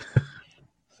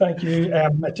Thank you.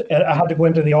 I had to go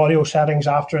into the audio settings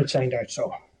after it signed out.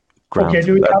 So, Grand. Okay,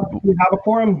 do we have a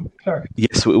quorum, Clerk?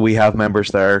 Yes, we have members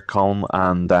there, Colm,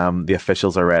 and the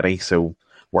officials are ready, so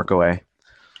work away.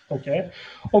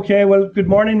 Okay, well, good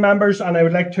morning, members, and I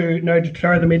would like to now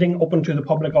declare the meeting open to the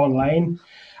public online.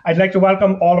 I'd like to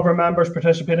welcome all of our members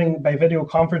participating by video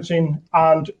conferencing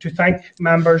and to thank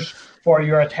members for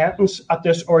your attendance at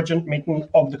this urgent meeting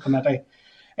of the committee.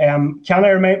 Can I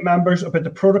remind members about the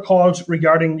protocols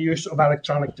regarding the use of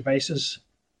electronic devices?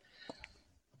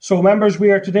 So, members, we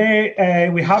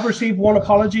have received one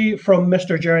apology from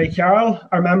Mr. Jerry Carroll.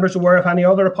 Are members aware of any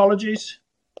other apologies?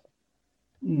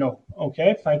 No.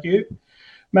 Okay, thank you.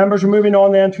 Members, we're moving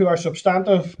on then to our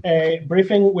substantive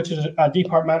briefing, which is a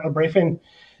departmental briefing.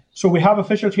 So we have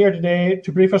officials here today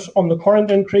to brief us on the current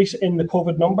increase in the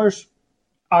COVID numbers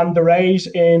and the rise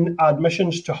in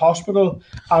admissions to hospital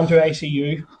and to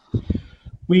ICU.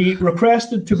 We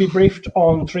requested to be briefed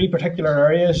on three particular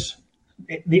areas: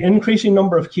 the increasing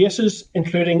number of cases,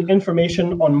 including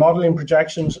information on modelling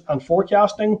projections and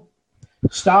forecasting,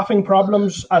 staffing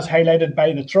problems as highlighted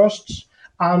by the trusts,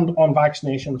 and on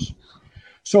vaccinations.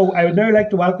 So I would now like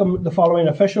to welcome the following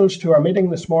officials to our meeting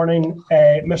this morning.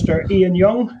 Mr. Ian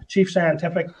Young, Chief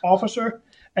Scientific Officer.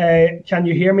 Can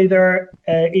you hear me there,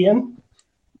 Ian?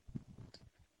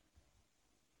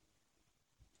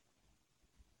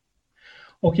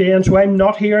 Okay, and so I'm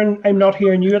not hearing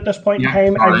you at this point in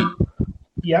time.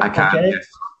 I can. Okay.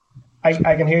 Yes.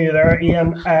 I can hear you there,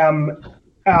 Ian.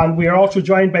 And we are also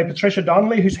joined by Patricia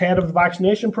Donnelly, who's head of the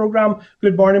vaccination programme.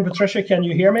 Good morning, Patricia. Can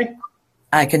you hear me?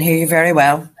 I can hear you very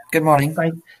well. Good morning.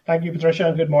 Thank you, Patricia,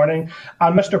 and good morning.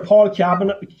 And Mr. Paul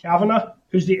Kavanagh,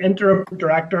 who's the Interim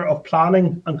Director of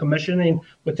Planning and Commissioning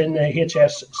within the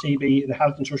HSCB, the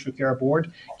Health and Social Care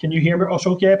Board. Can you hear me us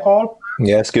okay, Paul?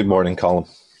 Yes, good morning, Colin.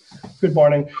 Good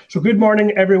morning. So good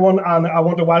morning, everyone, and I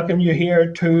want to welcome you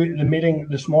here to the meeting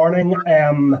this morning.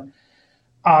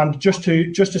 And just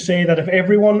to say that if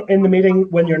everyone in the meeting,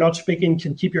 when you're not speaking,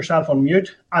 can keep yourself on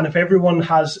mute, and if everyone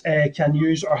can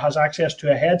use or has access to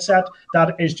a headset,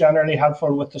 that is generally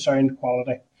helpful with the sound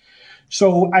quality.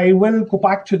 So I will go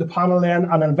back to the panel then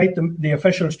and invite the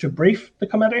officials to brief the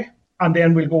committee, and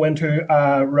then we'll go into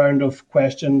a round of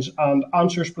questions and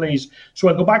answers, please. So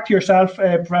I'll go back to yourself,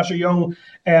 Professor Young.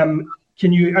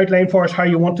 Can you outline for us how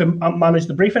you want to manage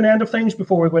the briefing end of things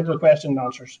before we go into the question and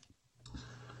answers?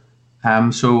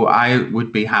 So I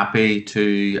would be happy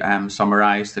to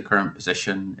summarise the current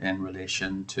position in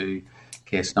relation to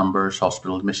case numbers,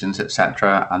 hospital admissions,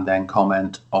 etc., and then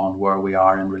comment on where we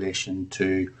are in relation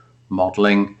to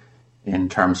modelling in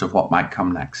terms of what might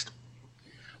come next.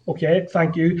 Okay,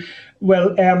 thank you.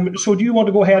 Well, so do you want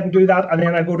to go ahead and do that, and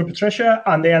then I'll go to Patricia,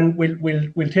 and then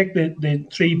we'll take the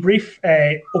three brief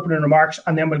opening remarks,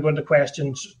 and then we'll go into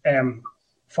questions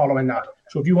following that.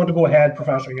 So if you want to go ahead,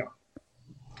 Professor Young.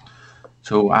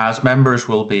 So as members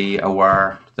will be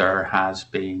aware, there has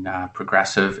been a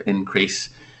progressive increase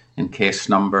in case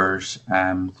numbers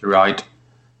throughout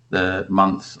the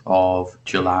month of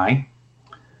July.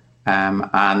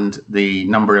 And the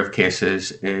number of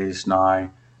cases is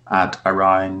now at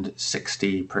around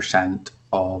 60%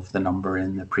 of the number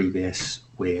in the previous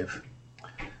wave.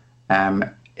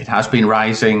 It has been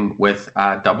rising with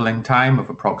a doubling time of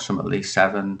approximately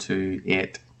 7 to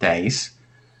 8 days.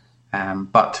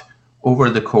 But over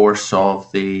the course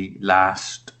of the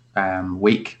last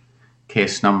week,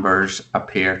 case numbers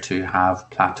appear to have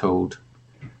plateaued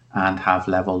and have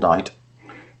levelled out.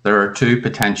 There are two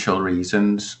potential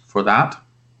reasons for that.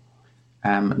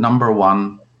 Number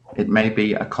one, it may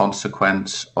be a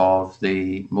consequence of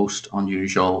the most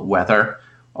unusual weather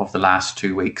of the last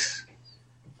 2 weeks.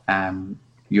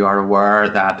 You are aware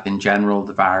that in general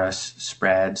the virus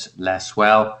spreads less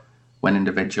well when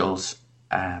individuals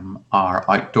are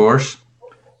outdoors,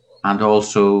 and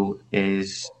also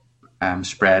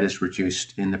spread is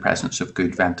reduced in the presence of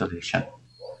good ventilation.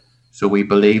 So we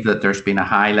believe that there's been a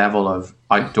high level of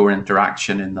outdoor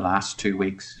interaction in the last 2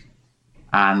 weeks,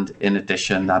 and in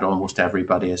addition that almost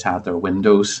everybody has had their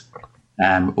windows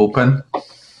open,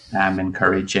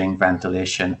 encouraging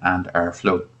ventilation and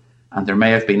airflow. And there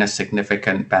may have been a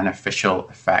significant beneficial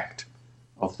effect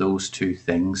of those two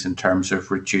things in terms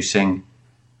of reducing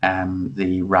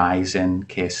the rise in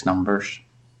case numbers.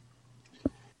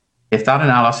 If that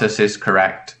analysis is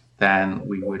correct, then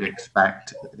we would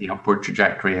expect the upward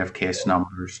trajectory of case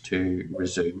numbers to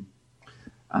resume,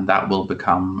 and that will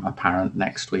become apparent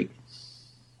next week.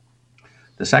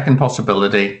 The second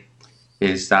possibility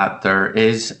is that there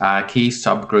is a key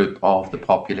subgroup of the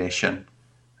population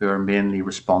who are mainly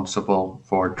responsible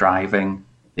for driving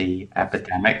the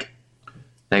epidemic.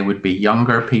 They would be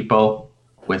younger people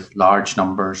with large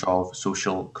numbers of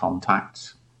social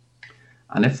contacts.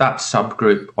 And if that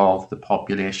subgroup of the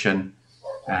population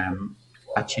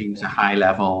achieves a high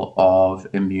level of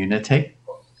immunity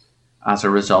as a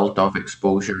result of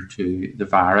exposure to the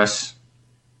virus,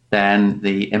 then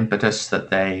the impetus that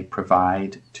they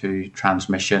provide to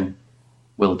transmission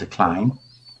will decline,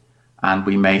 and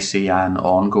we may see an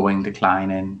ongoing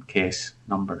decline in case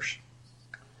numbers.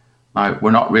 Now,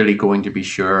 we're not really going to be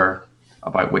sure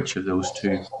about which of those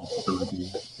two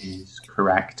possibilities is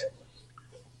correct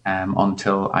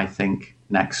until I think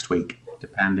next week,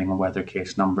 depending on whether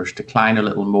case numbers decline a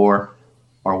little more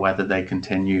or whether they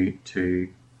continue to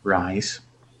rise.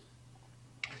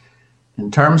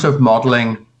 In terms of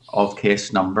modelling of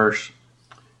case numbers,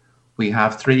 we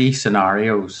have three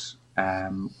scenarios,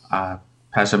 a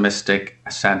pessimistic,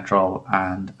 a central,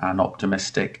 and an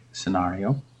optimistic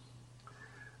scenario.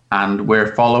 And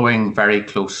we're following very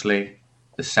closely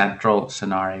the central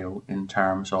scenario in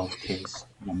terms of case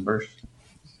numbers.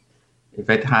 If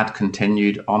it had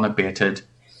continued unabated,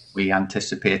 we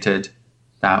anticipated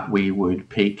that we would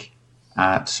peak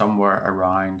at somewhere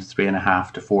around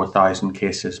 3,500 to 4,000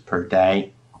 cases per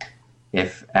day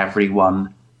if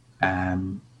everyone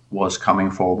was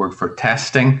coming forward for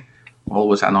testing.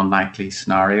 Always an unlikely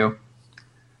scenario.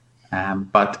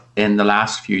 But in the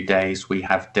last few days, we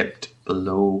have dipped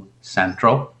below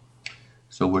central.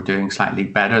 So we're doing slightly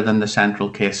better than the central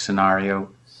case scenario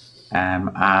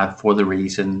for the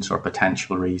reasons or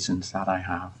potential reasons that I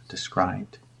have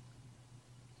described.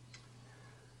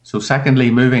 So secondly,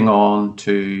 moving on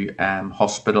to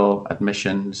hospital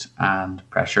admissions and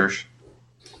pressures.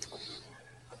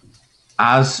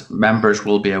 As members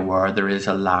will be aware, there is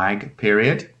a lag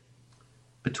period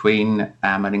between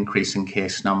an increase in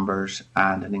case numbers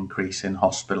and an increase in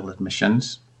hospital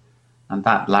admissions. And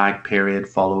that lag period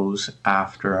follows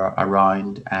after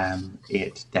around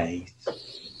 8 days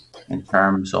in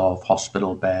terms of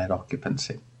hospital bed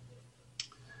occupancy.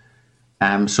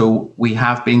 So we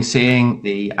have been seeing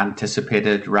the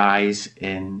anticipated rise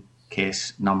in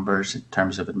case numbers in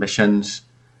terms of admissions,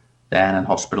 then in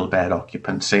hospital bed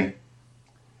occupancy.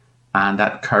 And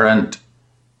at current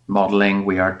modelling,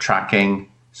 we are tracking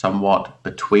somewhat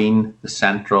between the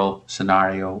central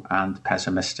scenario and the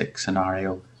pessimistic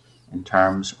scenario in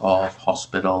terms of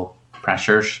hospital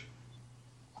pressures.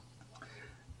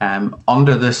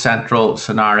 Under the central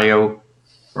scenario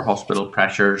for hospital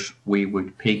pressures, we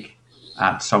would peak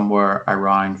at somewhere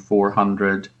around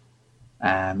 400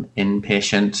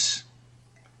 inpatients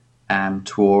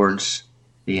towards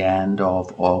the end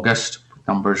of August,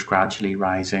 numbers gradually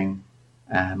rising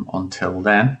until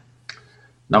then.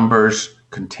 Numbers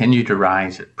continue to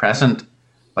rise at present,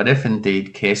 but if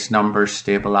indeed case numbers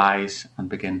stabilise and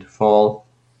begin to fall,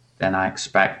 then I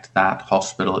expect that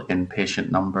hospital inpatient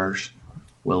numbers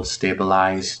will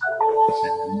stabilise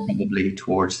probably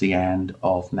towards the end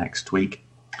of next week.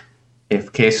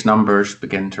 If case numbers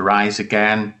begin to rise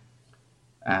again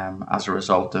as a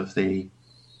result of the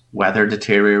weather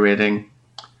deteriorating,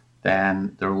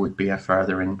 then there would be a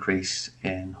further increase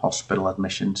in hospital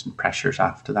admissions and pressures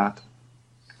after that.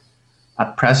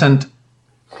 At present,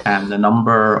 the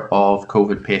number of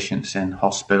COVID patients in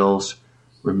hospitals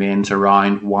remains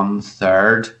around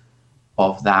 1/3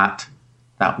 of that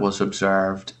was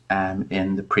observed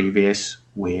in the previous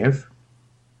wave.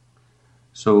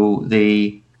 So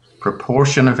the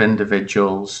proportion of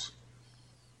individuals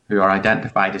who are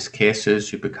identified as cases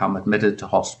who become admitted to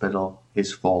hospital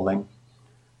is falling,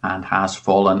 and has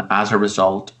fallen as a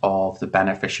result of the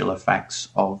beneficial effects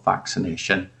of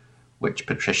vaccination, which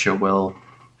Patricia will,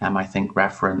 I think,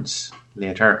 reference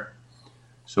later.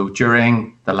 So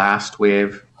during the last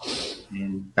wave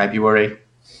in February,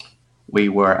 we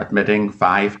were admitting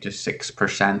 5 to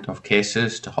 6% of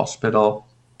cases to hospital,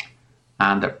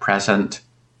 and at present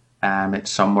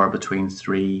it's somewhere between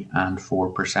 3 and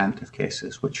 4% of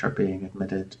cases which are being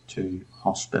admitted to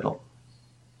hospital.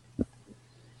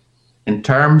 In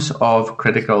terms of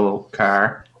critical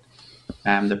care,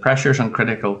 the pressures on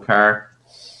critical care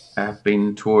have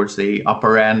been towards the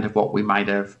upper end of what we might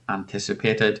have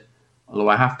anticipated, although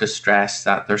I have to stress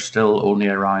that there's still only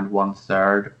around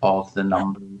 1/3 of the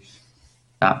numbers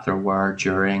that there were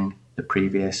during the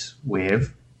previous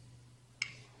wave.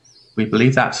 We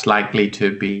believe that's likely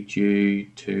to be due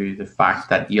to the fact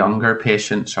that younger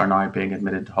patients are now being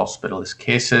admitted to hospital as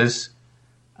cases,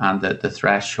 and that the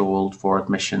threshold for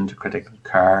admission to critical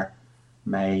care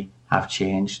may have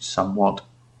changed somewhat.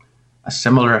 A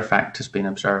similar effect has been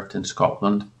observed in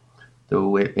Scotland,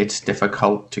 though it's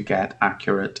difficult to get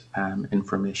accurate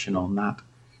information on that.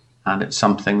 And it's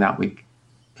something that we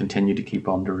continue to keep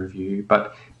under review.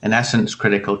 But in essence,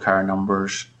 critical care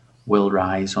numbers will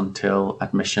rise until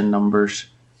admission numbers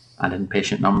and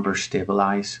inpatient numbers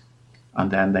stabilise, and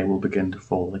then they will begin to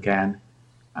fall again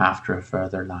after a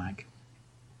further lag.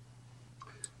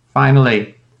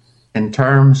 Finally, in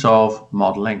terms of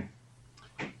modelling,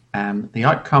 the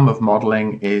outcome of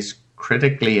modelling is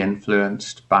critically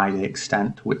influenced by the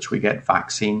extent to which we get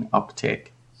vaccine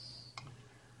uptake.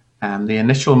 The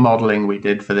initial modelling we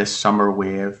did for this summer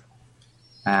wave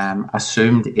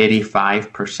assumed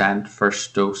 85%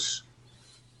 first dose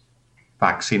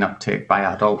vaccine uptake by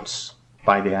adults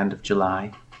by the end of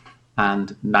July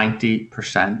and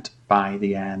 90% by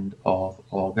the end of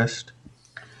August.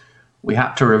 We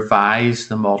had to revise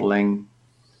the modelling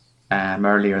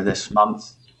earlier this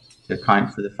month to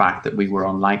account for the fact that we were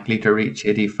unlikely to reach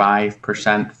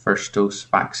 85% first dose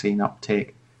vaccine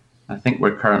uptake. I think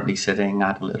we're currently sitting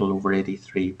at a little over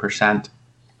 83%.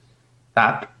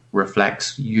 That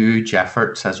reflects huge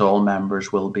efforts, as all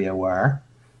members will be aware,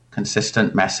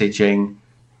 consistent messaging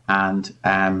and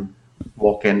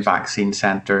walk-in vaccine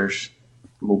centres,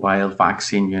 mobile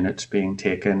vaccine units being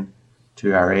taken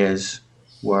to areas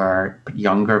where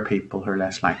younger people who are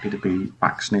less likely to be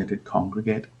vaccinated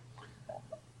congregate.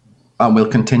 And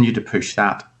we'll continue to push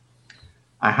that.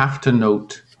 I have to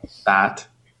note that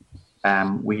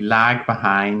we lag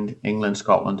behind England,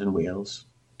 Scotland and Wales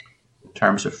in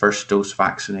terms of first dose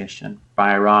vaccination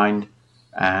by around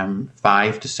 5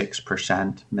 to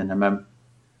 6% minimum,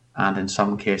 and in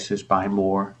some cases by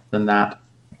more than that.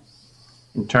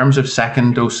 In terms of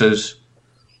second doses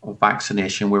of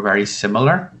vaccination, we're very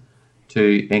similar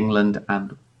to England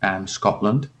and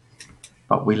Scotland,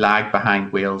 but we lag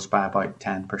behind Wales by about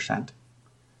 10%.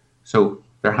 So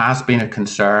there has been a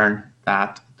concern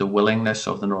that the willingness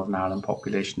of the Northern Ireland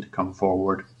population to come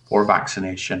forward for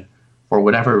vaccination, for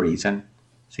whatever reason,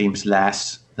 seems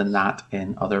less than that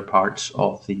in other parts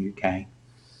of the UK.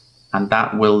 And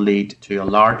that will lead to a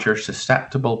larger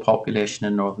susceptible population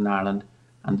in Northern Ireland,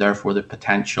 and therefore the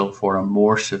potential for a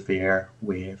more severe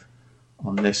wave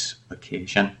on this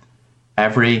occasion.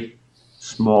 Every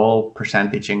small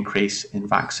percentage increase in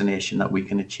vaccination that we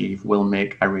can achieve will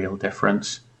make a real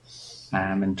difference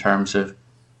in terms of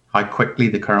how quickly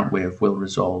the current wave will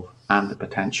resolve and the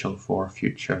potential for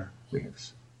future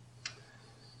waves.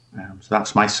 So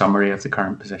that's my summary of the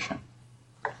current position.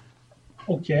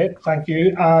 Okay, thank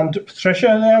you. And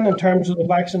Patricia, then, in terms of the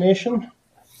vaccination?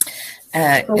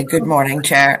 Good morning,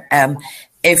 Chair.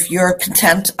 If you're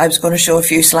content, I was going to show a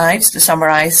few slides to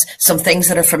summarise some things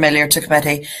that are familiar to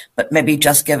committee, but maybe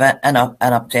just give an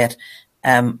update.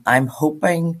 I'm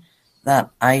hoping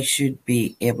that I should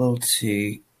be able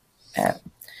to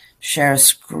share a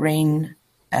screen.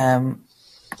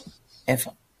 If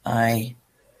I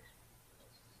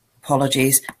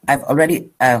apologies, I've already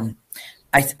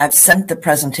I've sent the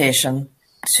presentation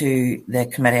to the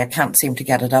committee. I can't seem to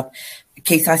get it up.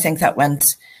 Keith, I think that went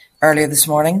earlier this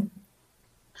morning.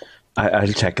 I'll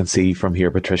check and see from here,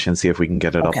 Patricia, and see if we can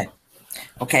get it up.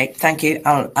 Okay, thank you.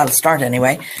 I'll start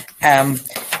anyway. On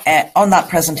that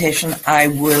presentation, I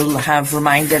will have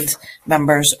reminded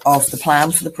members of the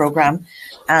plan for the programme.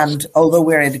 And although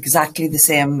we're at exactly the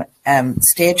same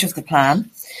stage of the plan,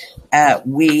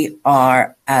 we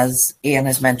are, as Ian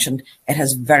has mentioned, it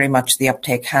has very much, the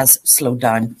uptake has slowed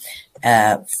down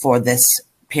for this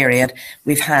period.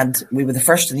 We were the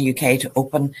first in the UK to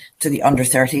open to the under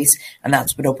 30s, and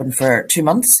that's been open for 2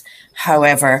 months.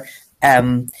 However,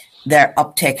 their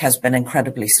uptake has been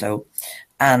incredibly slow.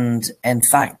 And in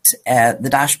fact, the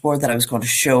dashboard that I was going to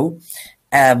show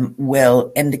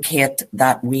will indicate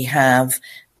that we have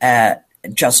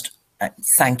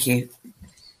thank you.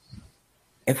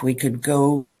 If we could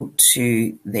go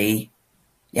to the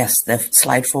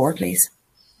slide 4, please.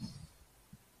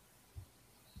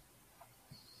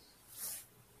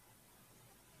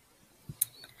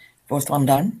 Fourth one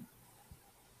down.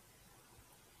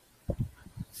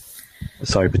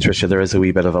 Sorry, Patricia, there is a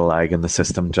wee bit of a lag in the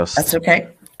system. Just that's okay.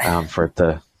 For it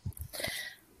to.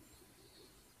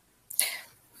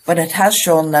 But it has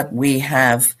shown that we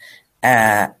have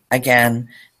again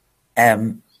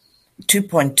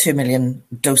 2.2 million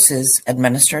doses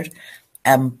administered.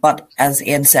 But as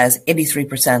Ian says,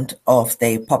 83% of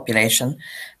the population,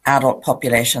 adult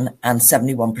population, and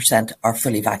 71% are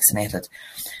fully vaccinated.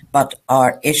 But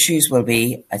our issues will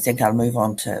be, I think I'll move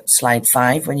on to slide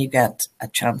 5 when you get a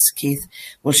chance, Keith,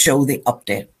 we'll show the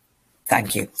update.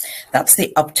 Thank you. That's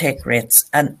the uptake rates.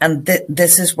 And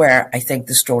this is where I think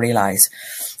the story lies.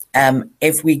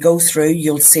 If we go through,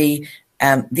 you'll see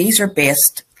these are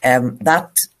based,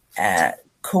 that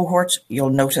cohort. You'll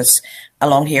notice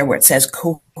along here where it says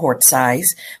cohort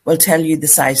size will tell you the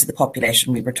size of the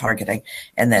population we were targeting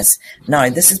in this. Now,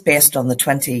 this is based on the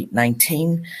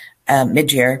 2019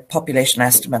 mid-year population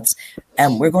estimates.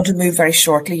 We're going to move very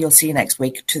shortly, you'll see next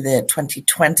week, to the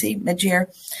 2020 mid-year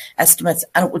estimates,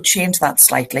 and it will change that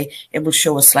slightly. It will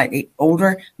show us slightly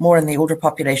older, more in the older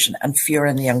population and fewer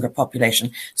in the younger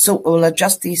population. So it will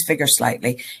adjust these figures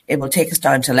slightly. It will take us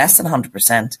down to less than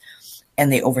 100% in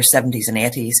the over 70s and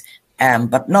 80s,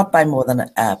 but not by more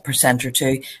than 1% or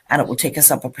 2%, and it will take us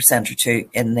up 1% or 2%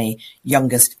 in the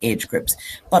youngest age groups.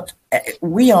 But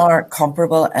we are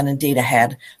comparable and indeed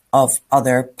ahead of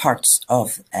other parts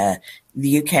of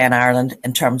the UK and Ireland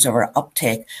in terms of our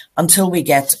uptake until we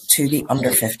get to the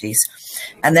under 50s.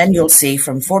 And then you'll see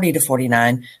from 40 to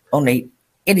 49, only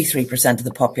 83% of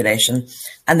the population,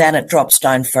 and then it drops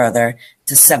down further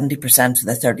to 70% for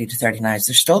the 30 to 39s.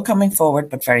 They're still coming forward,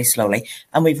 but very slowly,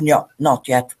 and we've not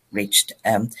yet reached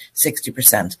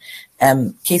 60%.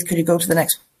 Keith, could you go to the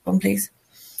next one, please?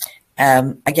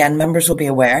 Again, members will be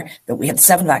aware that we had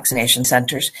 7 vaccination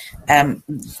centres. In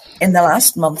the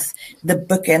last month, the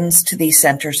bookings to these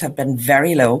centres have been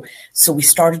very low, so we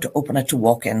started to open it to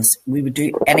walk-ins. We would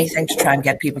do anything to try and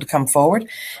get people to come forward,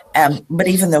 but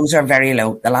even those are very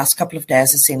low. The last couple of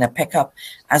days has seen a pickup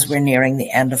as we're nearing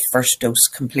the end of first dose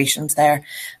completions there,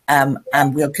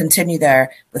 and we'll continue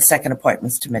there with second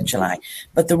appointments to mid-July.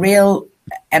 But the real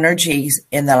energies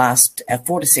in the last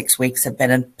 4 to 6 weeks have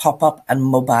been in pop-up and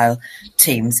mobile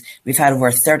teams. We've had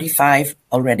over 35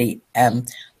 already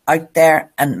out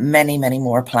there and many, many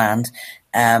more planned.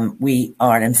 We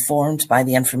are informed by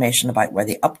the information about where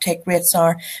the uptake rates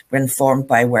are. We're informed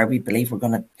by where we believe we're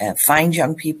going to find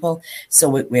young people. So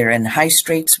we're in high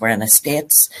streets, we're in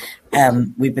estates.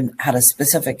 We've had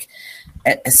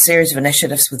a series of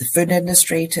initiatives with the food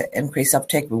industry to increase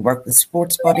uptake. We work with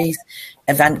sports bodies,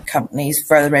 event companies,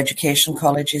 further education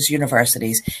colleges,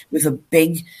 universities. We have a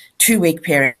big 2-week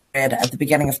period at the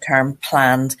beginning of term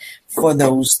planned for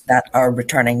those that are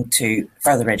returning to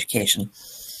further education.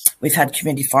 We've had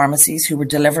community pharmacies who were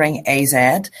delivering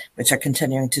AZ, which are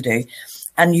continuing to do.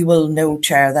 And you will know,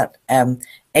 Chair, that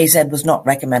AZ was not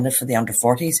recommended for the under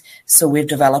 40s. So we've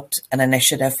developed an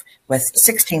initiative with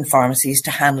 16 pharmacies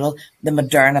to handle the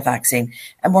Moderna vaccine,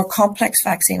 a more complex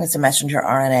vaccine as a messenger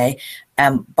RNA.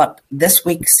 But this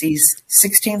week sees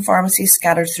 16 pharmacies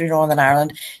scattered through Northern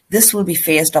Ireland. This will be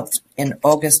phased up in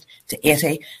August to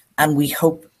 80, and we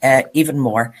hope even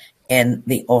more in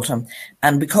the autumn.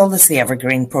 And we call this the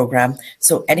Evergreen programme.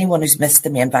 So anyone who's missed the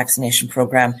main vaccination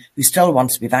programme who still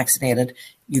wants to be vaccinated,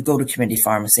 you go to community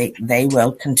pharmacy. They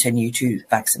will continue to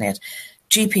vaccinate.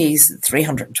 GPs,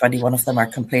 321 of them are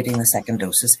completing the second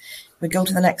doses. We go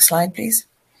to the next slide, please.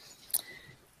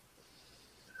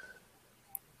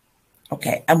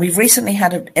 Okay, and we've recently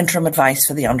had an interim advice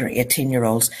for the under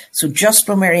 18-year-olds. So just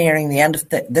when we're nearing the end of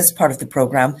this part of the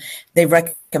programme, they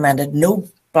recommended no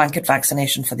blanket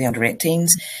vaccination for the under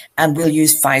 18s, and we'll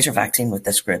use Pfizer vaccine with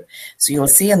this group. So you'll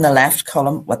see in the left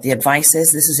column what the advice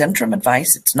is. This is interim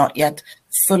advice. It's not yet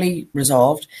fully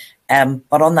resolved,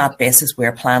 but on that basis,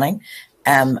 we're planning.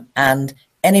 And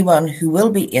anyone who will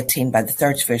be 18 by the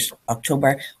 31st of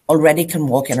October already can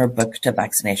walk in or book to a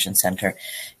vaccination centre.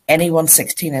 Anyone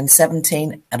 16 and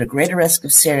 17 at a greater risk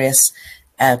of serious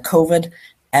COVID,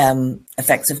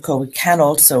 effects of COVID, can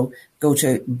also go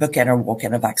to book in or walk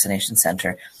in a vaccination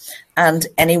centre. And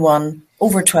anyone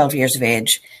over 12 years of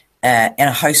age in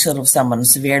a household of someone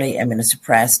severely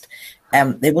immunosuppressed,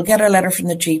 they will get a letter from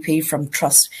the GP from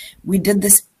Trust. We did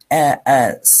this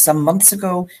some months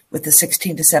ago with the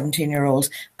 16 to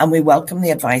 17-year-olds, and we welcome the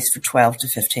advice for 12 to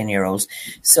 15-year-olds.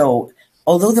 So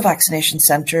although the vaccination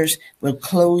centres will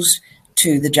close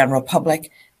to the general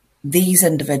public, these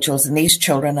individuals and these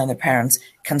children and their parents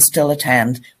can still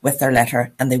attend with their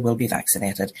letter, and they will be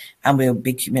vaccinated. And we'll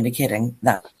be communicating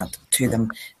that to them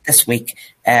this week.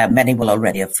 Many will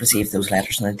already have received those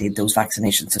letters, and indeed those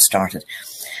vaccinations have started.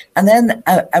 And then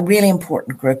a really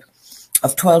important group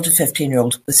of 12 to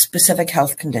 15-year-olds with specific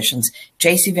health conditions.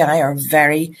 JCVI are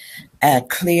very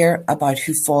clear about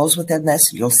who falls within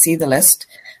this. You'll see the list.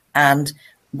 And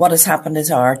what has happened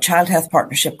is our Child Health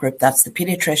Partnership Group, that's the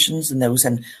paediatricians and those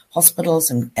in hospitals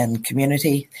and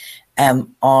community,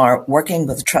 are working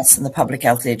with the Trust and the Public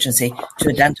Health Agency to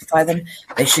identify them.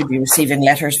 They should be receiving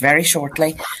letters very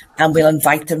shortly, and we'll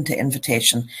invite them to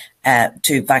invitation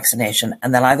to vaccination.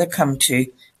 And they'll either come to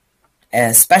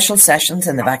special sessions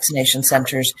in the vaccination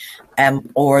centres,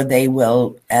 or they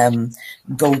will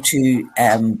go to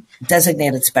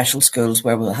designated special schools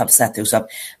where we'll have set those up.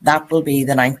 That will be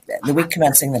the week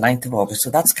commencing the 9th of August. So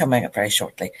that's coming up very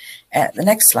shortly. The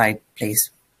next slide, please.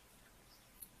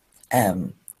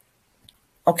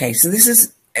 Okay, so this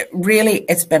is really,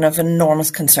 it's been of enormous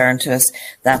concern to us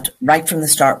that right from the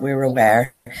start we were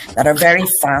aware that our very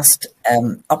fast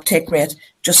uptake rate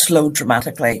just slowed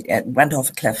dramatically. It went off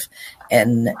a cliff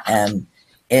in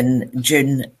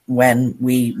June when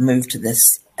we moved to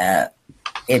this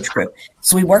age group.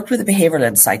 So we worked with the behavioural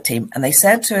insight team, and they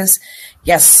said to us,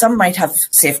 yes, some might have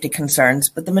safety concerns,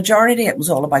 but the majority, it was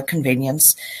all about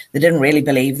convenience. They didn't really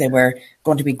believe they were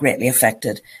going to be greatly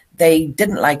affected. They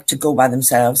didn't like to go by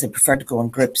themselves. They preferred to go in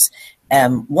groups.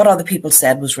 What other people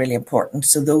said was really important.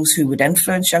 So those who would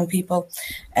influence young people,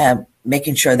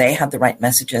 making sure they had the right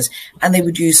messages, and they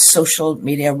would use social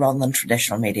media rather than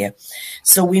traditional media.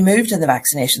 So we moved in the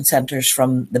vaccination centres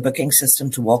from the booking system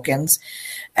to walk-ins.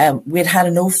 We'd had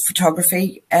a no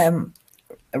photography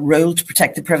rule to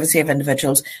protect the privacy of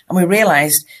individuals, and we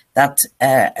realised that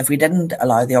if we didn't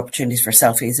allow the opportunities for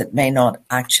selfies, it may not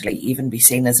actually even be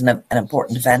seen as an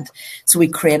important event. So we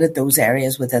created those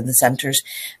areas within the centres,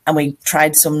 and we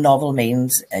tried some novel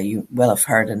means. You will have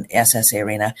heard in SSA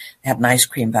Arena, they had an ice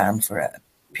cream van for a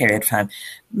period of time,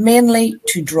 mainly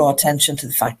to draw attention to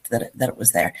the fact that it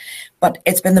was there. But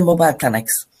it's been the mobile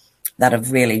clinics that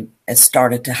have really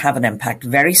started to have an impact.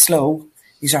 Very slow.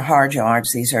 These are hard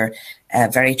yards. These are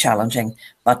very challenging.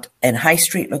 But in high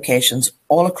street locations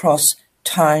all across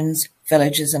towns,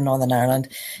 villages in Northern Ireland,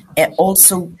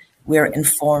 also we're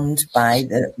informed by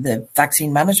the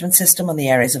vaccine management system on the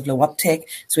areas of low uptake.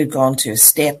 So we've gone to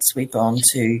estates, we've gone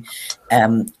to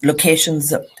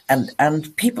locations,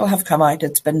 and people have come out.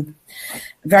 It's been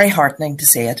very heartening to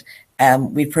see it.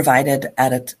 We've provided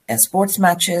at it sports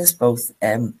matches, both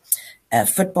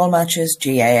football matches,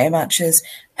 GAA matches,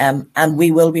 and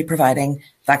we will be providing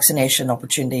vaccination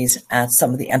opportunities at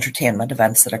some of the entertainment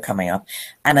events that are coming up.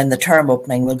 And in the term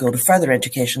opening, we'll go to further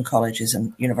education colleges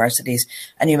and universities.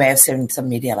 And you may have seen some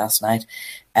media last night,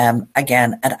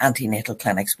 again, at antenatal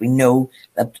clinics. We know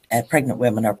that pregnant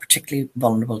women are particularly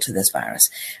vulnerable to this virus.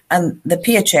 And the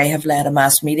PHA have led a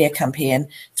mass media campaign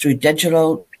through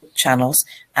digital channels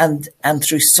and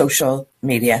through social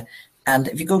media. And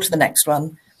if you go to the next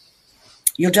one,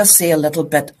 you'll just see a little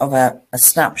bit of a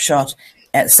snapshot.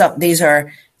 These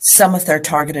are some of their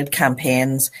targeted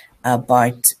campaigns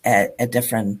about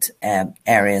different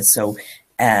areas. So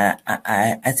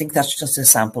I think that's just a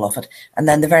sample of it. And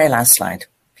then the very last slide,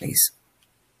 please,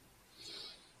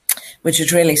 which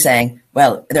is really saying,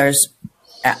 well, there's,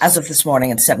 as of this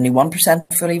morning, it's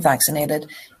 71% fully vaccinated,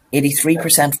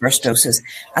 83% first doses.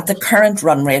 At the current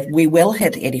run rate, we will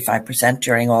hit 85%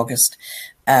 during August.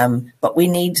 But we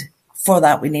need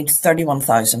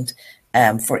 31,000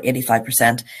 for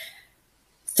 85%.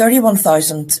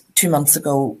 31,000 2 months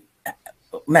ago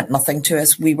meant nothing to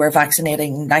us. We were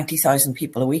vaccinating 90,000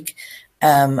 people a week,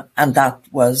 and that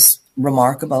was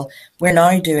remarkable. We're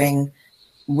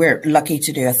lucky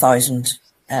to do 1,000,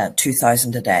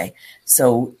 2,000 a day.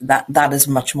 So that is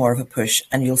much more of a push,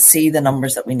 and you'll see the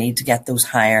numbers that we need to get those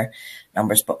higher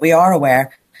numbers. But we are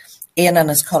aware, Ian and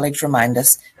his colleagues remind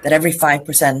us that every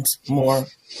 5% more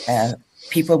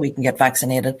people we can get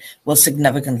vaccinated will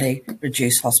significantly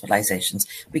reduce hospitalizations.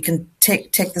 We can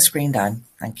take the screen down.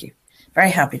 Thank you.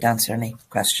 Very happy to answer any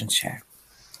questions, Chair.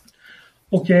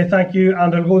 Okay, thank you.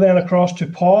 And I'll go then across to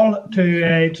Paul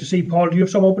to see, Paul, do you have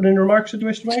some opening remarks that you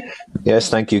wish to make? Yes,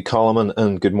 thank you, Colm,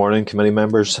 and good morning, committee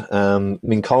members.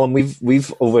 Colm,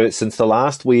 we've over since the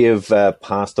last wave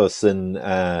passed us in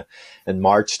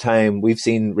March time, we've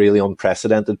seen really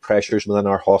unprecedented pressures within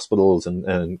our hospitals,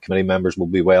 and committee members will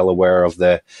be well aware of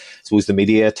the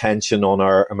media attention on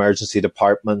our emergency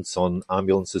departments, on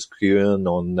ambulances queuing,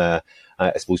 on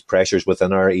pressures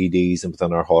within our EDs and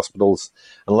within our hospitals.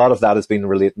 And a lot of that has been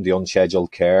relating to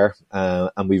unscheduled care.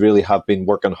 And we really have been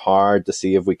working hard to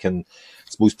see if we can,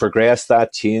 progress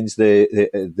that, change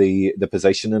the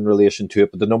position in relation to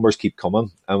it. But the numbers keep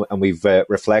coming. And we've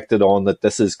reflected on that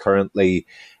this is currently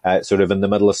sort of in the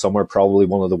middle of summer, probably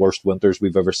one of the worst winters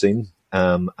we've ever seen.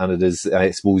 And it is,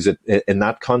 in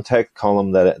that context,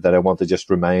 Colm, that I want to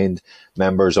just remind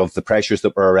members of the pressures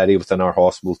that were already within our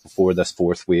hospitals before this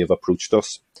fourth wave approached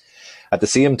us. At the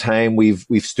same time, we've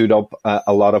stood up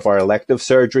a lot of our elective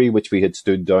surgery, which we had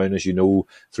stood down, as you know,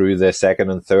 through the second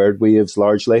and third waves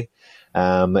largely.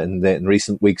 In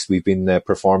recent weeks, we've been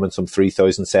performing some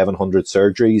 3,700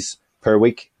 surgeries per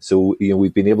week. So,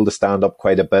 we've been able to stand up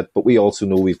quite a bit, but we also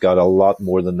know we've got a lot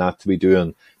more than that to be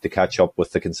doing to catch up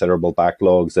with the considerable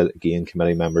backlogs that, again,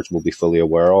 committee members will be fully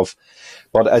aware of.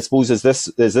 But I suppose as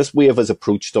this wave has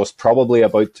approached us probably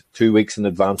about 2 weeks in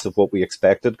advance of what we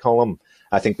expected, Colm,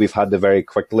 I think we've had to very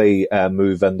quickly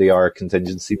move into our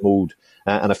contingency mode.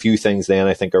 And a few things then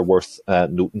I think are worth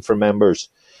noting for members.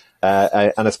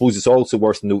 And I suppose it's also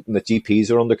worth noting that GPs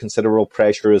are under considerable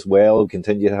pressure as well. We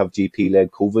continue to have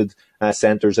GP-led COVID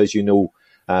centres, as you know,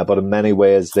 but in many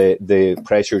ways the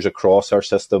pressures across our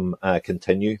system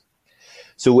continue.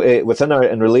 So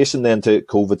in relation then to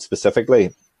COVID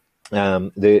specifically,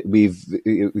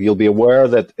 you'll be aware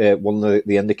that one of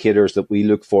the indicators that we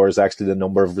look for is actually the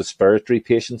number of respiratory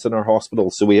patients in our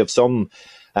hospitals. So we have some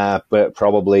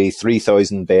probably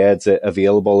 3,000 beds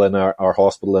available in our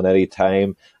hospital at any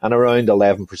time, and around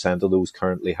 11% of those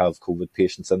currently have COVID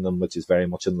patients in them, which is very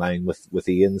much in line with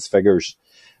Ian's figures.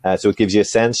 So it gives you a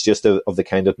sense just of the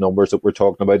kind of numbers that we're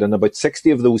talking about. And about 60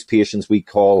 of those patients we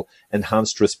call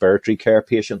enhanced respiratory care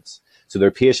patients. So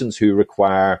they're patients who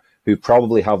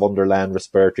probably have underlying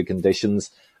respiratory conditions,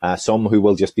 some who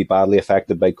will just be badly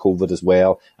affected by COVID as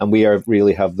well. And we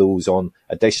really have those on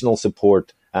additional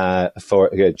support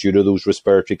due to those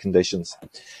respiratory conditions.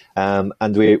 And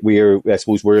we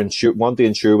want to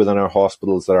ensure within our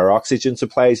hospitals that our oxygen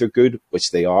supplies are good,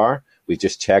 which they are. We've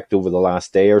just checked over the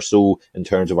last day or so in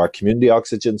terms of our community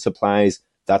oxygen supplies.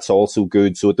 That's also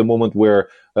good. So at the moment, we're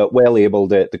well able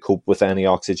to cope with any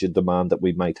oxygen demand that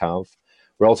we might have.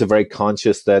 We're also very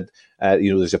conscious that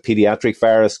there's a pediatric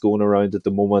virus going around at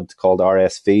the moment called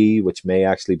RSV, which may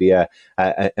actually be a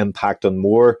impact on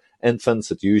more infants.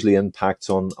 It usually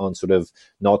impacts on sort of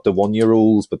not the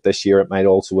 1-year-olds, but this year it might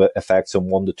also affect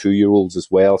some 1 to 2-year-olds as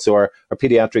well. So our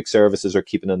pediatric services are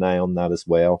keeping an eye on that as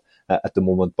well at the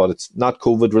moment. But it's not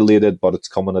COVID related, but it's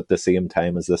coming at the same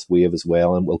time as this wave as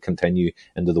well, and will continue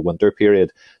into the winter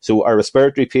period. So our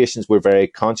respiratory patients we're very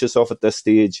conscious of at this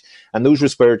stage, and those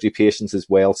respiratory patients as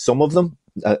well, some of them,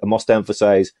 I must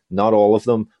emphasise, not all of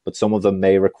them, but some of them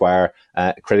may require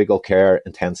critical care,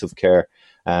 intensive care.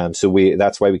 So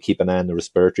that's why we keep an eye on the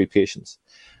respiratory patients.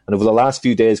 And over the last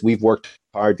few days, we've worked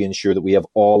hard to ensure that we have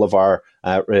all of our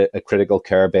critical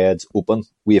care beds open.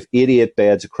 We have 88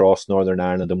 beds across Northern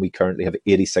Ireland, and we currently have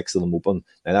 86 of them open.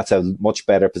 And that's a much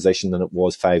better position than it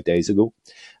was 5 days ago.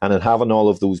 And in having all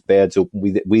of those beds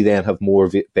open, we then have more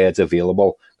beds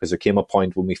available, because there came a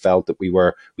point when we felt that we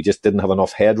just didn't have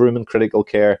enough headroom in critical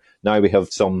care. Now we have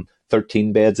some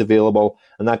 13 beds available,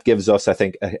 and that gives us, I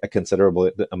think, a considerable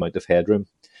amount of headroom.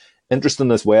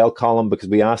 Interesting as well, Colin, because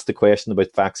we asked the question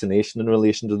about vaccination in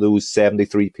relation to those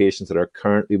 73 patients that are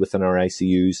currently within our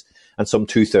ICUs, and some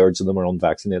 2/3 of them are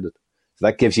unvaccinated. So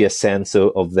that gives you a sense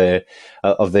of the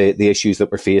issues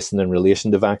that we're facing in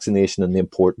relation to vaccination and the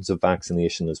importance of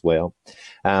vaccination as well.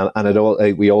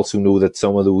 And we also know that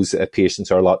some of those patients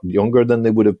are a lot younger than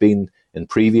they would have been in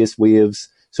previous waves.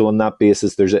 So on that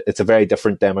basis, it's a very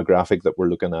different demographic that we're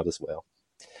looking at as well.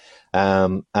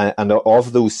 And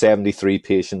of those 73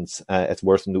 patients, it's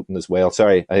worth noting as well.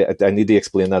 Sorry, I need to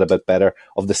explain that a bit better.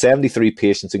 Of the 73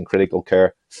 patients in critical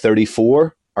care,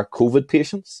 34 are COVID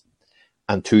patients,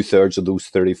 and 2/3 of those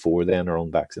 34 then are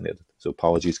unvaccinated. So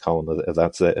apologies, Colin,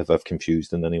 if I've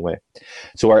confused in any way.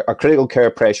 So our critical care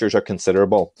pressures are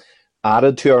considerable.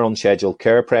 Added to our unscheduled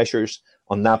care pressures,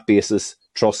 on that basis,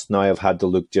 trusts now have had to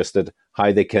look just at how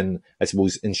they can, I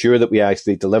suppose, ensure that we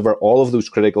actually deliver all of those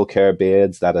critical care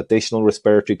beds, that additional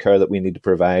respiratory care that we need to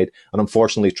provide. And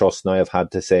unfortunately, trusts now have had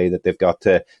to say that they've got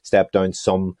to step down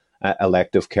some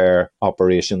elective care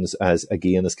operations, as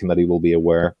committee will be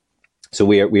aware. So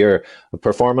we are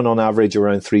performing on average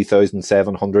around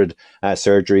 3,700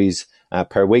 surgeries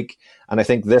per week. And I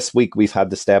think this week we've had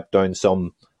to step down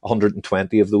some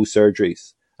 120 of those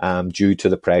surgeries. Due to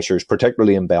the pressures,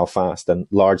 particularly in Belfast, and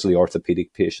largely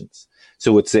orthopaedic patients.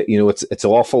 So it's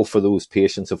awful for those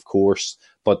patients, of course,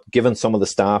 but given some of the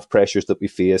staff pressures that we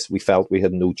face, we felt we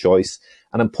had no choice.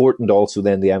 And important also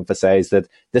then to emphasise that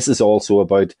this is also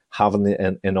about having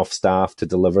enough staff to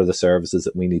deliver the services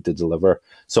that we need to deliver.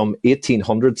 Some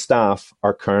 1,800 staff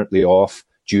are currently off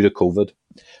due to COVID.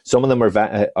 Some of them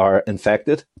are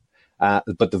infected.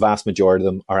 But the vast majority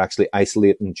of them are actually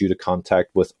isolating due to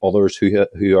contact with others who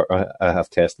have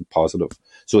tested positive.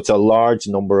 So it's a large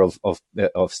number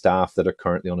of staff that are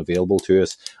currently unavailable to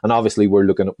us. And obviously we're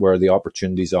looking at where the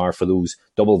opportunities are for those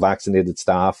double vaccinated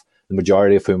staff, the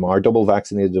majority of whom are double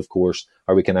vaccinated, of course,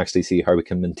 or we can actually see how we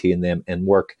can maintain them in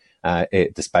work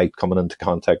despite coming into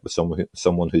contact with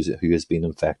someone who has been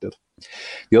infected.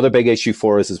 The other big issue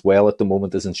for us as well at the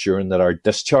moment is ensuring that our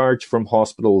discharge from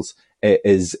hospitals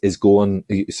is going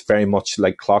very much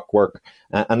like clockwork,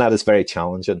 and that is very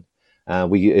challenging.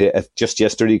 Just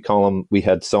yesterday, Colin, we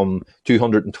had some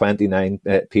 229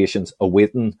 patients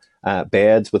awaiting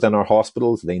beds within our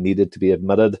hospitals. They needed to be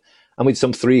admitted, and we had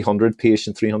some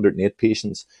 308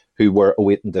 patients who were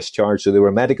awaiting discharge. So they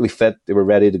were medically fit, they were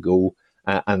ready to go.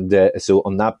 So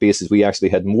on that basis, we actually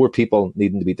had more people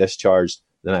needing to be discharged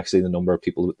than actually the number of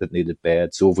people that needed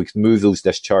beds. So if we can move those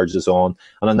discharges on,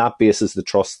 and on that basis, the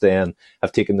Trust then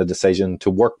have taken the decision to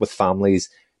work with families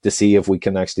to see if we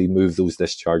can actually move those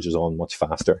discharges on much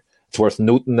faster. It's worth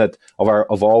noting that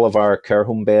of all of our care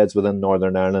home beds within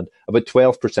Northern Ireland, about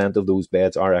 12% of those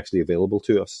beds are actually available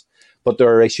to us. But there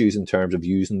are issues in terms of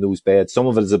using those beds. Some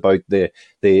of it is about the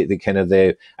kind of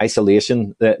the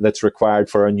isolation that's required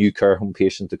for a new care home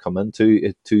patient to come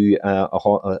into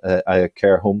a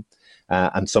care home.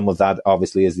 And some of that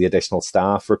obviously is the additional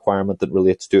staff requirement that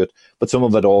relates to it. But some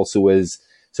of it also is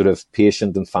sort of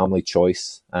patient and family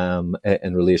choice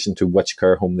in relation to which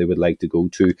care home they would like to go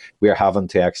to. We are having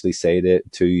to actually say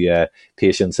to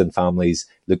patients and families,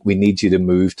 look, we need you to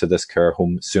move to this care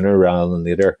home sooner rather than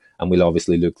later. And we'll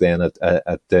obviously look then at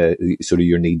the sort of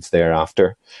your needs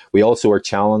thereafter. We also are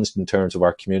challenged in terms of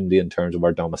our community, in terms of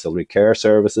our domiciliary care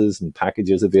services and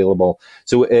packages available.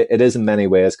 So it is in many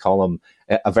ways, Colm,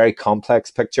 a very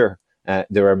complex picture.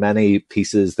 There are many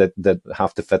pieces that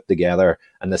have to fit together,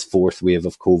 and this fourth wave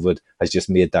of COVID has just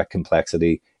made that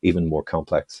complexity even more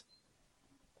complex.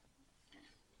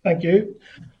 Thank you.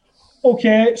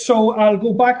 Okay, so I'll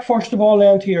go back first of all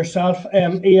then to yourself,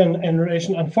 Ian, in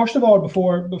relation, and first of all,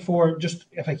 before just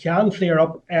if I can clear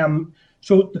up,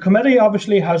 so the committee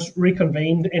obviously has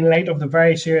reconvened in light of the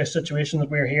very serious situation that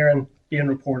we're hearing being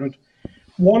reported.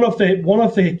 One of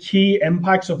the key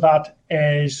impacts of that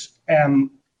is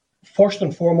first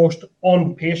and foremost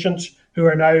on patients who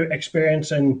are now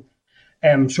experiencing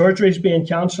surgeries being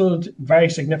cancelled, very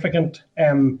significant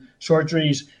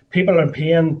surgeries, people in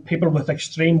pain, people with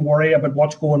extreme worry about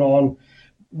what's going on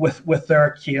with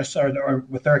their case or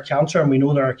with their cancer, and we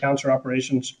know there are cancer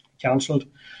operations cancelled.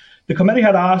 The committee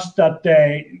had asked that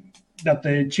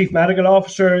the Chief Medical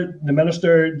Officer, the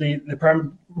Minister,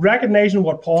 recognising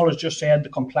what Paul has just said, the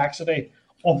complexity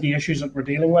of the issues that we're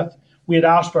dealing with, we had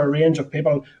asked for a range of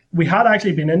people. We had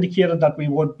actually been indicated that we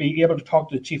would be able to talk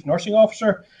to the Chief Nursing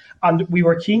Officer, and we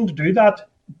were keen to do that,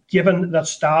 given that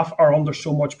staff are under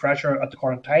so much pressure at the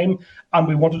current time, and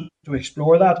we wanted to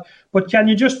explore that. But can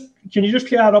you just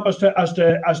clear that up as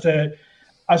to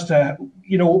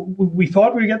we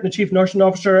thought we were getting the Chief Nursing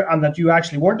Officer and that you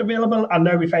actually weren't available, and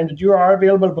now we find that you are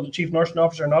available, but the Chief Nursing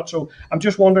Officer not. So I'm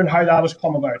just wondering how that has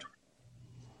come about.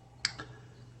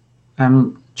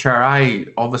 Chair, I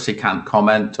obviously can't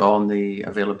comment on the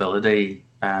availability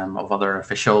of other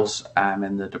officials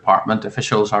in the department.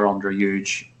 Officials are under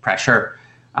huge pressure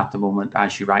at the moment,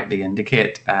 as you rightly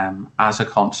indicate, as a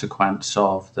consequence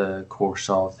of the course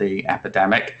of the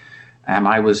epidemic.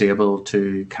 I was able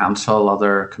to cancel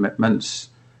other commitments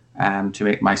to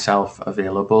make myself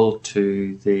available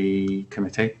to the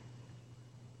committee.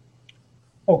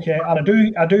 Okay,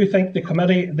 and I do think the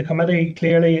committee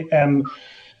clearly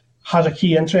has a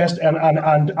key interest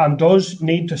and does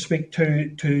need to speak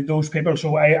to those people.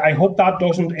 So I hope that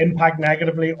doesn't impact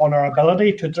negatively on our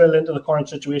ability to drill into the current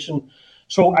situation.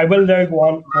 So I will now go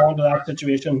on to that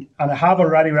situation, and I have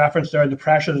already referenced there the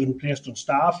pressure that's been placed on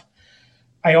staff.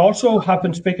 I also have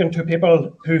been speaking to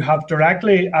people who have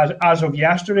directly, as of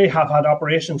yesterday, have had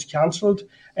operations cancelled.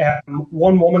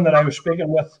 One woman that I was speaking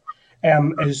with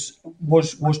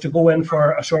was to go in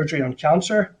for a surgery on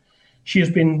cancer. She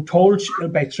has been told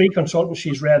by 3 consultants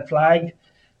she's red flag,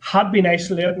 had been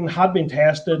isolating, had been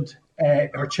tested.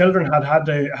 Her children had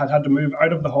to move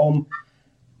out of the home,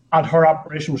 and her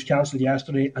operation was cancelled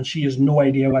yesterday, and she has no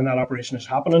idea when that operation is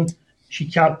happening. She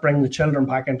can't bring the children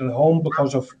back into the home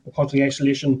because the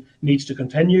isolation needs to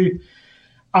continue.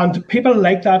 And people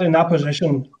like that in that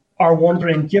position are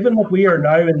wondering, given that we are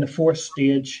now in the fourth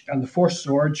stage and the fourth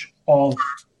surge of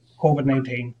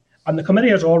COVID-19, and the committee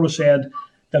has always said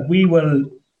that we will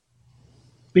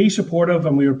be supportive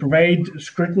and we will provide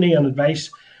scrutiny and advice,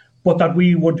 but that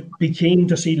we would be keen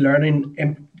to see learning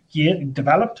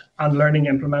developed and learning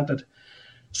implemented.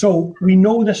 So we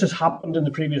know this has happened in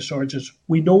the previous surges.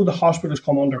 We know the hospitals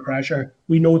come under pressure.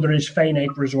 We know there is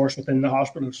finite resource within the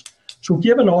hospitals. So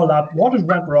given all that, what has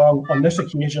went wrong on this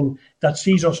occasion that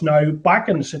sees us now back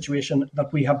in the situation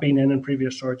that we have been in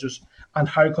previous surges, and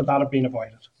how could that have been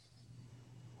avoided?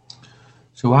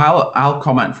 So I'll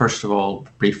comment first of all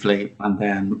briefly, and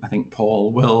then I think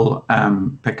Paul will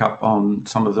pick up on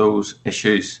some of those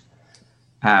issues.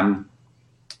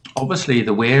 Obviously,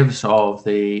 the waves of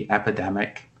the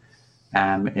epidemic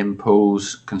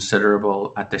impose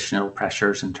considerable additional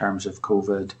pressures in terms of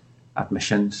COVID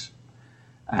admissions.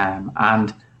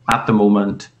 And at the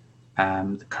moment,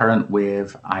 the current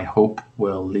wave, I hope,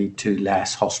 will lead to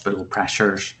less hospital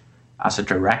pressures as a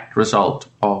direct result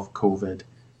of COVID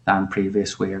than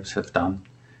previous waves have done.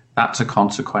 That's a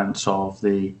consequence of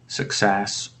the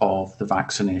success of the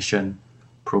vaccination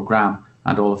programme,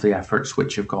 and all of the efforts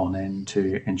which have gone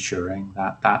into ensuring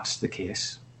that that's the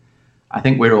case. I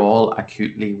think we're all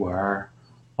acutely aware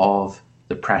of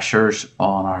the pressures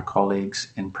on our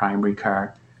colleagues in primary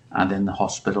care and in the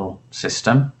hospital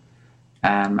system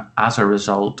as a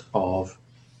result of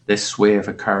this wave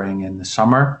occurring in the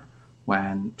summer,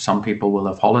 when some people will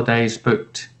have holidays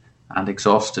booked, and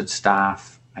exhausted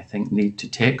staff, I think, need to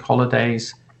take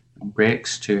holidays and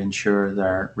breaks to ensure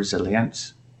their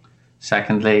resilience.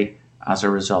 Secondly, as a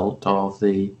result of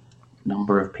the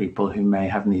number of people who may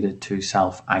have needed to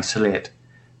self-isolate,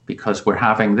 because we're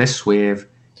having this wave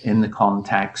in the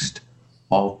context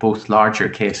of both larger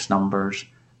case numbers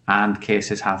and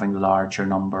cases having larger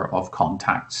number of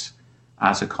contacts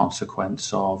as a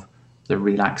consequence of the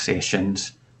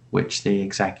relaxations which the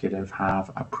executive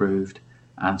have approved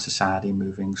and society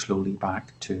moving slowly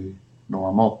back to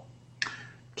normal.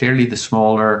 Clearly, the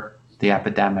smaller the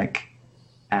epidemic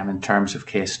in terms of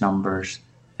case numbers,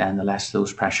 then the less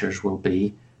those pressures will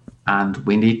be. And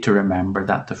we need to remember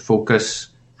that the focus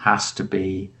has to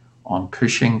be on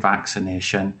pushing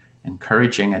vaccination,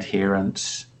 encouraging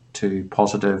adherence to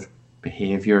positive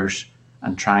behaviours,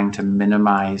 and trying to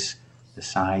minimise the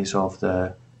size of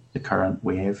the current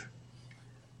wave.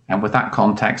 And with that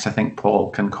context, I think Paul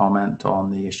can comment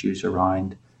on the issues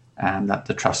around that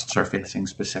the trusts are facing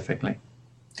specifically.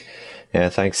 Yeah,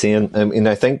 thanks, Ian.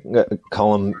 I think,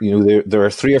 Colin, there are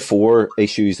 3 or 4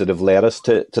 issues that have led us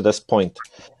to this point.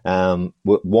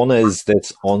 One is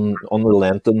this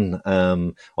unrelenting,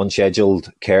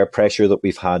 unscheduled care pressure that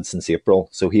we've had since April.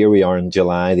 So here we are in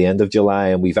July, the end of July,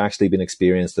 and we've actually been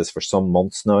experiencing this for some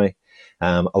months now.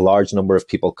 A large number of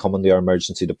people coming to our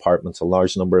emergency departments, a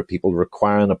large number of people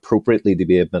requiring appropriately to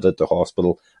be admitted to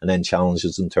hospital, and then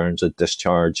challenges in terms of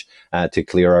discharge to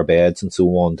clear our beds and so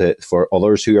on for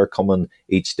others who are coming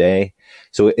each day.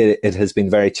 So it has been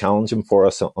very challenging for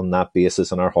us on that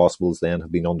basis, and our hospitals then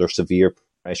have been under severe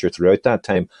pressure throughout that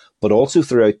time. But also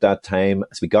throughout that time,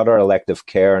 as we got our elective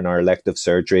care and our elective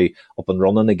surgery up and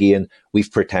running again,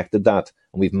 we've protected that.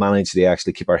 And we've managed to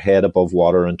actually keep our head above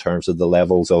water in terms of the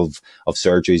levels of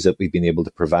surgeries that we've been able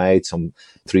to provide. Some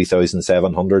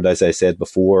 3,700, as I said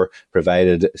before,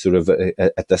 provided sort of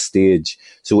at this stage.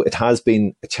 So it has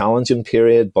been a challenging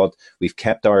period, but we've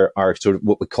kept our sort of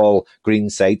what we call green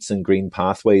sites and green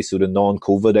pathways, so the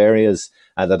non-COVID areas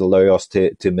that allow us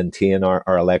to maintain our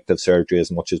elective surgery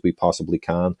as much as we possibly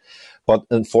can. But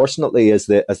unfortunately, as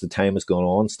the time has gone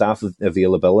on, staff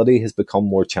availability has become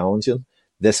more challenging.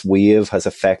 This wave has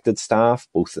affected staff,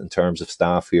 both in terms of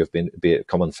staff who have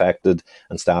become infected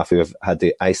and staff who have had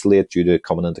to isolate due to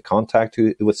coming into contact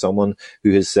with someone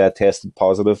who has tested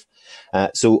positive.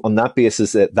 So on that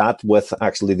basis, that with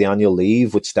actually the annual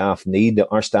leave which staff need,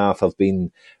 our staff have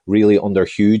been really under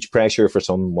huge pressure for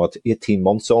 18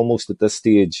 months almost at this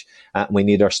stage. We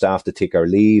need our staff to take our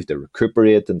leave, to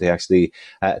recuperate, and to actually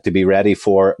to be ready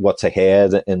for what's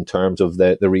ahead in terms of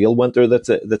the real winter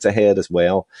that's ahead as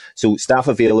well. So staff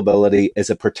availability is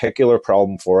a particular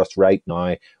problem for us right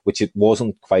now, which it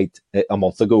wasn't quite a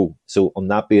month ago. So on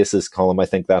that basis, Colin, I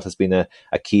think that has been a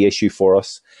key issue for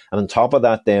us. And on top of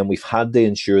that, then we've had to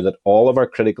ensure that all of our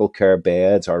critical care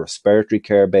beds, our respiratory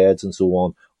care beds and so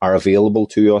on, are available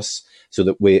to us, so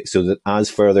that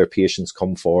as further patients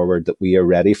come forward, that we are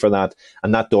ready for that.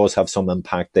 And that does have some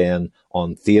impact then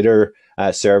on theatre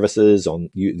services,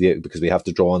 because we have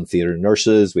to draw on theatre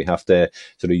nurses, we have to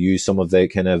sort of use some of the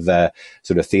kind of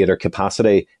sort of theatre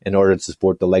capacity in order to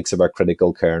support the likes of our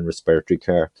critical care and respiratory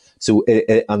care. So,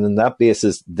 and on that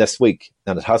basis, this week,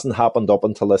 and it hasn't happened up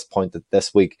until this point, that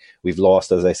this week we've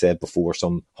lost, as I said before,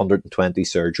 some 120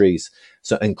 surgeries,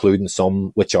 so including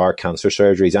some which are cancer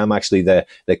surgeries. I'm actually the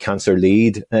cancer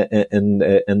lead in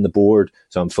the board,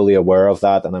 so I'm fully aware of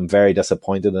that, and I'm very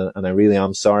disappointed, and I really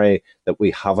am sorry that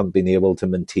we haven't been able to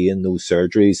maintain those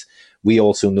surgeries. We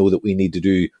also know that we need to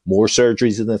do more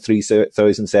surgeries than the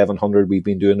 3,700 we've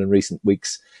been doing in recent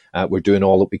weeks. We're doing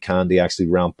all that we can to actually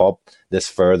ramp up. This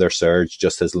further surge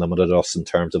just has limited us in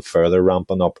terms of further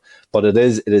ramping up. But it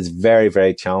is very,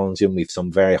 very challenging. We've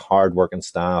some very hard-working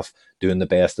staff doing the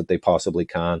best that they possibly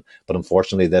can. But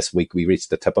unfortunately, this week we reached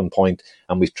the tipping point,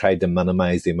 and we've tried to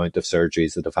minimise the amount of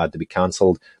surgeries that have had to be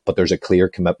cancelled. But there's a clear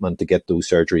commitment to get those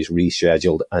surgeries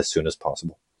rescheduled as soon as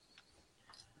possible.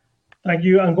 Thank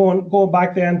you. And going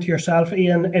back then to yourself,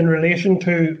 Ian, in relation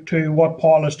to what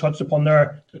Paul has touched upon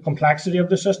there, the complexity of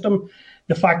the system,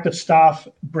 the fact that staff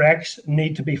breaks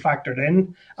need to be factored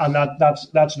in, and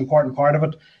that's an important part of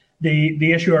it.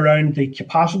 The issue around the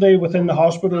capacity within the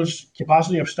hospitals,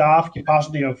 capacity of staff,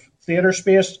 capacity of theatre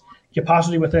space,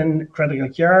 capacity within critical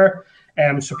care,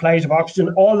 supplies of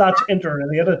oxygen, all that's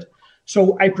interrelated.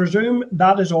 So I presume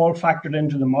that is all factored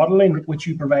into the modelling which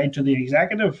you provide to the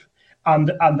executive, and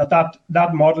that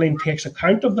modelling takes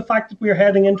account of the fact that we are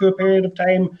heading into a period of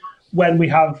time when we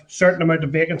have certain amount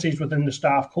of vacancies within the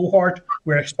staff cohort,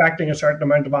 we're expecting a certain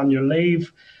amount of annual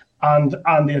leave and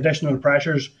the additional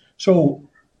pressures. So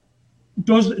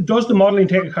does the modelling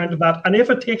take account of that? And if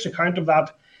it takes account of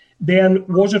that, then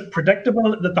was it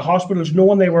predictable that the hospitals,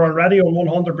 knowing they were already on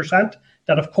 100%,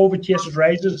 that if COVID cases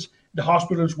rises, the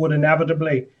hospitals would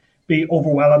inevitably be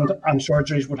overwhelmed and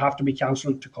surgeries would have to be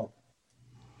cancelled to come?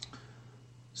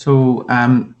 So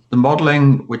the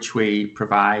modelling which we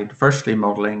provide, firstly,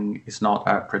 modelling is not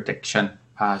a prediction,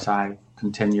 as I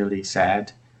continually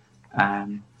said,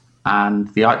 and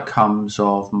the outcomes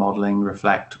of modelling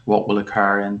reflect what will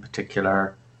occur in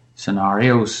particular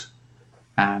scenarios.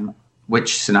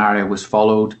 Which scenario was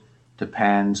followed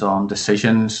depends on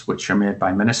decisions which are made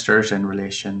by ministers in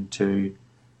relation to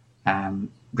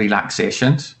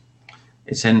relaxations.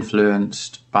 It's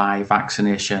influenced by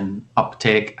vaccination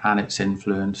uptake, and it's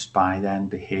influenced by then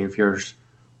behaviours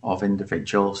of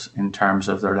individuals in terms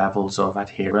of their levels of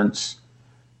adherence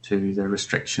to the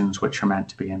restrictions which are meant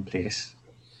to be in place.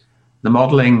 The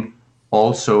modelling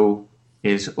also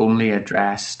is only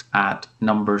addressed at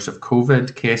numbers of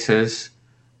COVID cases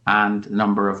and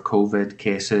number of COVID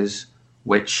cases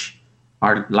which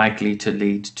are likely to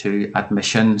lead to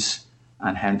admissions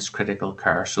and hence critical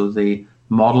care. So the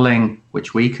modelling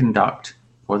which we conduct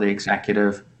for the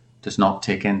executive does not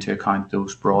take into account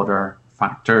those broader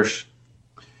factors.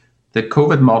 The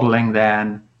COVID modelling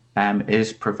then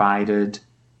is provided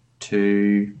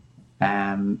to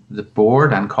the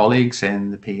board and colleagues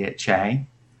in the PHA.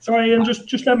 Sorry, and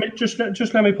just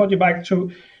let me put you back.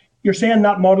 So you're saying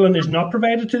that modelling is not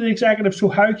provided to the executive. So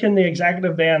how can the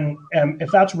executive then,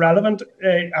 if that's relevant,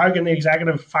 how can the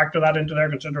executive factor that into their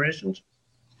considerations?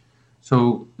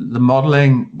 So the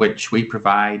modelling which we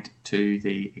provide to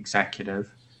the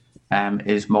executive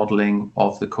is modelling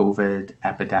of the COVID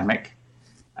epidemic.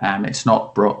 It's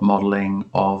not modelling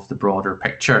of the broader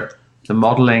picture. The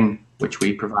modelling which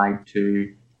we provide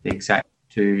to the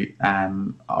executive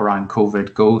around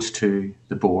COVID goes to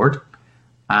the board,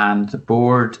 and the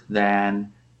board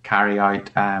then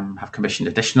have commissioned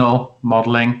additional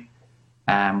modelling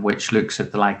which looks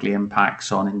at the likely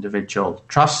impacts on individual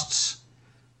trusts.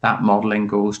 That modelling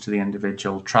goes to the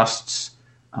individual trusts,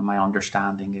 and my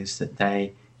understanding is that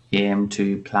they aim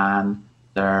to plan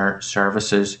their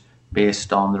services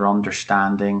based on their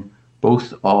understanding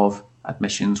both of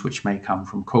admissions which may come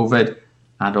from COVID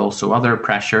and also other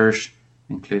pressures,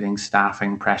 including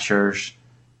staffing pressures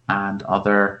and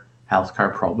other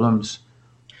healthcare problems.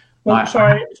 Well,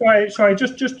 sorry.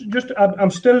 Just. I'm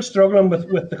still struggling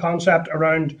with the concept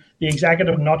around the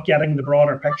executive not getting the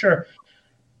broader picture.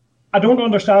 I don't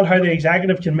understand how the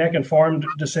executive can make informed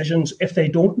decisions if they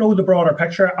don't know the broader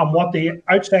picture and what the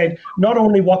outside, not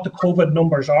only what the COVID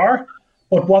numbers are,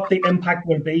 but what the impact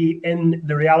will be in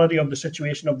the reality of the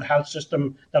situation of the health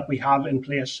system that we have in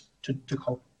place to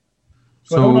cope.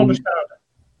 So I don't understand.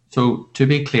 So to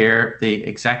be clear, the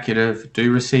executive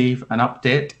do receive an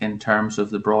update in terms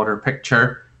of the broader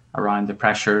picture around the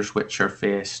pressures which are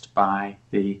faced by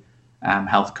the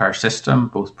healthcare system,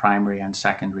 both primary and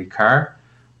secondary care.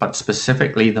 But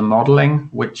specifically the modelling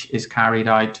which is carried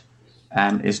out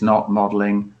is not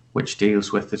modelling which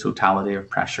deals with the totality of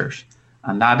pressures.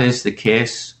 And that is the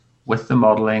case with the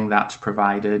modelling that's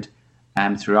provided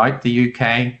throughout the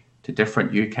UK to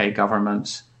different UK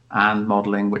governments, and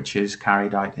modelling which is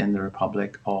carried out in the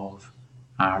Republic of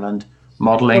Ireland.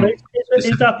 Modelling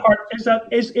is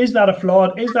that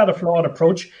a flawed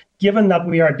approach, given that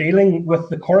we are dealing with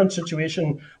the current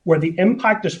situation where the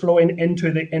impact is flowing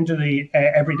into the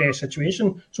everyday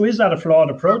situation? So is that a flawed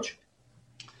approach?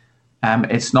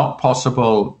 It's not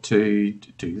possible to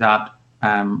do that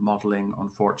modelling,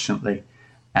 unfortunately.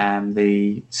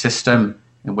 The system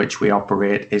in which we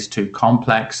operate is too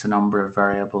complex. The number of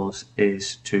variables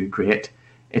is too great.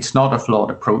 It's not a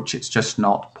flawed approach. It's just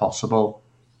not possible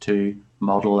to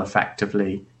model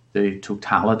effectively the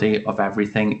totality of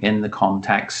everything in the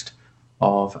context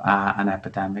of an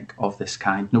epidemic of this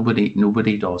kind.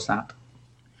 Nobody does that.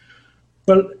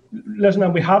 Well, listen,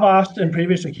 and we have asked in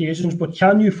previous occasions, but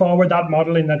can you forward that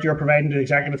modelling that you're providing to the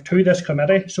executive to this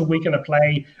committee so we can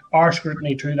apply our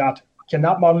scrutiny to that? Can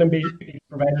that modelling be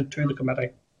provided to the committee?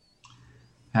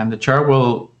 The Chair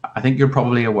will, I think you're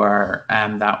probably aware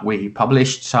that we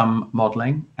published some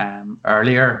modelling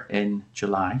earlier in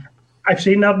July. I've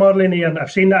seen that modelling, Ian.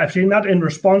 I've seen that in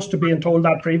response to being told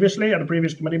that previously at a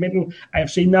previous committee meeting. I have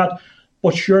seen that,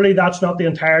 but surely that's not the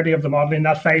entirety of the modelling.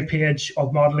 That 5-page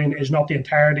of modelling is not the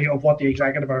entirety of what the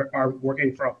executive are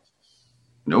working from.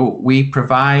 No, we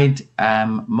provide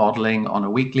modelling on a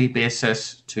weekly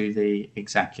basis to the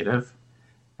executive,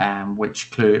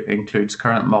 which includes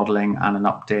current modelling and an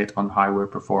update on how we're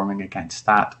performing against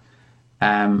that.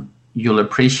 You'll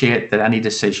appreciate that any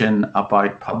decision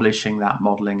about publishing that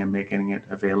modelling and making it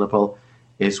available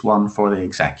is one for the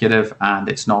executive, and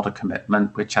it's not a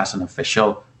commitment which, as an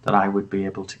official, that I would be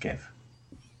able to give.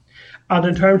 And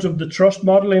in terms of the trust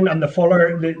modelling and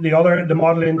the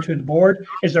modelling to the board,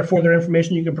 is there further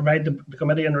information you can provide the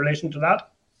committee in relation to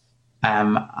that?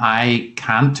 I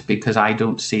can't, because I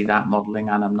don't see that modelling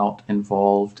and I'm not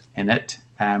involved in it.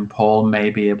 Paul may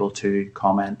be able to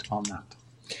comment on that.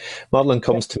 Modelling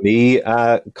comes to me,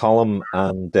 Colm,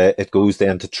 and it goes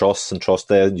then to trusts, and trust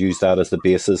then use that as the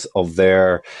basis of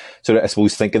their sort of, I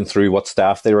suppose, thinking through what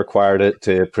staff they require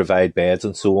to provide beds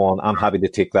and so on. I'm happy to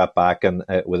take that back and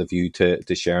with a view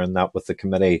to sharing that with the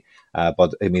committee.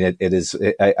 But I mean, it is.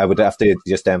 I would have to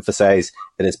just emphasise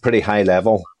it is pretty high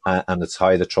level, and it's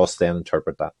how the trust then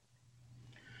interpret that.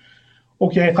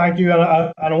 Okay, thank you, and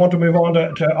I want to move on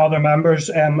to other members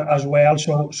as well.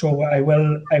 So I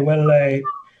will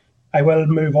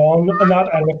move on that.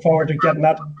 I look forward to getting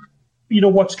that. You know,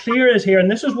 what's clear is here,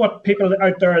 and this is what people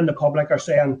out there in the public are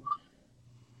saying,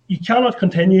 you cannot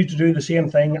continue to do the same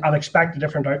thing and expect a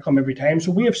different outcome every time.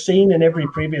 So we have seen in every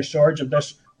previous surge of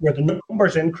this where the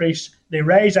numbers increase, they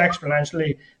rise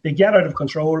exponentially, they get out of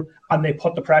control, and they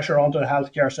put the pressure onto the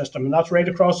healthcare system. And that's right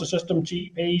across the system: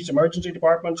 GPs, emergency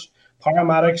departments,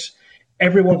 paramedics,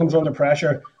 everyone comes under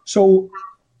pressure. So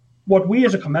what we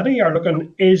as a committee are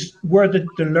looking is where the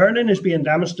learning is being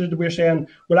demonstrated. We're saying,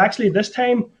 well, actually, this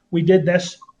time we did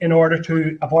this in order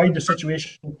to avoid the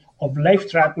situation of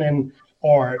life-threatening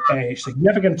or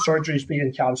significant surgeries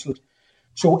being cancelled.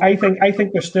 So I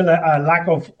think there's still a lack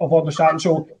of understanding.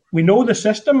 So we know the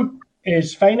system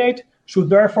is finite, so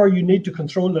therefore you need to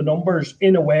control the numbers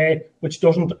in a way which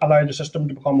doesn't allow the system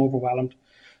to become overwhelmed.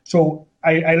 So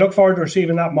I look forward to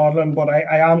receiving that modelling, but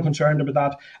I am concerned about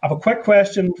that. I have a quick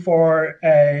question for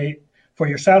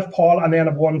yourself, Paul, and then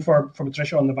I have one for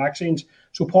Patricia on the vaccines.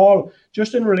 So Paul,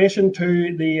 just in relation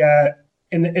to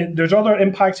there's other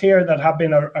impacts here that have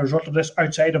been a result of this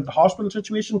outside of the hospital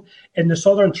situation. In the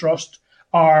Southern Trust,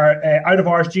 our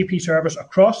out-of-hours GP service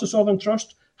across the Southern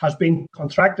Trust has been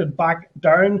contracted back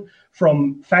down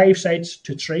from 5 sites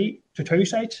to 2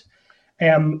 sites,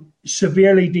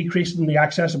 severely decreasing the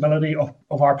accessibility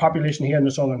of our population here in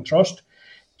the Southern Trust.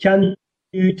 Can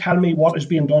you tell me what is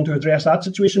being done to address that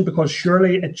situation? Because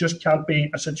surely it just can't be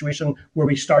a situation where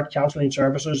we start cancelling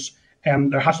services.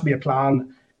 There has to be a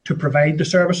plan to provide the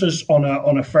services on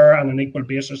a fair and an equal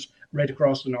basis right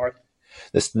across the north.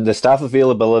 The staff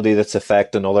availability that's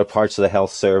affecting other parts of the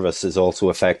health service is also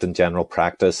affecting general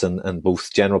practice, and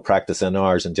both general practice in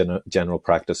ours and general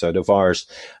practice out of ours.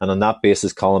 And on that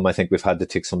basis, Colm, I think we've had to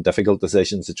take some difficult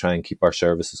decisions to try and keep our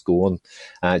services going.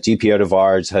 GP out of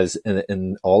ours has,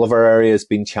 in all of our areas,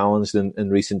 been challenged in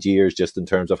recent years, just in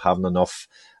terms of having enough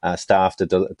staff to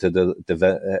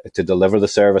deliver the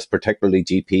service, particularly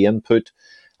GP input.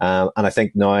 And I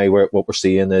think now what we're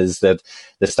seeing is that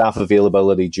the staff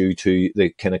availability due to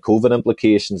the kind of COVID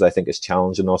implications, I think, is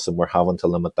challenging us, and we're having to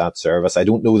limit that service. I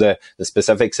don't know the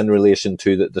specifics in relation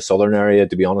to the southern area,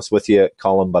 to be honest with you,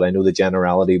 Colm, but I know the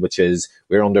generality, which is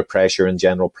we're under pressure in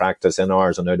general practice in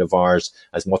ours and out of ours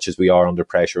as much as we are under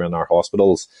pressure in our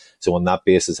hospitals. So on that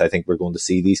basis, I think we're going to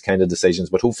see these kind of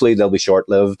decisions, but hopefully they'll be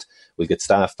short-lived. We'll get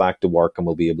staff back to work and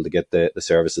we'll be able to get the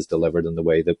services delivered in the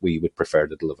way that we would prefer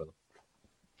to deliver them.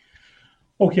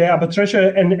 Okay,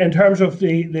 Patricia, in terms of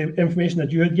the information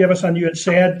that you had given us, and you had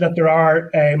said that there are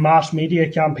mass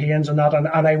media campaigns and that, and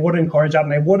I would encourage that,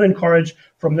 and I would encourage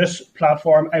from this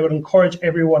platform, I would encourage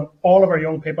everyone, all of our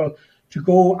young people, to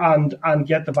go and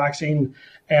get the vaccine,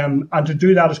 and to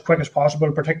do that as quick as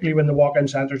possible, particularly when the walk-in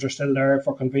centres are still there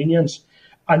for convenience.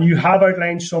 And you have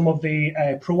outlined some of the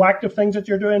proactive things that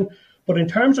you're doing, but in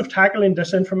terms of tackling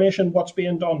disinformation, what's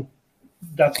being done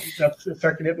that's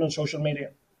circulating on social media?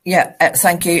 Yeah,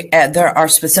 thank you. There are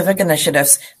specific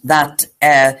initiatives that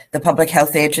the Public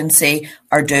Health Agency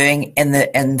are doing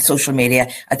in social media.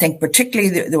 I think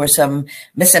particularly there was some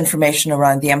misinformation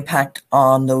around the impact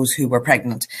on those who were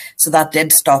pregnant. So that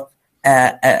did stop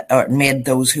or made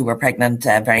those who were pregnant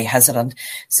very hesitant.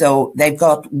 So they've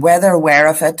got, whether aware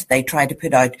of it, they try to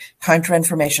put out counter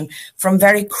information from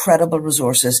very credible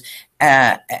resources.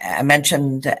 I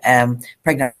mentioned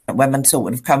pregnant women, so it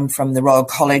would have come from the Royal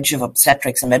College of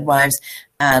Obstetrics and Midwives,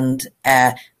 and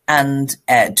and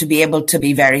to be able to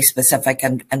be very specific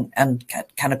and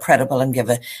kind of credible and give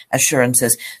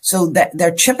assurances. So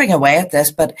they're chipping away at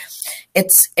this, but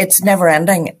it's never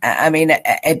ending. I mean,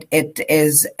 it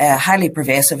is highly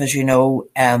pervasive, as you know.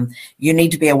 You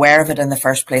need to be aware of it in the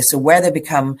first place. So where they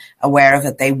become aware of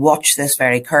it, they watch this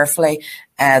very carefully.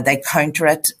 They counter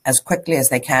it as quickly as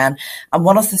they can. And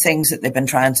one of the things that they've been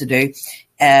trying to do,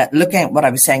 looking at what I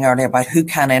was saying earlier about who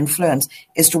can influence,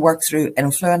 is to work through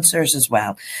influencers as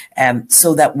well.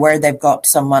 So that where they've got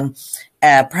someone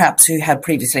perhaps who had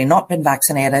previously not been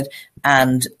vaccinated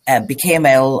and became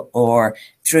ill, or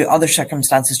through other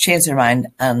circumstances changed their mind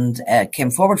and came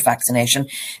forward for vaccination,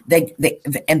 they've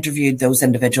interviewed those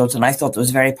individuals. And I thought there was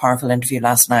a very powerful interview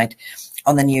last night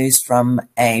on the news from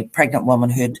a pregnant woman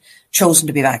who'd chosen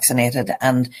to be vaccinated,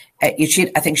 and I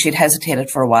think she'd hesitated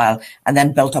for a while and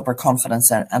then built up her confidence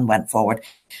and went forward.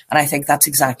 And I think that's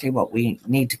exactly what we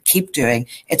need to keep doing.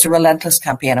 It's a relentless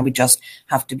campaign, and we just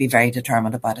have to be very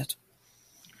determined about it.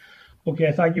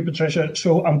 Okay, thank you, Patricia.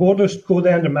 So I'm going to go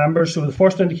then to members. So the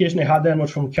first indication I had then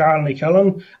was from Carol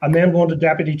Killen, and then going to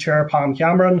Deputy Chair Pam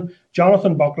Cameron,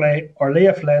 Jonathan Buckley,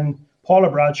 Orleah Flynn,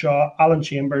 Paula Bradshaw, Alan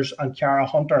Chambers and Cara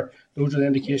Hunter. Those are the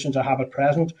indications I have at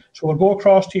present. So we'll go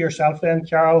across to yourself then,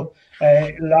 Carol.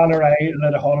 Lannerai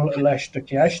Lidahul Lesh.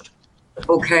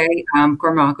 Okay,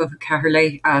 Cormac of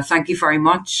Caherley, thank you very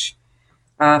much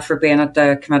for being at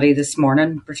the committee this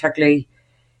morning, particularly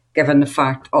given the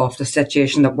fact of the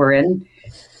situation that we're in.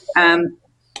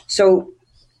 So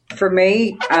for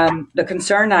me, the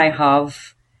concern I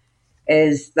have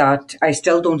is that I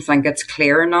still don't think it's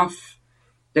clear enough,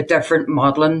 the different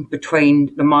modelling between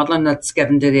the modelling that's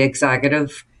given to the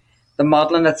executive, the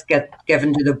modelling that's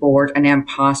given to the board and then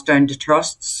passed down to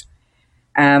trusts.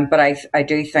 But I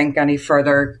do think any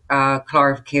further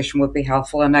clarification would be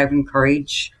helpful, and I would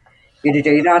encourage you to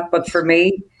do that. But for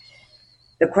me,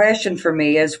 the question for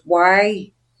me is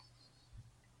why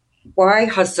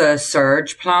has the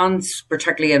surge plans,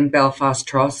 particularly in Belfast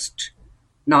Trust,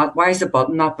 why has the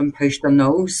button not been pushed on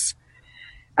those?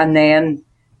 And then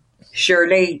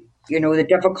surely, the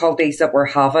difficulties that we're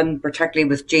having, particularly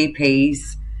with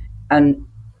GPs and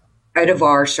out of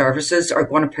our services, are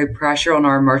going to put pressure on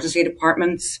our emergency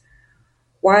departments.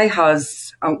 When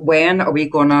are we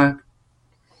going to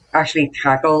actually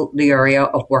tackle the area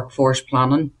of workforce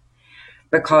planning?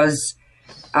 Because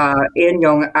Ian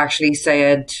Young actually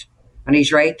said, and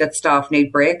he's right, that staff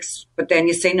need breaks. But then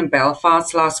you seen in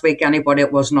Belfast last week, anybody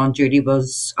that wasn't on duty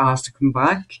was asked to come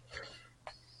back.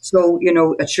 So,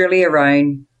 it's really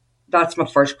around, that's my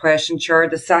first question, Chair.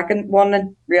 The second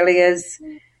one really is,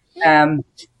 given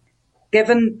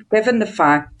the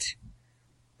fact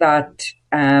that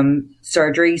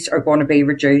surgeries are going to be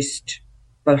reduced,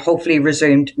 but hopefully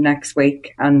resumed next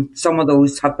week, and some of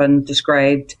those have been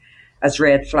described as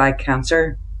red flag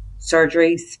cancer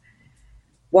surgeries,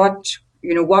 what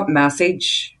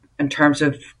message, in terms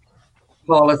of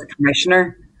Paul as a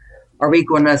commissioner, are we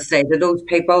going to say to those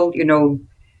people, given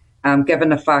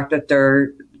the fact that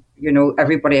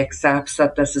everybody accepts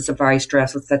that this is a very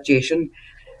stressful situation?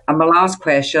 And my last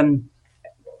question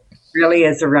really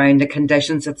is around the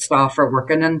conditions that staff are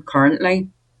working in currently.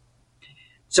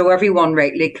 So everyone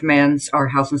rightly commends our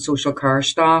health and social care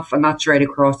staff, and that's right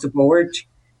across the board.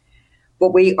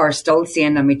 But we are still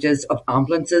seeing images of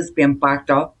ambulances being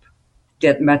backed up to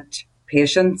admit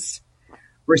patients.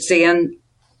 We're seeing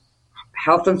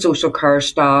health and social care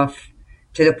staff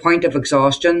to the point of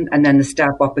exhaustion, and then they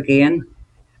step up again.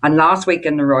 And last week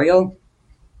in the Royal,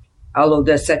 although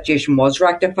the situation was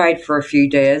rectified for a few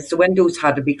days, the windows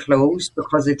had to be closed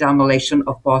because of the demolition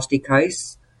of Bostic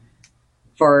House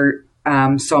for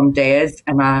some days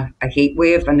in a heat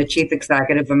wave. And the chief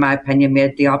executive, in my opinion,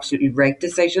 made the absolutely right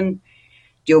decision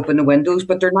to open the windows,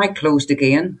 but they're now closed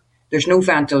again. There's no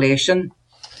ventilation.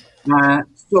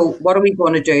 So what are we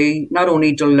going to do, not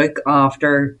only to look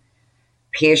after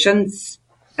patients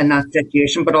in that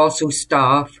situation, but also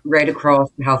staff right across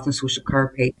the health and social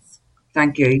care piece?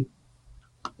 Thank you.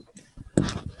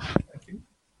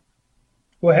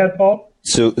 Go ahead, Paul.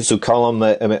 So Colm,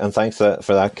 and thanks for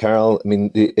that, Carol. I mean,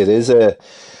 it is a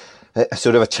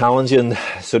sort of a challenging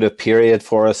sort of period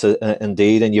for us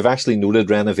indeed, and you've actually noted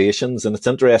renovations, and it's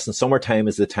interesting. Summertime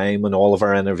is the time when all of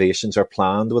our renovations are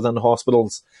planned within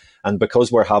hospitals, And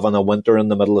because we're having a winter in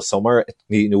the middle of summer,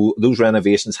 those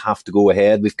renovations have to go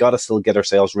ahead. We've got to still get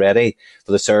ourselves ready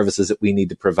for the services that we need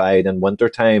to provide in winter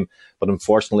time. But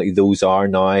unfortunately, those are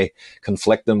now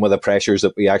conflicting with the pressures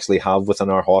that we actually have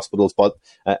within our hospitals. But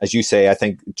as you say, I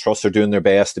think trusts are doing their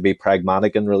best to be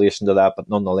pragmatic in relation to that. But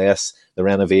nonetheless, the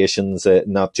renovations,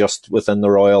 not just within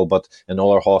the Royal, but in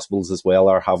all our hospitals as well,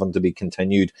 are having to be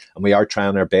continued. And we are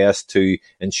trying our best to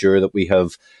ensure that we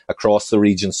have across the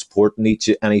region supporting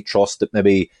any trust that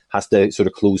maybe has to sort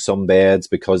of close some beds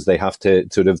because they have to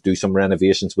sort of do some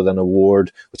renovations within a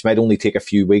ward, which might only take a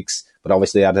few weeks. But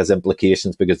obviously that has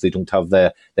implications because they don't have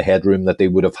the headroom that they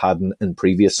would have had in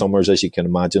previous summers, as you can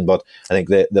imagine. But I think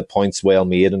the point's well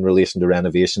made in relation to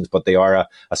renovations, but they are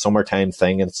a summertime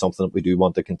thing, and it's something that we do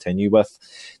want to continue with.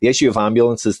 The issue of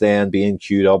ambulances then being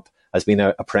queued up has been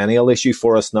a perennial issue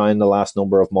for us now in the last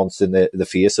number of months in the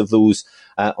face of those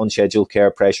unscheduled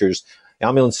care pressures. The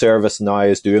ambulance service now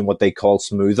is doing what they call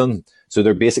smoothing. So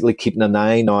they're basically keeping an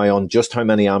eye now on just how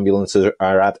many ambulances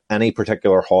are at any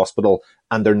particular hospital,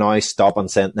 and they're now stopping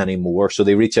sending any more. So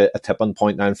they reach a tipping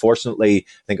point. Now, unfortunately,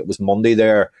 I think it was Monday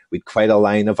there, we had quite a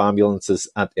line of ambulances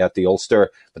at the Ulster,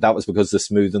 but that was because the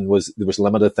smoothing there was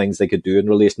limited things they could do in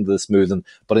relation to the smoothing.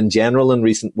 But in general, in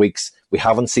recent weeks, we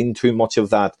haven't seen too much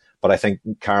of that. But I think,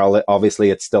 Carol,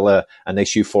 obviously it's still an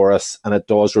issue for us, and it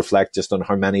does reflect just on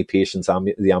how many patients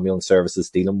the ambulance service is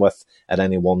dealing with at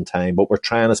any one time. But we're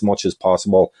trying as much as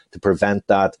possible to prevent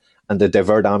that and to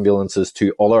divert ambulances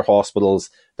to other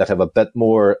hospitals that have a bit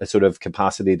more sort of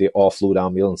capacity to offload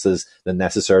ambulances than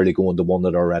necessarily going to one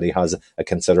that already has a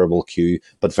considerable queue,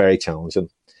 but very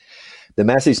challenging. The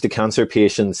message to cancer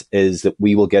patients is that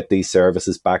we will get these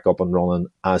services back up and running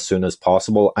as soon as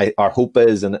possible. Our hope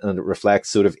is, and it reflects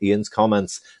sort of Ian's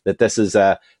comments, that this is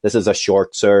a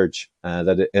short surge,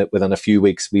 that within a few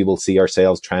weeks we will see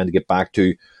ourselves trying to get back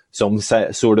to some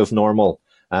sort of normal.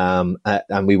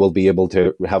 And we will be able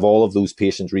to have all of those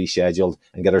patients rescheduled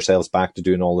and get ourselves back to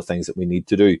doing all the things that we need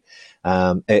to do.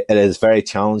 It is very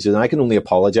challenging, and I can only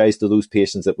apologise to those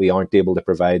patients that we aren't able to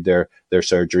provide their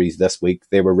surgeries this week.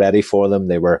 They were ready for them.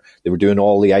 They were doing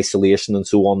all the isolation and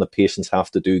so on that patients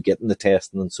have to do, getting the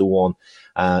testing and so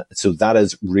on. So that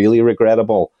is really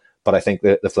regrettable. But I think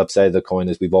the flip side of the coin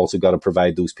is we've also got to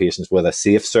provide those patients with a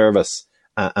safe service.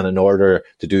 And in order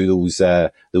to do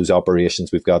those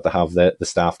operations, we've got to have the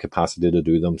staff capacity to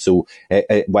do them. So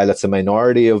while it's a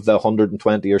minority of the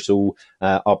 120 or so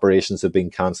operations have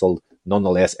been cancelled,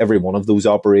 nonetheless, every one of those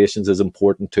operations is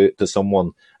important to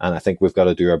someone. And I think we've got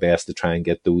to do our best to try and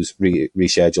get those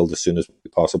rescheduled as soon as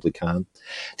we possibly can.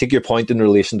 Take your point in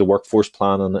relation to workforce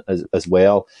planning as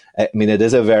well. I mean, it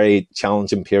is a very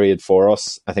challenging period for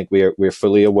us. I think we're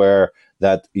fully aware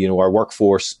that, our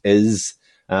workforce is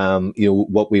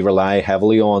what we rely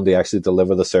heavily on to actually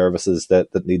deliver the services that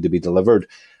need to be delivered.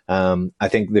 I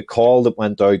think the call that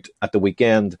went out at the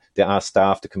weekend to ask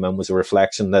staff to come in was a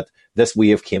reflection that this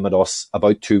wave came at us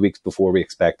about 2 weeks before we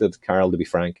expected, Carol, to be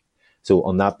frank. So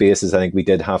on that basis, I think we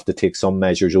did have to take some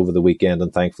measures over the weekend,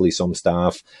 and thankfully some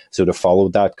staff sort of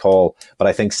followed that call. But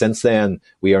I think since then,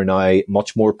 we are now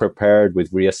much more prepared.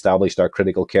 We've re-established our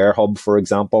critical care hub, for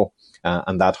example.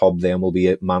 And that hub then will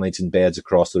be managing beds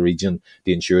across the region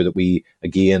to ensure that we,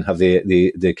 again, have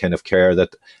the kind of care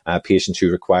that patients who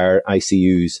require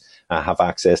ICUs have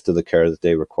access to the care that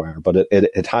they require. But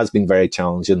it has been very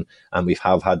challenging, and we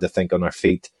have had to think on our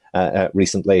feet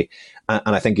recently.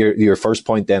 And I think your first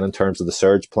point then in terms of the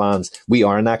surge plans, we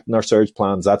are enacting our surge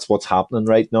plans. That's what's happening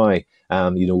right now.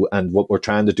 And what we're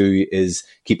trying to do is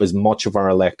keep as much of our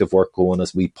elective work going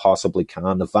as we possibly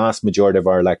can. The vast majority of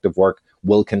our elective work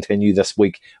will continue this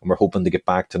week, and we're hoping to get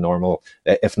back to normal,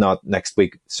 if not next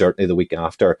week, certainly the week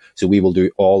after. So we will do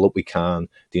all that we can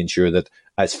to ensure that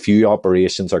as few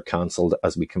operations are cancelled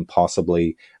as we can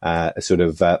possibly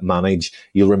manage.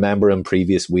 You'll remember in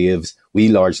previous waves, we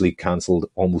largely cancelled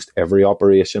almost every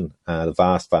operation. The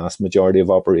vast majority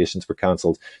of operations were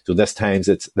cancelled. So this time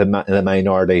it's the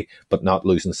minority, but not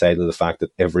losing sight of the fact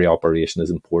that every operation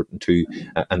is important to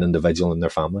an individual and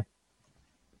their family.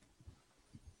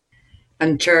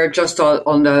 And Chair, just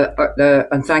on the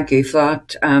and thank you for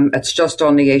that. It's just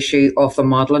on the issue of the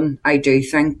modelling. I do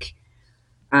think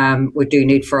we do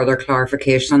need further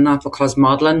clarification on that, because the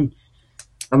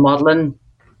modelling,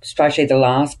 especially the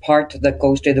last part that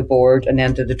goes to the board and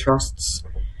then to the trusts,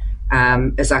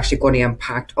 is actually going to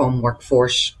impact on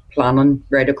workforce planning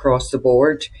right across the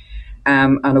board.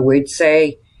 And I would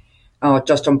say,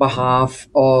 just on behalf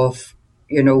of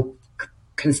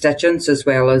constituents as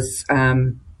well as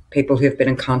people who have been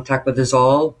in contact with us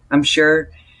all, I'm sure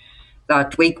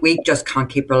that we just can't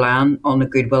keep relying on the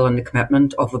goodwill and the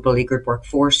commitment of a beleaguered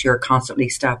workforce. You're constantly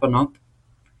stepping up.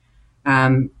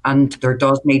 And there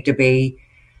does need to be,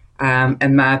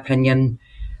 in my opinion,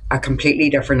 a completely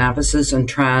different emphasis on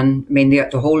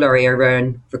the whole area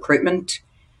around recruitment,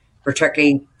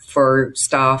 particularly for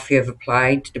staff who have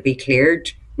applied to be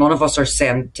cleared. None of us are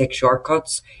saying take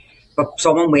shortcuts, but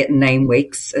someone waiting 9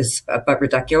 weeks is a bit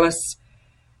ridiculous.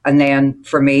 And then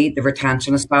for me, the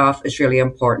retention of staff is really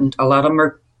important. A lot of them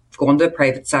are going to the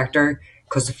private sector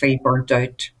because they feel burnt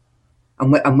out.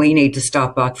 And we need to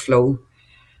stop that flow.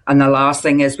 And the last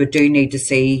thing is we do need to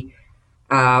see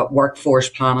workforce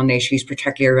planning issues,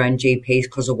 particularly around GPs,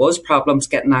 because there was problems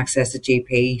getting access to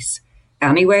GPs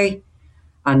anyway.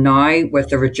 And now with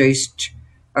the reduced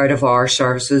out of our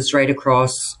services right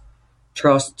across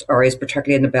trust areas,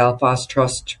 particularly in the Belfast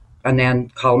Trust, and then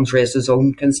Columns raised his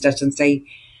own constituency,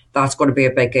 that's going to be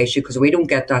a big issue, because if we don't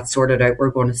get that sorted out, we're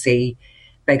going to see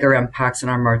bigger impacts in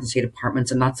our emergency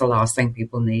departments, and that's the last thing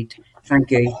people need.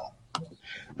 Thank you.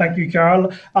 Thank you,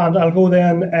 Carol. And I'll go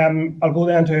then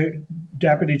to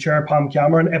Deputy Chair Pam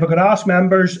Cameron. If I could ask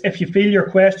members, if you feel your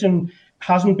question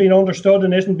hasn't been understood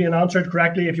and isn't being answered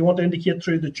correctly, if you want to indicate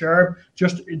through the chair,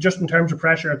 just in terms of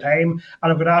pressure of time.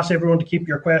 And I would ask everyone to keep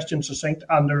your questions succinct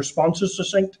and the responses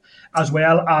succinct as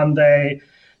well. And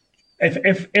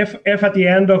if at the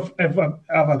end of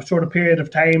a sort of period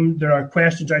of time there are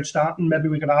questions outstanding, maybe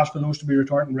we could ask for those to be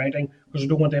returned in writing, because I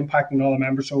don't want to impact on all the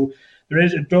members. So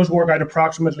it does work out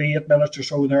approximately 8 minutes or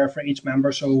so there for each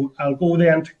member. So I'll go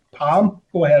then to Pam.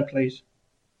 Go ahead, please.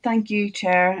 Thank you,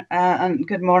 Chair, and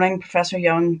good morning, Professor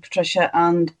Young, Patricia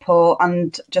and Paul.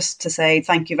 And just to say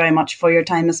thank you very much for your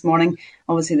time this morning.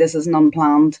 Obviously, this is an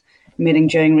unplanned meeting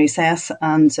during recess,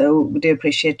 and so we do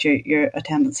appreciate your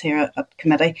attendance here at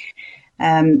committee.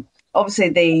 Obviously,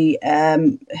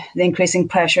 the increasing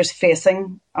pressures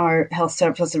facing our health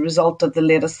service as a result of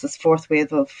this fourth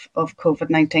wave of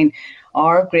COVID-19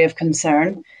 are of grave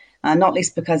concern. Not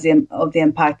least because of the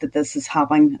impact that this is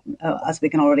having, as we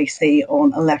can already see,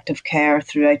 on elective care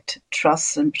throughout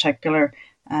trusts, in particular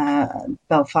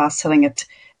Belfast sitting at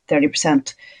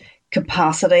 30%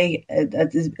 capacity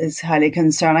is highly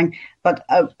concerning. But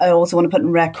I also want to put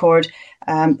in record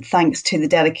thanks to the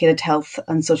dedicated health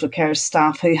and social care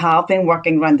staff who have been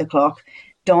working round the clock,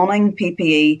 donning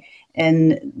PPE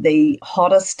in the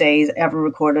hottest days ever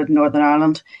recorded in Northern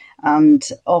Ireland, and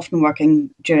often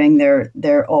working during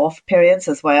their off periods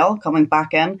as well, coming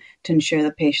back in to ensure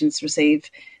that patients receive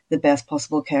the best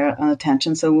possible care and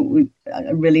attention. So we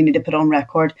really need to put on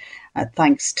record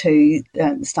thanks to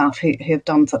the staff who have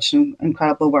done such an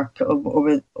incredible work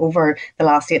over the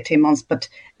last 18 months, but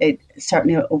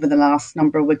certainly over the last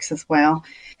number of weeks as well.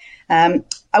 I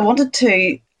wanted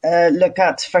to look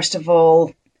at, first of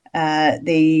all,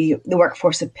 the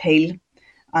workforce appeal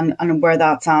and where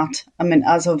that's at. I mean,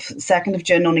 as of 2nd of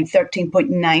June, only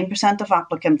 13.9% of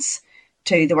applicants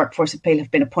to the workforce appeal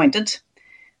have been appointed,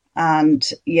 and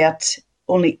yet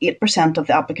only 8% of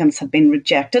the applicants have been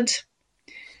rejected.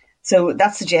 So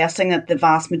that's suggesting that the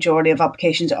vast majority of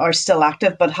applications are still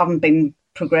active but haven't been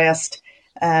progressed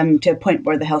to a point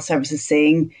where the health service is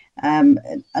seeing an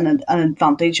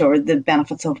advantage or the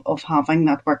benefits of having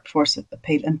that workforce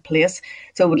appeal in place.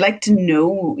 So I would like to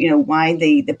know, why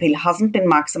the appeal hasn't been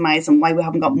maximised and why we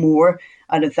haven't got more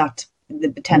out of that, the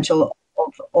potential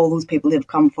of all those people who have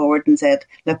come forward and said,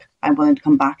 look, I'm willing to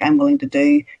come back, I'm willing to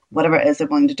do whatever it is they're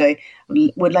willing to do.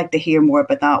 Would like to hear more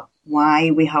about that, why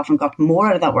we haven't got more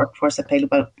out of that workforce appeal,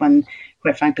 about when,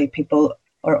 quite frankly, people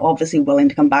are obviously willing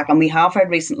to come back. And we have heard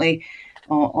recently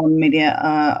on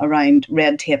media around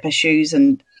red tape issues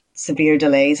and severe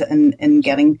delays in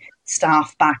getting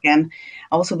staff back in.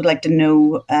 I also would like to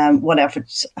know what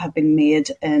efforts have been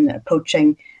made in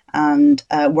approaching and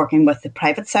working with the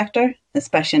private sector,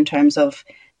 especially in terms of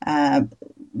the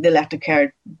elective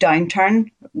care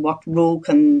downturn. What role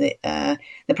can the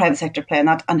private sector play in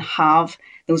that, and have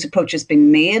those approaches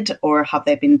been made, or have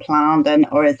they been planned in,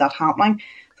 or is that happening?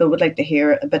 So I would like to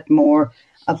hear a bit more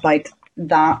about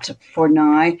that for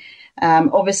now.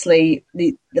 Obviously,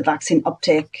 the vaccine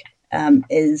uptake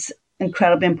is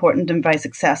incredibly important and very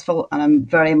successful, and I'm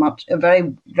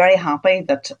very happy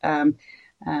that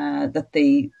that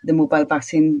the mobile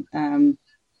vaccine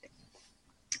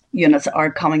units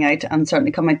are coming out, and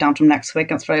certainly coming down from next week.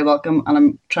 That's very welcome, and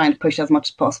I'm trying to push as much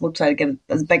as possible to try to get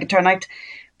as big a turnout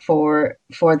for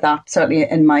that, certainly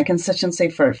in my constituency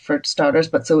for starters.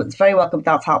 But so it's very welcome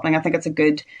that's happening. I think it's a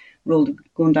good road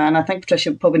going down. I think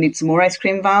Patricia probably needs some more ice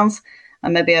cream vans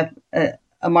and maybe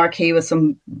a marquee with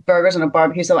some burgers and a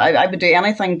barbecue. So I would do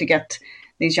anything to get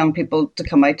these young people to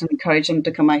come out and encourage them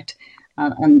to come out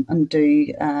and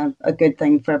do a good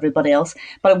thing for everybody else.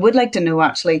 But I would like to know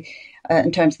actually,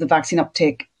 in terms of the vaccine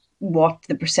uptake, what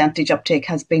the percentage uptake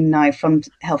has been now from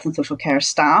health and social care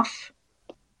staff,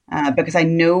 because I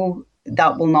know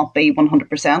that will not be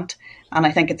 100%, and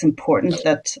I think it's important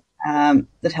that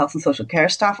that health and social care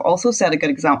staff also set a good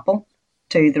example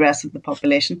to the rest of the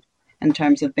population in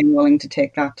terms of being willing to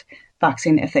take that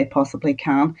vaccine if they possibly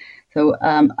can. So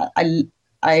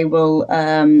I will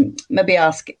maybe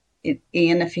ask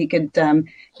Ian if he could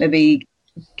maybe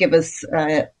give us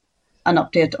an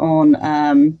update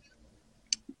on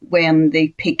when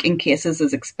the peak in cases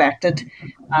is expected,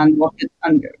 and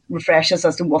refresh us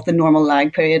as to what the normal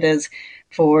lag period is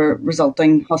for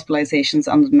resulting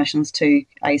hospitalisations and admissions to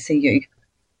ICU.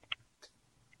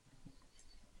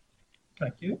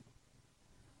 Thank you.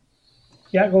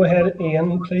 Yeah, go ahead,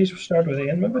 Ian. Please start with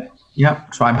Ian, maybe. Yeah,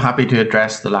 so I'm happy to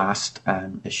address the last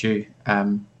issue.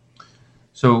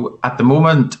 So at the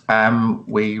moment,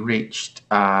 we reached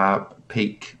a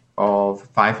peak of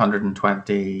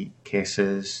 520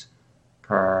 cases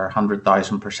per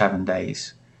 100,000 per 7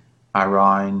 days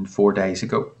around 4 days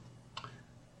ago.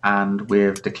 And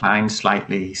we've declined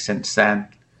slightly since then.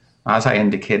 As I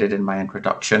indicated in my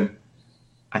introduction,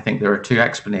 I think there are two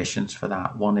explanations for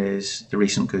that. One is the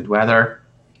recent good weather,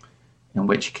 in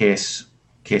which case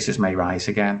cases may rise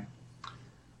again.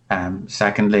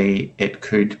 Secondly, it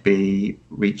could be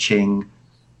reaching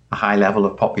a high level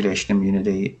of population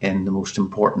immunity in the most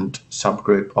important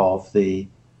subgroup of the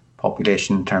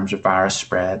population in terms of virus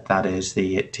spread, that is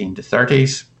the 18 to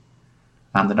 30s.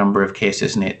 And the number of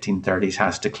cases in 1830s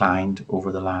has declined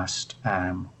over the last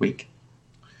week.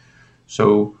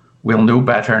 So we'll know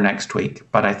better next week,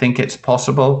 but I think it's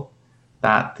possible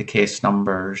that the case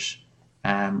numbers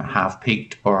have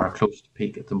peaked or are close to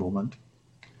peak at the moment.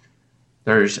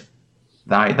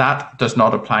 That does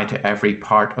not apply to every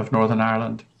part of Northern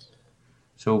Ireland.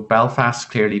 So Belfast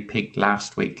clearly peaked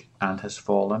last week and has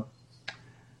fallen.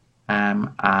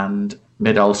 And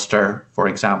Mid-Ulster, for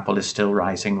example, is still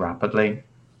rising rapidly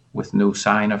with no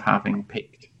sign of having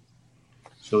peaked.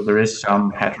 So there is some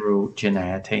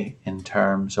heterogeneity in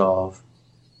terms of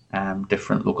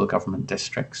different local government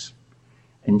districts.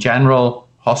 In general,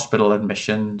 hospital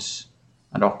admissions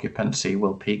and occupancy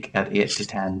will peak at 8 to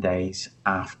 10 days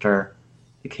after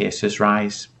the cases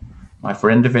rise. Now,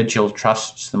 for individual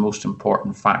trusts, the most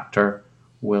important factor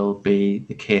will be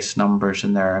the case numbers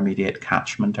in their immediate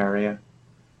catchment area.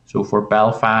 So for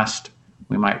Belfast,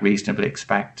 we might reasonably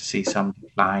expect to see some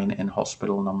decline in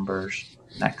hospital numbers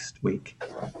next week,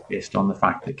 based on the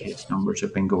fact that case numbers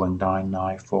have been going down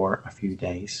now for a few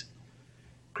days.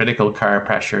 Critical care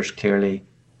pressures clearly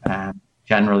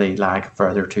generally lag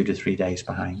further 2 to 3 days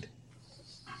behind.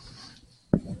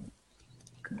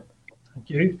 Thank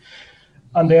you.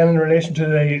 And then in relation to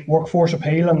the workforce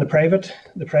appeal and the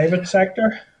private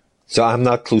sector. So I'm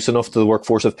not close enough to the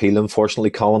workforce appeal,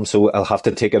 unfortunately, Colm, so I'll have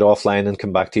to take it offline and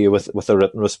come back to you with a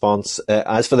written response.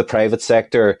 As for the private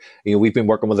sector, we've been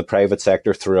working with the private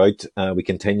sector throughout. We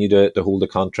continue to hold a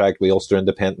contract with Ulster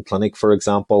Independent Clinic, for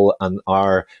example, and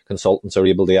our consultants are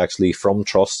able to actually, from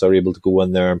trusts, are able to go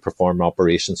in there and perform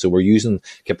operations. So we're using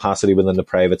capacity within the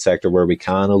private sector where we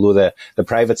can, although the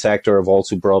private sector have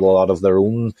also brought a lot of their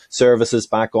own services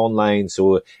back online.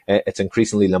 So it's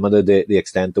increasingly limited the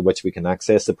extent to which we can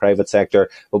access the private sector.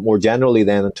 But more generally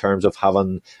then, in terms of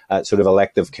having sort of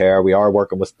elective care, we are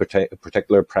working with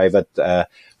particular private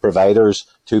providers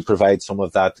to provide some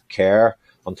of that care.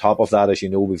 On top of that, as you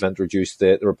know, we've introduced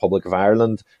the Republic of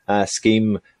Ireland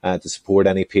scheme to support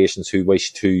any patients who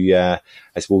wish to,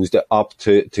 opt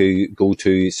to go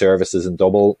to services in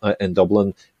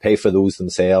Dublin, pay for those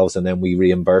themselves, and then we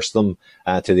reimburse them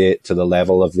to the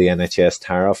level of the NHS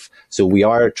tariff. So we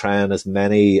are trying as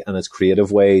many and as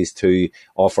creative ways to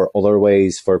offer other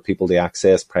ways for people to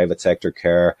access private sector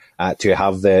care, to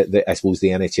have the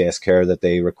NHS care that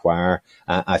they require.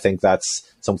 I think that's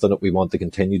something that we want to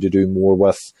continue to do more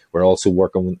with. We're also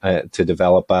working to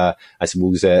develop a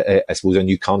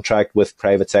new contract with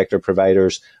private sector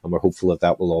providers, and we're hopeful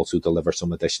that will also deliver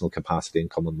some additional capacity in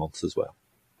coming months as well.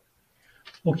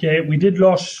 Okay, we did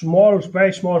lose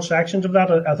very small sections of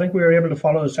that. I think we were able to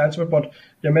follow the sense of it, but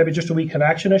there may be just a wee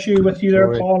connection issue with you there,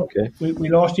 right, Paul. Okay. We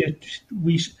lost you.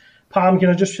 Pam, can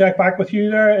I just check back with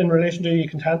you there in relation to your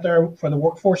content there for the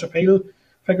workforce appeal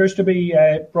figures to be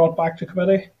brought back to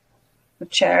committee? The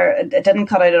chair, it didn't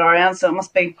cut out at our end, so it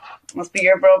must be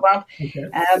your broadband. Okay.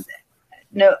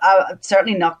 No, I'm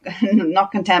certainly not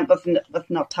content with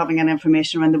not having any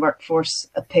information around the workforce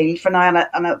appeal for now,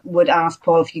 and I would ask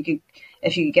Paul if you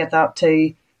could get that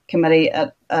to committee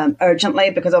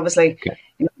urgently, because obviously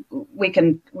we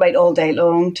can write all day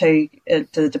long to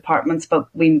the departments, but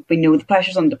we know the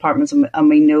pressures on departments, and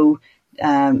we know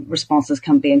responses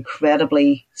can be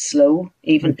incredibly slow.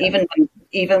 Even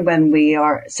when we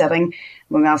are sitting,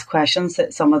 when we ask questions,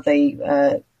 that some of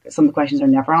the questions are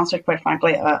never answered, quite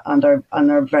frankly, and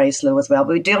are very slow as well.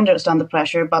 But we do understand the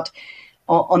pressure. But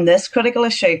on this critical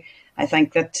issue, I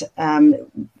think that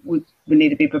we need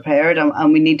to be prepared,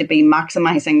 and we need to be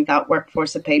maximising that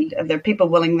workforce appeal. If there are people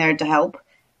willing there to help,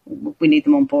 we need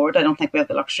them on board. I don't think we have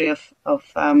the luxury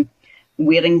of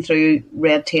wading through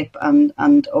red tape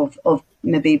and of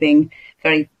maybe being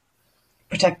very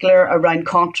particular around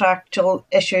contractual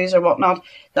issues or whatnot.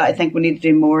 That I think we need to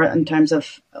do more in terms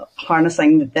of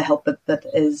harnessing the help that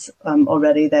is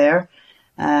already there.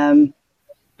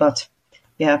 But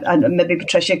yeah, and maybe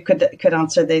Patricia could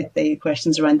answer the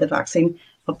questions around the vaccine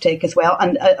uptake as well.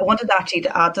 And I wanted actually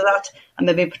to add to that, and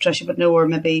maybe Patricia would know, or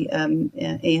maybe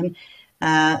Ian,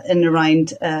 in around,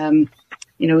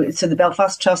 so the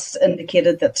Belfast Trust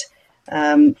indicated that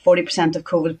 40% of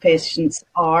COVID patients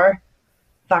are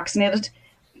vaccinated.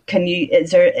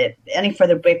 Is there any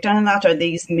further breakdown in that? Are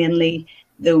these mainly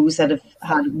those that have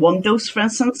had one dose, for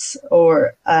instance,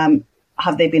 or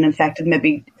have they been infected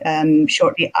maybe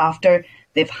shortly after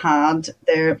they've had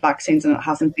their vaccines and it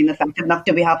hasn't been effective enough?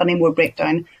 Do we have any more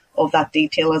breakdown of that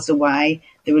detail as to why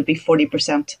there would be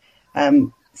 40%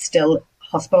 still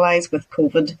hospitalised with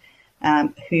COVID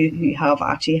who have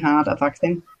actually had a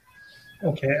vaccine?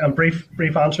 Okay, and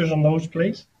brief answers on those,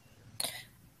 please.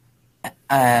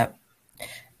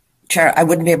 Chair, I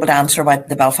wouldn't be able to answer about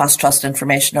the Belfast Trust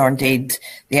information or indeed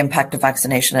the impact of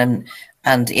vaccination,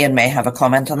 and Ian may have a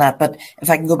comment on that. But if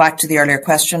I can go back to the earlier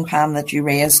question, Pam, that you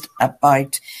raised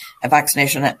about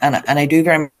vaccination, and I do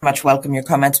very much welcome your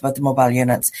comments about the mobile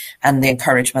units and the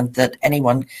encouragement that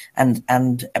anyone and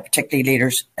particularly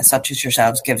leaders such as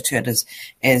yourselves give to it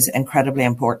is incredibly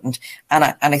important. And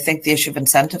I think the issue of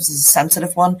incentives is a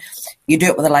sensitive one. You do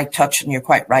it with a light touch, and you're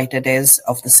quite right, it is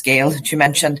of the scale that you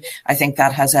mentioned. I think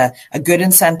that has a good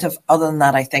incentive. Other than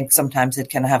that, I think sometimes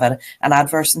it can have an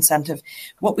adverse incentive.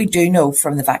 What we do know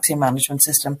from the vaccine management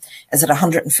system is that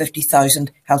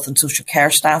 150,000 health and social care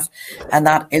staff, and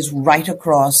that is right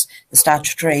across the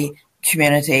statutory,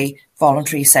 community,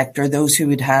 voluntary sector, those who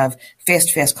would have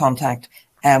face-to-face contact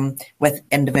with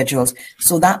individuals.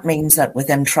 So that means that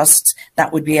within trusts,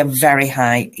 that would be a very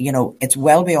high, it's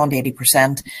well beyond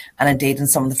 80%. And indeed, in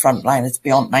some of the front line, it's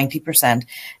beyond 90%.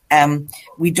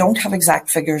 We don't have exact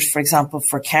figures, for example,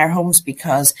 for care homes,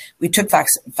 because we took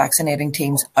vaccinating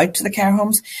teams out to the care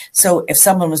homes. So if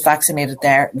someone was vaccinated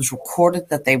there, it was recorded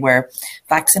that they were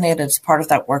vaccinated as part of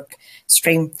that work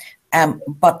stream.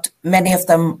 But many of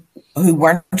them who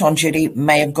weren't on duty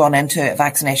may have gone into a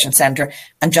vaccination centre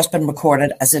and just been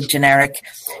recorded as a generic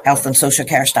health and social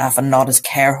care staff and not as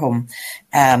care home.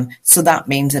 So that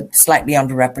means it slightly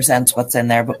underrepresents what's in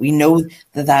there. But we know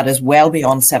that that is well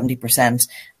beyond 70%,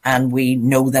 and we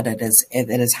know that it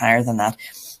is higher than that.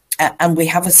 And we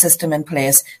have a system in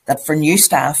place that for new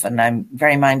staff, and I'm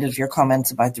very minded of your comments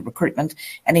about the recruitment,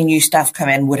 any new staff come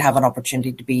in would have an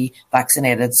opportunity to be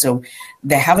vaccinated. So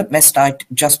they haven't missed out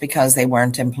just because they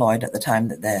weren't employed at the time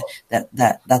that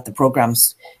the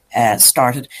programmes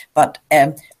started. But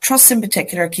trusts in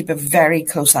particular keep a very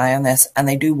close eye on this, and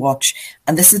they do watch.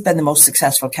 And this has been the most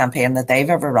successful campaign that they've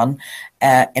ever run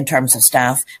in terms of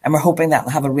staff. And we're hoping that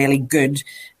will have a really good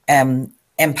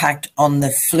impact on the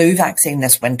flu vaccine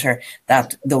this winter,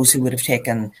 that those who would have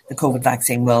taken the COVID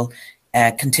vaccine will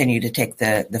continue to take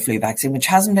the flu vaccine, which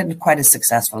hasn't been quite as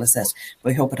successful as this.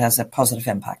 We hope it has a positive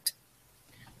impact.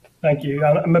 Thank you.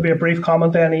 And maybe a brief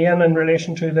comment then, Ian, in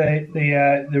relation to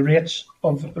the rates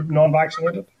of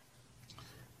non-vaccinated.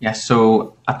 Yes,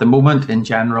 so at the moment, in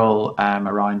general,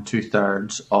 around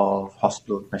 2/3 of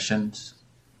hospital admissions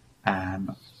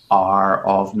are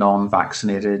of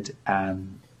non-vaccinated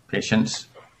patients.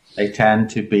 They tend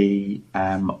to be,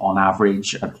 on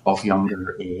average, of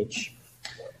younger age.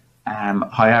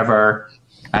 However,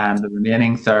 the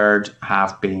remaining third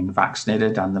have been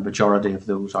vaccinated, and the majority of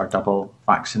those are double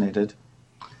vaccinated.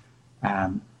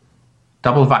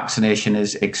 Double vaccination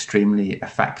is extremely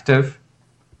effective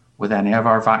with any of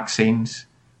our vaccines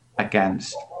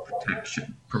against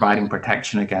providing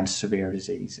protection against severe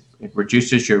disease. It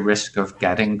reduces your risk of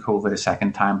getting COVID a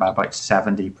second time by about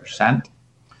 70%.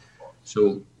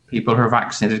 So people who are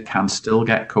vaccinated can still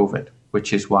get COVID,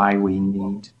 which is why we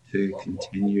need to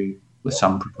continue with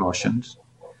some precautions.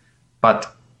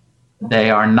 But they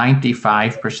are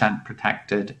 95%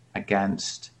 protected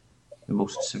against the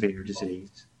most severe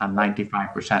disease and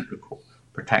 95%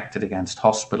 protected against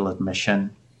hospital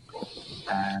admission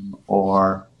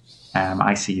or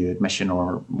ICU admission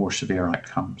or more severe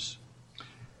outcomes.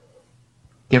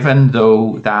 Given,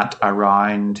 though, that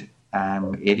around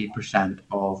 80%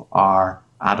 of our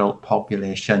adult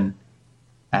population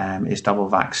is double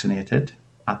vaccinated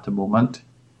at the moment,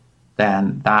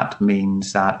 then that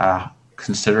means that a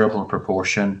considerable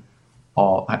proportion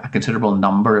or a considerable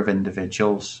number of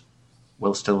individuals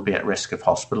will still be at risk of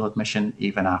hospital admission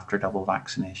even after double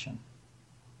vaccination.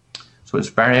 So it's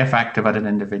very effective at an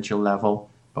individual level,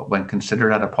 but when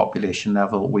considered at a population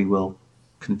level, we will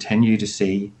continue to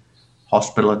see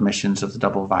hospital admissions of the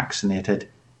double vaccinated,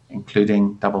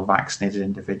 including double vaccinated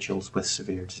individuals with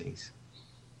severe disease.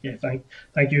 Yeah,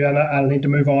 thank you, and I'll need to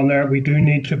move on there. We do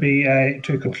need to be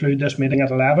to conclude this meeting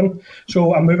at 11.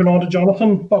 So I'm moving on to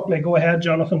Jonathan Buckley. Go ahead,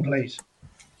 Jonathan, please.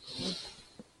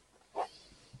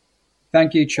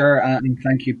 Thank you, Chair, and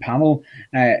thank you, panel.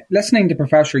 Listening to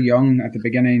Professor Young at the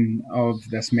beginning of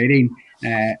this meeting,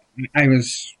 I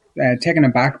was taken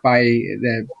aback by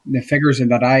the figures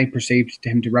that I perceived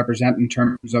him to represent in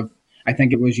terms of, I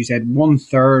think it was, you said,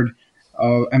 1/3.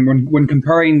 And when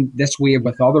comparing this wave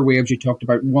with other waves, you talked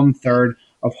about 1/3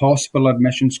 of hospital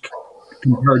admissions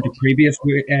compared to previous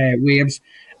waves,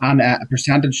 and a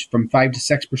percentage from 5 to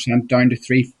 6% down to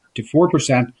 3 to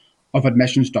 4% of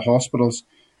admissions to hospitals.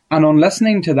 And on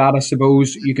listening to that, I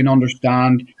suppose you can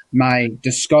understand my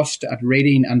disgust at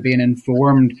reading and being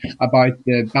informed about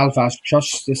the Belfast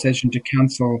Trust's decision to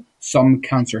cancel some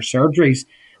cancer surgeries.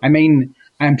 I mean,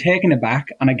 I'm taken aback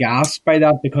and aghast by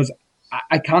that, because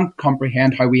I can't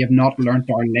comprehend how we have not learnt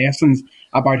our lessons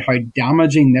about how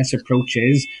damaging this approach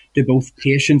is to both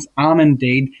patients and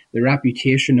indeed the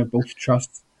reputation of both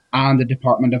trusts and the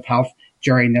Department of Health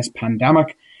during this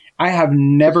pandemic. I have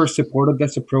never supported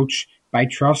this approach by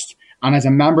trust, and as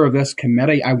a member of this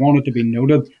committee, I want it to be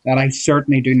noted that I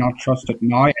certainly do not trust it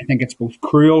now. I think it's both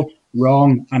cruel,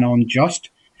 wrong and unjust.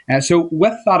 So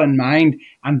with that in mind,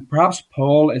 and perhaps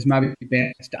Paul is maybe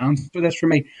best to answer this for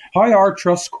me, how are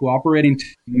trusts cooperating to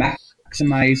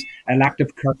maximise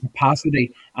elective care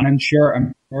capacity and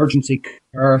ensure emergency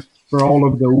care for all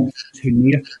of those who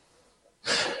need it?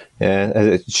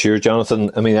 Yeah, sure,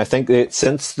 Jonathan. I mean, I think that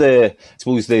since the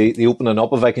opening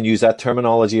up, if I can use that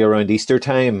terminology, around Easter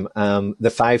time,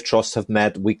 the 5 trusts have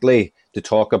met weekly to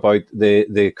talk about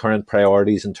the current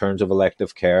priorities in terms of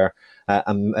elective care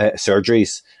and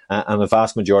surgeries. And the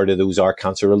vast majority of those are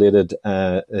cancer-related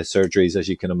surgeries, as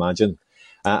you can imagine.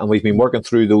 And we've been working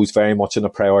through those very much in a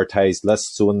prioritised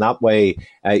list. So in that way,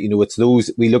 it's those,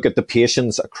 we look at the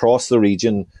patients across the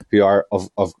region who are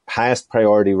of highest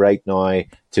priority right now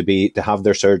to have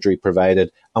their surgery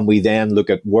provided. And we then look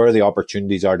at where the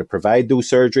opportunities are to provide those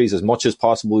surgeries. As much as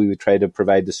possible, we would try to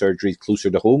provide the surgeries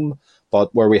closer to home.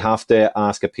 But where we have to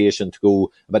ask a patient to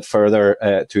go a bit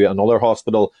further to another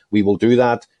hospital, we will do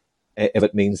that, if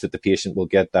it means that the patient will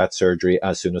get that surgery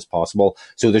as soon as possible.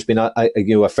 So there's been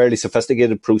a fairly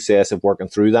sophisticated process of working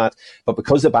through that. But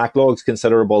because the backlog is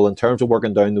considerable in terms of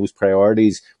working down those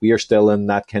priorities, we are still in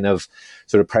that kind of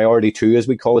sort of priority 2, as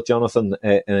we call it, Jonathan,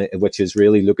 which is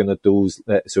really looking at those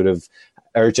sort of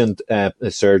urgent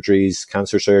surgeries,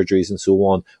 cancer surgeries and so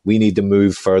on. We need to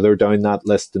move further down that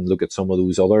list and look at some of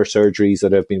those other surgeries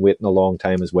that have been waiting a long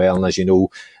time as well. And as you know,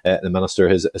 the Minister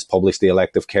has published the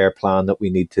elective care plan that we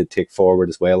need to take forward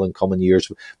as well in coming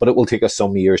years. But it will take us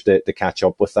some years to catch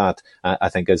up with that, I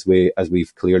think, as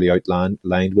we've clearly outlined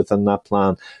within that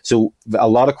plan. So a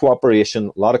lot of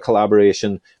cooperation, a lot of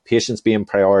collaboration, patients being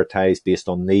prioritised based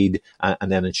on need,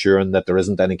 and then ensuring that there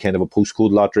isn't any kind of a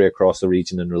postcode lottery across the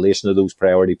region in relation to those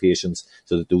priority patients,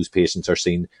 so that those patients are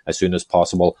seen as soon as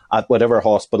possible at whatever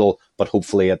hospital, but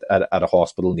hopefully at a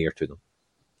hospital near to them.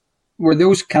 Were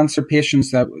those cancer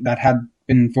patients that had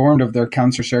been informed of their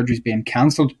cancer surgeries being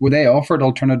cancelled, were they offered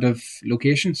alternative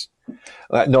locations?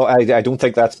 No, I don't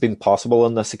think that's been possible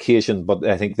on this occasion, but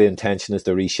I think the intention is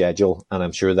to reschedule, and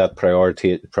I'm sure that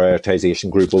prioritisation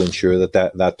group will ensure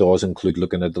that does include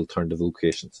looking at alternative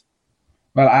locations.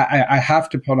 Well, I have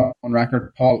to put on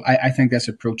record, Paul, I think this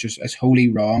approach is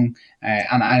wholly wrong,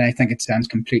 and I think it sends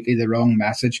completely the wrong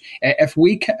message. If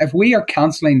we are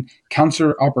cancelling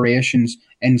cancer operations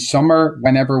in summer,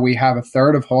 whenever we have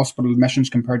 1/3 of hospital admissions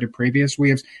compared to previous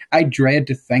waves, I dread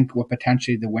to think what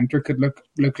potentially the winter could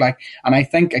look like. And I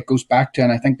think it goes back to,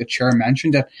 and I think the Chair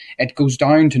mentioned it, it goes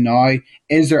down to now,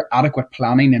 is there adequate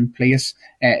planning in place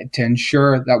to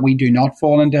ensure that we do not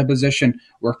fall into a position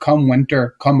where come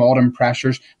winter, come autumn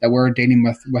pressures, that we're dealing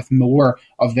with more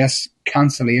of this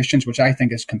cancellations, which I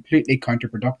think is completely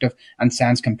counterproductive and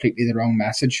sends completely the wrong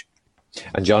message.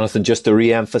 And Jonathan, just to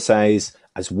re-emphasise,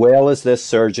 as well as this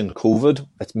surge in COVID,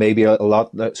 it's maybe a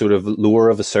lot sort of lower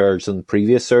of a surge than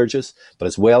previous surges, but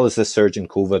as well as this surge in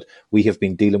COVID, we have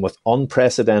been dealing with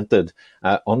unprecedented,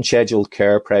 unscheduled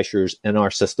care pressures in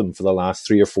our system for the last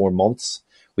 3 or 4 months.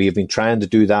 We have been trying to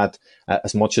do that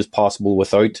as much as possible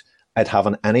without it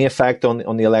having any effect on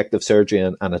the elective surgery,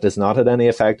 and it has not had any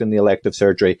effect on the elective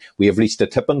surgery. We have reached a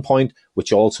tipping point,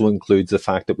 which also includes the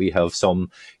fact that we have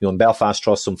some, in Belfast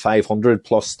Trust, some 500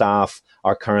 plus staff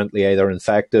are currently either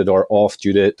infected or off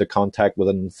due to contact with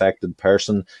an infected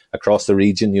person across the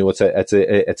region.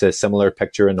 It's a similar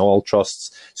picture in all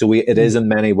trusts. So it is in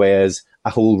many ways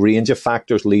a whole range of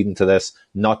factors leading to this,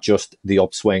 not just the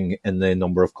upswing in the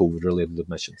number of COVID-related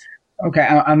admissions. Okay,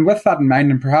 and with that in mind,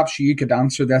 and perhaps you could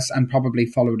answer this and probably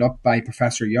followed up by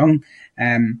Professor Young,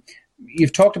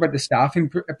 you've talked about the staffing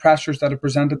pressures that have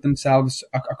presented themselves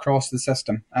across the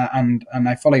system, and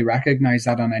I fully recognise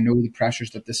that, and I know the pressures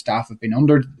that the staff have been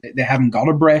under. They haven't got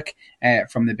a break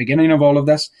from the beginning of all of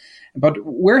this. But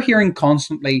we're hearing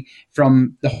constantly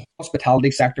from the hospitality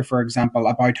sector, for example,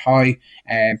 about how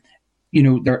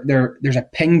there's a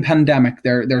ping pandemic.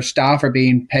 Their staff are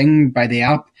being pinged by the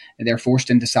app. They're forced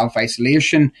into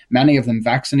self-isolation, many of them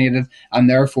vaccinated, and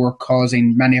therefore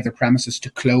causing many of their premises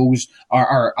to close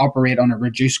or operate on a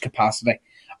reduced capacity.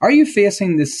 Are you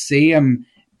facing the same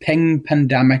ping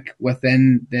pandemic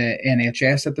within the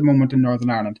NHS at the moment in Northern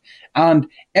Ireland? And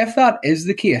if that is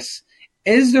the case,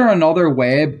 is there another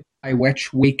way by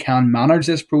which we can manage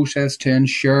this process to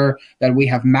ensure that we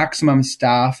have maximum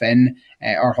staff in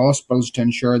our hospitals to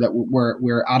ensure that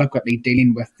we're adequately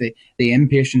dealing with the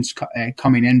inpatients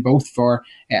coming in, both for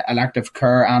elective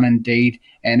care and indeed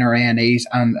in our A&Es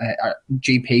and our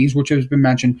GPs, which has been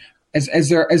mentioned? Is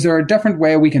there a different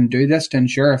way we can do this to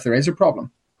ensure if there is a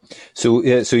problem? So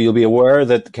you'll be aware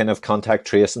that kind of contact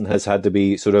tracing has had to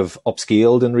be sort of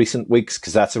upscaled in recent weeks,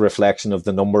 because that's a reflection of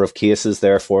the number of cases.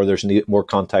 Therefore, there's more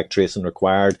contact tracing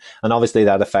required. And obviously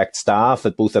that affects staff.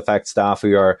 It both affects staff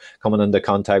who are coming into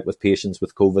contact with patients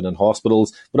with COVID in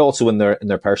hospitals, but also in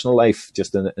their personal life,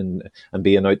 just in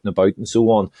being out and about and so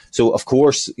on. So of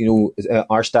course,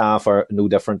 our staff are no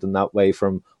different in that way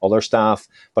from other staff.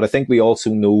 But I think we also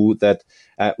know that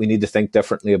we need to think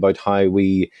differently about how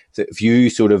we view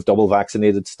sort of double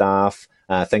vaccinated staff,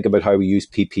 think about how we use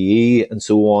PPE and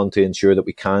so on to ensure that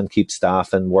we can keep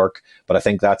staff in work. But I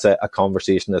think that's a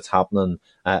conversation that's happening,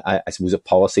 I suppose, at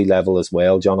policy level as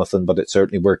well, Jonathan. But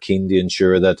certainly we're keen to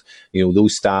ensure that,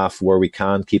 those staff, where we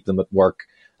can keep them at work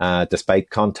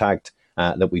despite contact,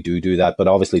 that we do that, but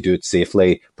obviously do it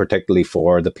safely, particularly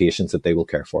for the patients that they will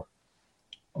care for.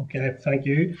 Okay, thank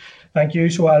you. Thank you.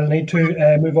 So I'll need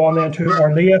to move on then to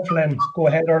Orlia Flynn. Go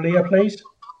ahead, Orlia, please.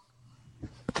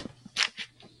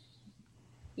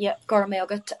 Yeah,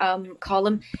 Gormailgut,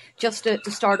 Colin. Just to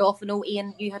start off, I know,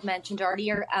 Ian, you had mentioned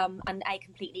earlier, and I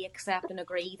completely accept and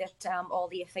agree that all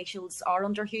the officials are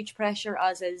under huge pressure,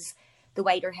 as is the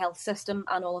wider health system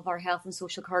and all of our health and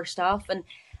social care staff. And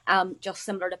just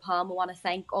similar to Pam, I want to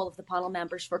thank all of the panel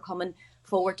members for coming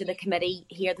forward to the committee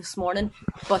here this morning.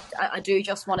 But I do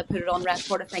just want to put it on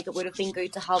record. I think it would have been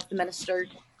good to have the Minister,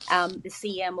 the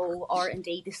CMO, or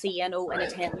indeed the CNO in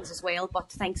attendance as well. But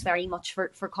thanks very much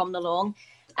for coming along.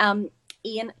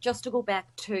 Ian, just to go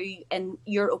back to, in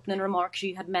your opening remarks,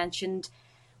 you had mentioned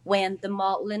when the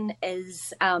modelling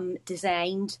is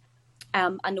designed,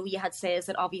 I know you had said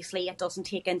that obviously it doesn't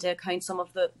take into account some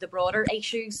of the broader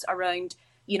issues around,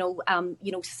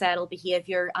 societal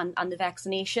behaviour and the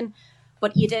vaccination.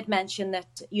 But you did mention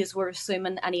that you were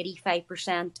assuming an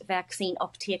 85% vaccine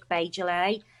uptake by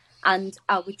July. And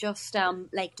I would just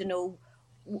like to know,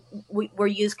 were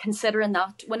you considering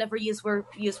that whenever you were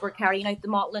carrying out the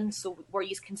modelling? So were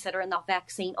you considering that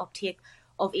vaccine uptake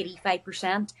of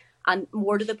 85%? And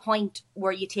more to the point,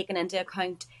 were you taking into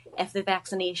account if the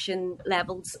vaccination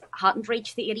levels hadn't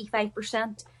reached the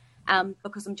 85%?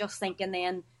 Because I'm just thinking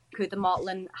then, could the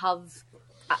modelling have,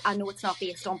 I know it's not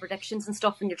based on predictions and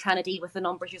stuff and you're trying to deal with the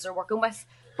numbers you're working with,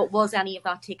 but was any of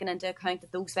that taken into account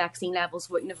that those vaccine levels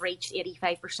wouldn't have reached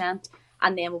 85%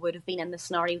 and then we would have been in the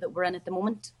scenario that we're in at the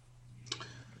moment?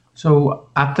 So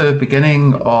at the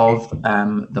beginning of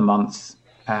the month,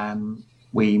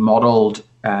 we modelled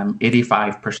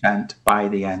 85% by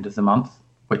the end of the month,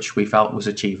 which we felt was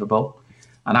achievable.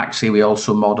 And actually we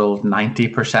also modelled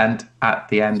 90% at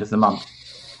the end of the month,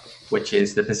 which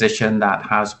is the position that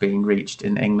has been reached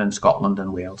in England, Scotland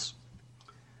and Wales.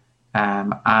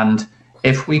 And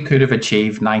if we could have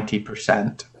achieved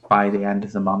 90% by the end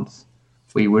of the month,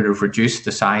 we would have reduced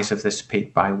the size of this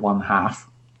peak by 1/2,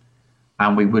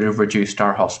 and we would have reduced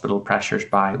our hospital pressures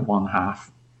by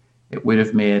 1/2. It would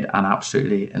have made an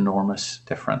absolutely enormous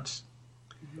difference.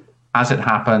 as it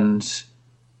happens,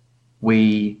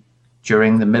 we,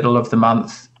 during the middle of the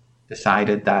month,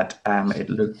 decided that it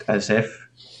looked as if,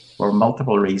 for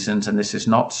multiple reasons, and this is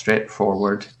not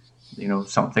straightforward,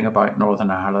 something about Northern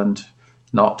Ireland,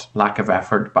 not lack of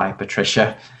effort by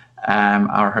Patricia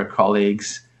or her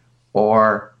colleagues,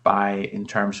 or in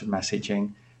terms of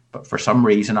messaging, but for some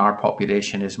reason our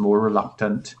population is more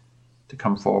reluctant to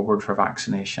come forward for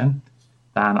vaccination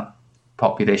than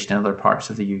population in other parts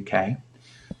of the UK.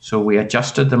 So we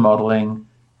adjusted the modelling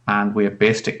and we have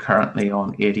based it currently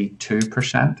on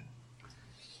 82%.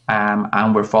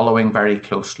 And we're following very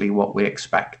closely what we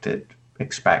expect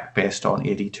based on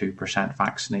 82%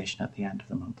 vaccination at the end of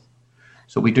the month.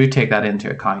 So we do take that into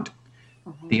account.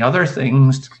 The other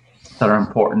things that are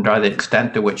important are the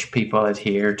extent to which people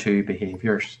adhere to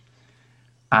behaviours.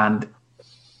 And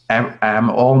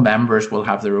all members will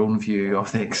have their own view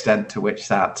of the extent to which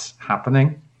that's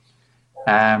happening.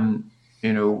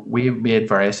 We've made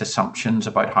various assumptions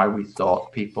about how we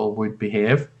thought people would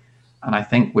behave. And I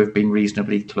think we've been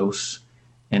reasonably close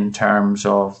in terms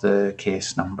of the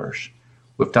case numbers.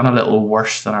 We've done a little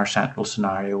worse than our central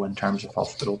scenario in terms of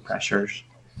hospital pressures.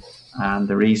 And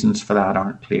the reasons for that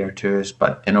aren't clear to us,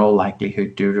 but in all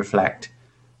likelihood do reflect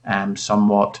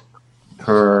somewhat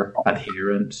poor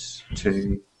adherence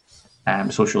to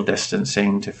social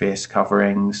distancing, to face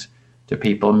coverings, to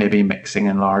people maybe mixing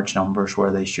in large numbers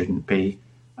where they shouldn't be,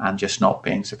 and just not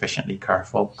being sufficiently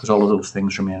careful, because all of those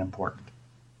things remain important.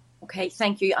 Okay,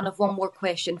 thank you. And I have one more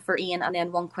question for Ian and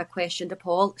then one quick question to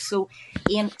Paul. So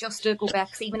Ian, just to go back,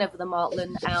 even if the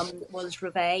modelling was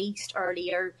revised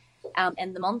earlier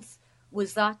in the month,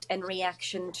 was that in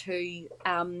reaction to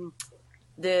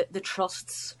the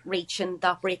trusts reaching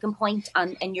that breaking point?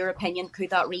 And in your opinion,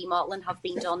 could that remodelling have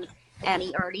been done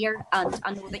any earlier? And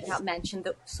I know that you have mentioned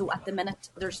that, so at the minute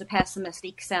there's the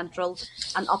pessimistic, central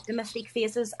and optimistic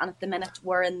phases, and at the minute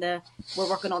we're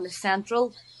working on the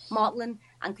central modelling.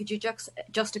 And could you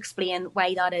just explain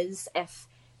why that is, if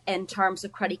in terms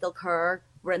of critical care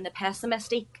we're in the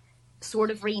pessimistic sort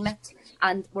of remit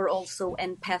and we're also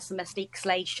in pessimistic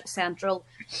 / central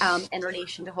in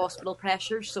relation to hospital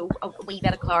pressure? So a wee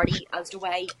bit of clarity as to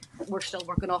why we're still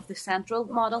working off the central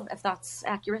model, if that's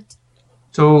accurate.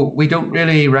 So we don't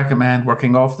really recommend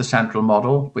working off the central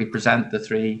model. We present the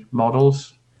three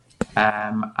models,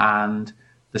 and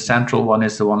the central one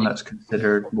is the one that's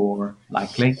considered more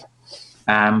likely.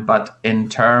 But in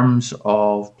terms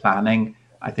of planning,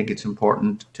 I think it's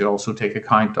important to also take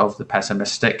account of the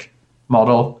pessimistic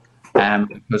model,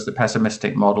 because the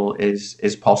pessimistic model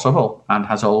is possible and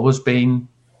has always been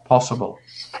possible.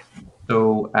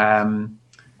 So,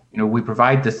 we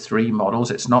provide the three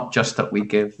models. It's not just that we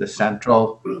give the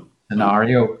central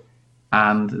scenario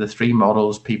and the three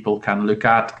models people can look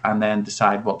at and then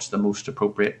decide what's the most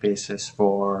appropriate basis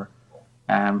for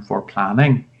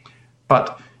planning.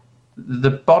 But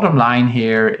the bottom line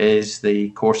here is the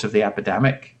course of the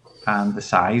epidemic and the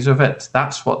size of it.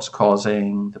 That's what's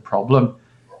causing the problem.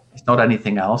 It's not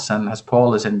anything else. And as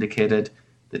Paul has indicated,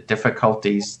 the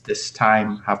difficulties this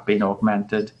time have been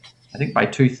augmented, I think, by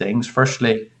two things.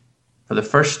 Firstly, for the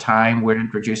first time, we're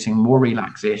introducing more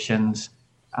relaxations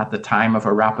at the time of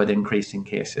a rapid increase in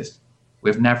cases.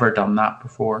 We've never done that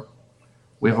before.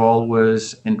 We've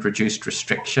always introduced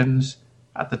restrictions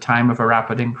at the time of a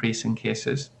rapid increase in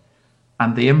cases.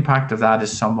 And the impact of that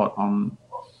is somewhat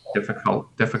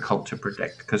difficult to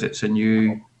predict because it's a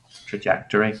new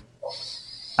trajectory.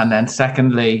 And then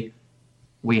secondly,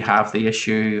 we have the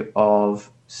issue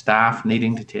of staff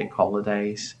needing to take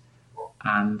holidays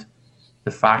and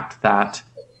the fact that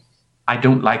I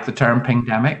don't like the term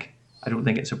pandemic. I don't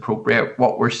think it's appropriate.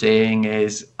 What we're seeing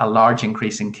is a large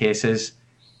increase in cases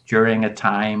during a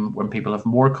time when people have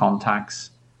more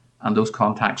contacts, and those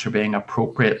contacts are being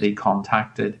appropriately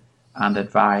contacted and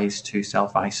advised to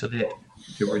self-isolate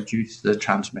to reduce the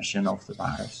transmission of the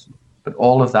virus. But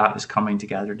all of that is coming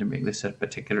together to make this a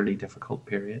particularly difficult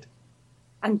period.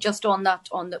 And just on that,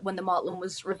 when the modelling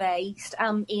was revised,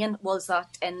 Ian, was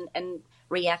that in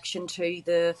reaction to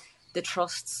the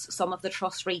trusts, some of the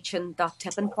trusts reaching that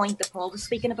tipping point that Paul was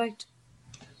speaking about?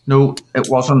 No, it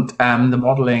wasn't. The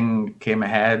modelling came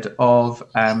ahead of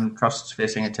trusts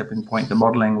facing a tipping point. The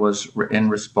modelling was in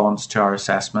response to our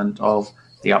assessment of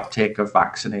the uptake of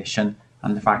vaccination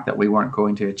and the fact that we weren't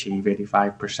going to achieve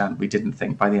 85%, we didn't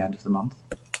think, by the end of the month.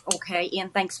 Okay, Ian,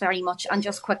 thanks very much. And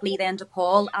just quickly then to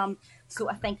Paul. So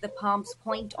I think the PAM's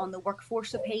point on the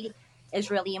workforce appeal is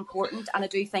really important, and I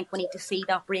do think we need to see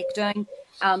that breakdown.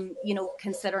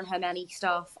 Considering how many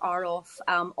staff are off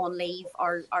on leave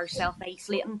or are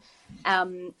self-isolating,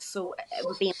 so it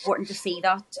would be important to see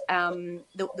that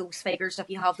those figures if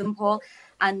you have them, Paul.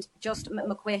 And just my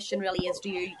question really is: do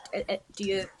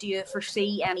you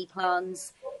foresee any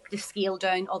plans to scale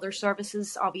down other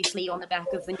services? Obviously, on the back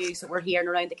of the news that we're hearing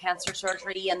around the cancer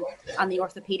surgery and the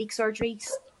orthopaedic surgeries.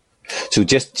 So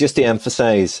just to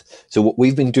emphasise, so what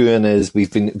we've been doing is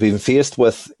we've been faced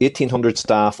with 1,800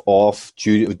 staff off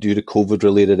due to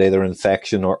COVID-related either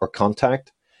infection or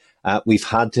contact. We've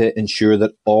had to ensure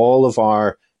that all of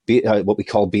our what we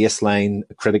call baseline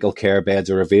critical care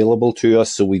beds are available to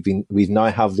us. So we've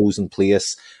now have those in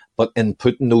place. But in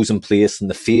putting those in place in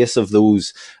the face of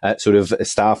those sort of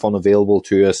staff unavailable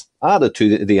to us, added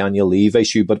to the annual leave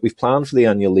issue, but we've planned for the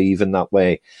annual leave in that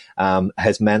way,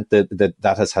 has meant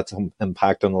that has had some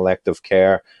impact on elective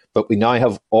care. But we now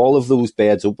have all of those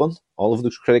beds open, all of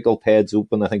those critical beds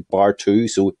open, I think bar 2,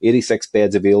 so 86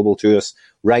 beds available to us.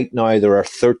 Right now there are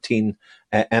 13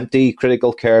 empty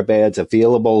critical care beds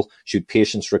available should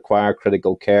patients require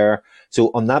critical care. So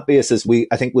on that basis,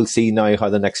 I think we'll see now how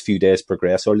the next few days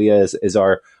progress. Earlier is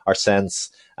our sense.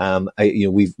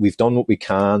 We've done what we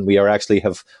can. We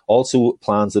have also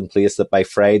plans in place that by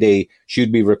Friday,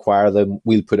 should we require them,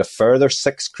 we'll put a further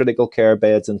 6 critical care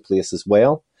beds in place as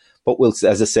well. But we'll,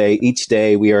 as I say, each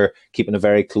day we are keeping a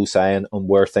very close eye on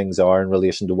where things are in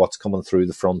relation to what's coming through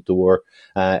the front door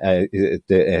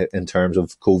in terms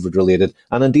of COVID-related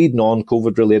and indeed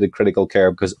non-COVID-related critical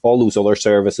care, because all those other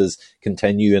services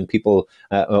continue and people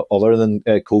other than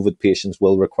COVID patients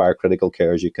will require critical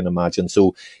care, as you can imagine.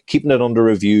 So keeping it under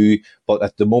review, but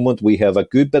at the moment we have a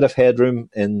good bit of headroom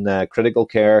in critical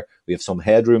care. We have some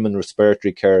headroom in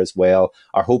respiratory care as well.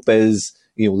 Our hope is,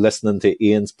 listening to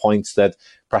Ian's points, that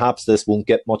perhaps this won't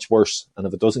get much worse. And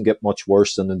if it doesn't get much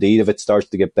worse, and indeed if it starts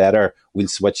to get better, we'll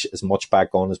switch as much back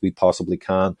on as we possibly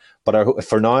can. But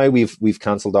for now, we've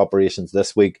cancelled operations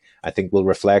this week. I think we'll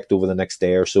reflect over the next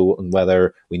day or so on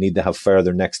whether we need to have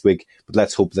further next week. But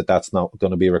let's hope that that's not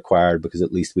going to be required, because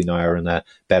at least we now are in a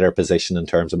better position in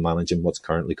terms of managing what's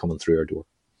currently coming through our door.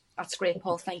 That's great,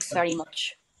 Paul. Thanks very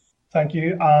much. Thank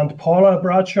you. And Paula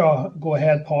Bradshaw, go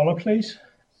ahead, Paula, please.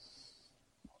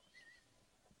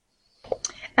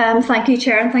 Thank you,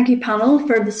 Chair, and thank you, panel,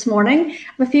 for this morning. I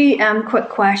have a few quick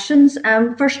questions.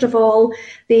 First of all,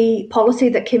 the policy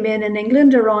that came in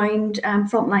England around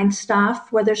frontline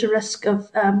staff, where there's a risk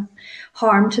of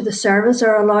harm to the service,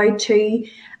 are allowed to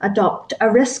adopt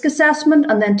a risk assessment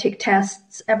and then take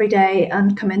tests every day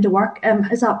and come into work.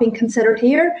 Has that been considered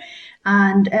here?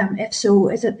 And if so,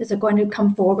 is it going to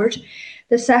come forward?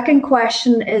 The second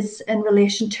question is in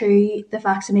relation to the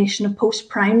vaccination of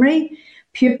post-primary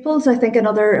pupils. I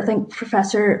think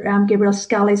Professor Gabriel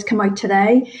Scally's come out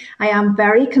today. I am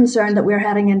very concerned that we're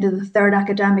heading into the third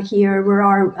academic year where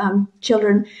our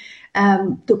children,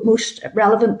 of most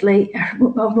relevance,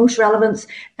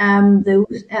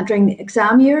 those entering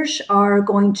exam years, are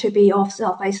going to be off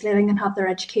self-isolating and have their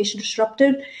education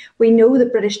disrupted. We know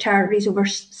that British territories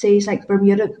overseas like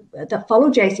Bermuda that follow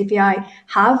JCVI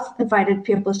have invited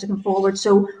pupils to come forward.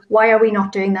 So why are we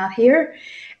not doing that here?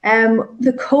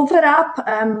 The COVID app,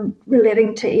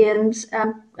 relating to Ian's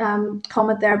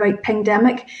comment there about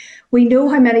Pingdemic, we know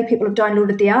how many people have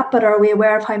downloaded the app, but are we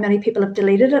aware of how many people have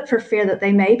deleted it for fear that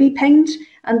they may be pinged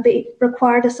and be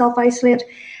required to self-isolate?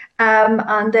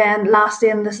 And then lastly,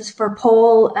 and this is for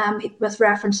Paul, with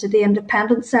reference to the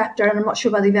independent sector, and I'm not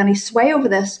sure whether you have any sway over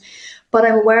this, but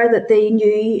I'm aware that the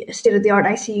new state-of-the-art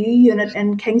ICU unit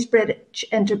in Kingsbridge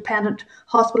Independent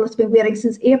Hospital has been waiting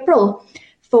since April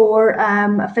for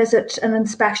a visit and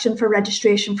inspection for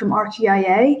registration from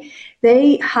RQIA.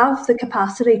 They have the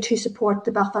capacity to support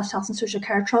the Belfast Health and Social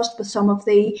Care Trust with some of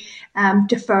the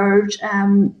deferred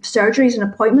surgeries and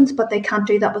appointments, but they can't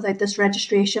do that without this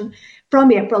registration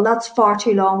from April. That's far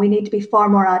too long. We need to be far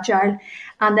more agile.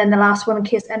 And then the last one, in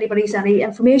case anybody's any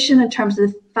information in terms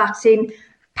of the vaccine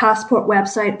passport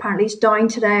website, apparently it's down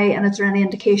today, and is there any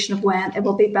indication of when it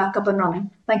will be back up and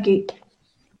running? Thank you.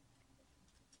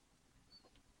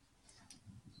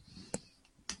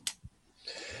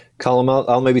 Colm,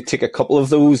 I'll maybe take a couple of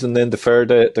those and then defer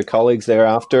to colleagues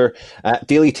thereafter.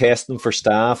 Daily testing for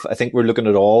staff, I think we're looking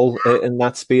at all in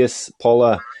that space,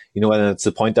 Paula. And it's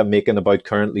the point I'm making about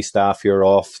currently staff who are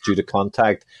off due to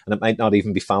contact, and it might not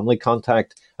even be family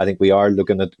contact. I think we are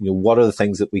looking at what are the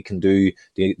things that we can do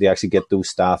to actually get those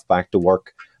staff back to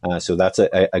work. So that's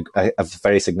a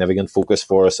very significant focus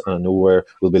for us. And I know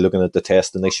we'll be looking at the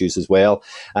testing issues as well.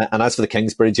 And as for the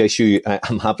Kingsbridge issue,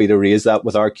 I'm happy to raise that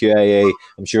with RQIA.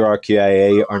 I'm sure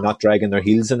RQIA are not dragging their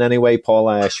heels in any way, Paul,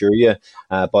 I assure you.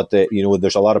 But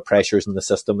there's a lot of pressures in the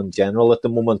system in general at the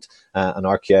moment. And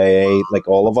RQIA, like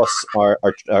all of us, are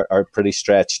pretty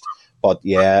stretched. But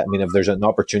yeah, I mean, if there's an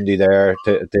opportunity there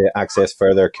to access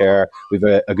further care, we've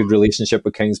a good relationship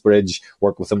with Kingsbridge,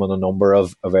 work with them on a number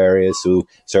of areas. So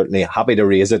certainly happy to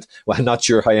raise it. Well, I'm not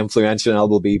sure how influential I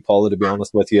will be, Paula, to be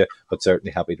honest with you, but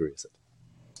certainly happy to raise it.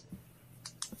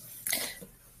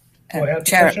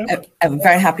 Chair, I'm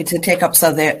very happy to take up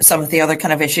some of the other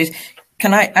kind of issues.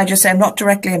 Can I just say I'm not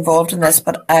directly involved in this,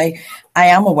 but I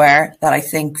am aware that I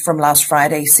think from last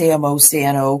Friday, CMO,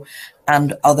 CNO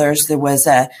and others, there was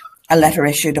a letter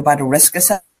issued about a risk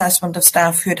assessment of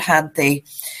staff who'd had the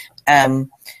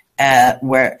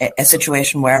where a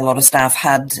situation where a lot of staff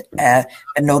had been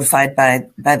notified by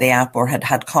the app or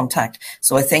had contact.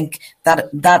 So I think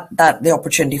that the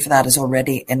opportunity for that is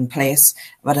already in place.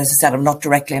 But as I said, I'm not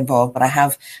directly involved, but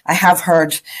I have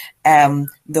heard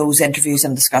those interviews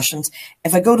and discussions.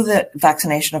 If I go to the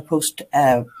vaccination of post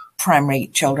primary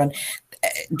children,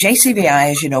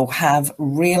 JCVI, as you know, have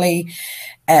really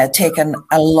taken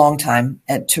a long time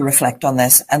to reflect on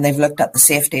this, and they've looked at the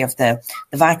safety of the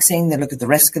vaccine, they look at the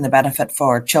risk and the benefit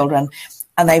for children,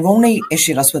 and they've only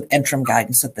issued us with interim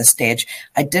guidance at this stage.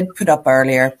 I did put up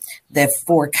earlier the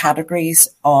 4 categories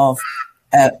of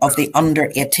the under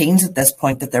 18s at this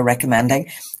point that they're recommending,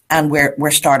 and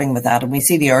we're starting with that, and we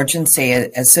see the urgency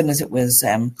as soon as it was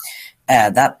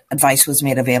that advice was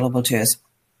made available to us.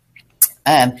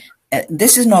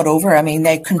 This is not over. I mean,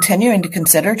 they're continuing to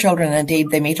consider children. Indeed,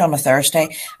 they meet on a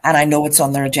Thursday, and I know it's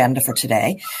on their agenda for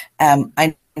today.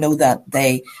 I know that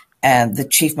the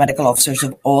chief medical officers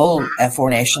of all 4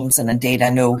 nations, and indeed I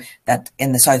know that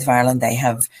in the south of Ireland they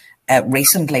have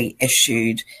recently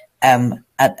issued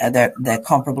the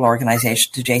comparable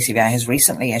organisation to JCVI has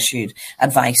recently issued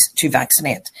advice to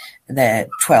vaccinate the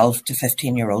 12 to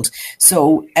 15-year-olds.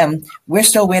 So we're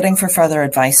still waiting for further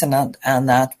advice on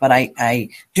that, but I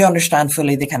do understand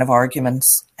fully the kind of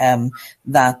arguments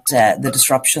that the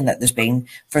disruption that there's been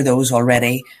for those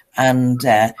already, and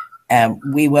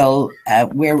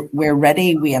we're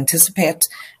ready. We anticipate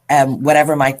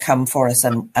whatever might come for us,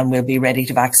 and we'll be ready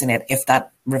to vaccinate if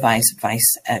that revised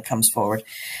advice comes forward.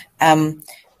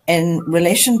 In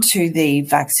relation to the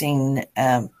vaccine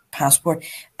passport,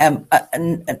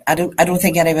 I don't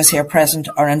think any of us here present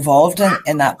are involved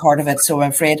in that part of it, so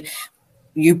I'm afraid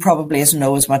you probably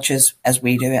know as much as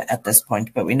we do at this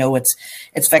point, but we know it's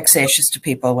vexatious to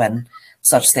people when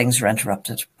such things are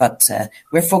interrupted. But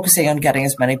we're focusing on getting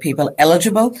as many people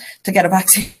eligible to get a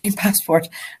vaccine passport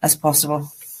as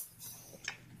possible.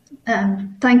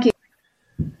 Thank you.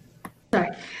 Sorry,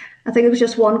 I think there was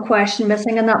just one question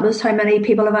missing, and that was how many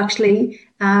people have actually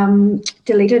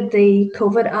deleted the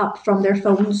COVID app from their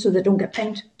phones so they don't get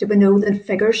pinged. Do we know the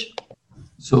figures?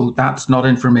 So that's not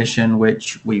information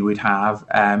which we would have.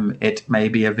 It may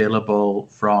be available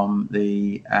from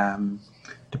the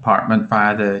department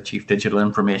via the Chief Digital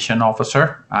Information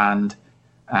Officer, and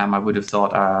I would have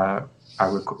thought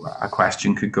a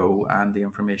question could go and the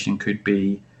information could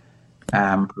be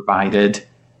provided.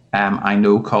 I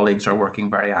know colleagues are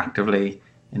working very actively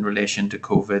in relation to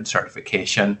COVID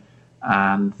certification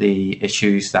and the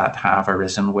issues that have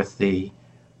arisen with the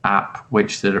app,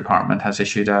 which the department has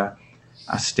issued a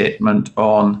statement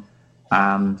on.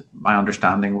 And my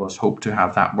understanding was hope to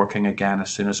have that working again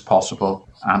as soon as possible,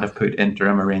 and have put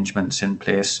interim arrangements in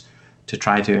place to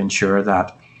try to ensure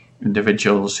that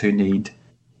individuals who need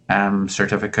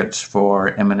certificates for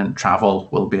imminent travel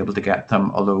will be able to get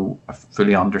them, although I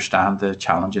fully understand the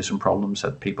challenges and problems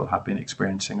that people have been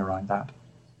experiencing around that.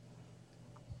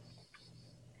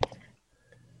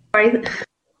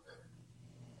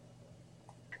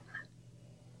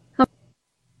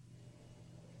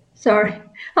 Sorry,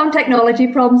 technology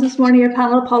problems this morning, your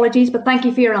panel. Apologies, but thank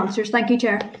you for your answers. Thank you,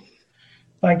 Chair.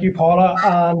 Thank you, Paula.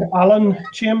 And Alan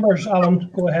Chambers. Alan,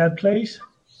 go ahead, please.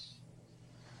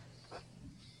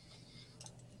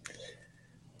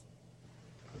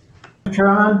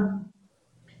 Chairman?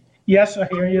 Yes, I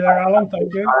hear you there, Alan.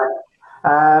 Thank you.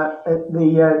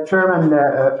 The chairman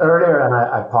earlier, and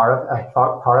I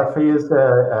paraphrased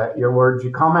your words.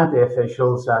 You comment the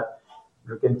officials that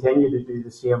they continue to do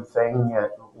the same thing.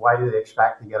 Why do they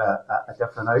expect to get a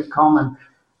different outcome?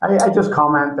 And I just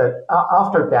comment that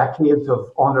after decades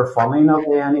of underfunding of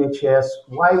the NHS,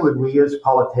 why would we as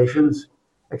politicians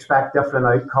expect different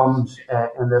outcomes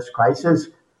in this crisis?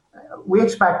 We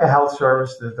expect the health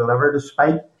service to deliver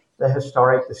despite the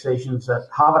historic decisions that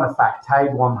have in effect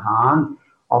tied one hand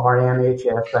of our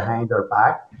NHS behind our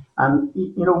back. And,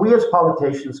 we as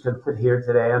politicians can sit here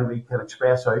today and we can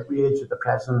express outrage at the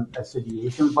present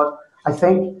situation, but I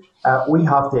think we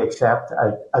have to accept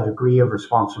a degree of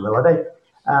responsibility.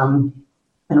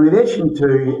 In relation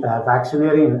to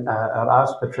vaccinating, I'll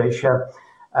ask Patricia.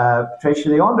 Patricia,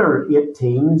 the under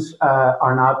 18s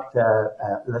are not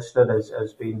listed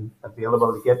as being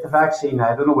available to get the vaccine.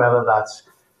 I don't know whether that's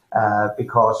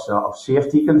because of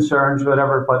safety concerns or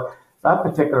whatever, but that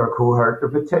particular cohort,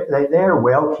 they're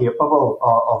well capable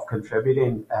of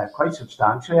contributing quite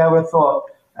substantially, I would have thought,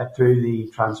 to the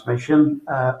transmission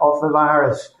of the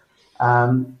virus.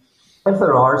 If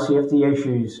there are safety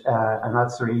issues, and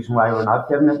that's the reason why we're not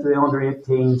giving it to the under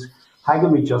 18s, how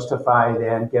can we justify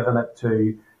then giving it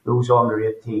to those under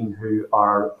 18 who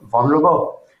are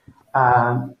vulnerable?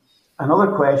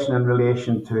 Another question in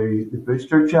relation to the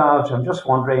booster jobs, I'm just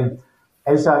wondering,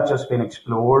 is that just been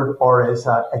explored, or is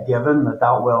that a given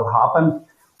that will happen?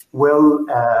 Will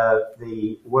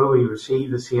we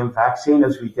receive the same vaccine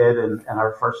as we did in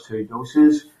our first 2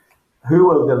 doses? Who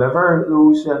will deliver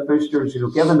those boosters?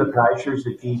 Given the pressures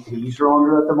that GPs are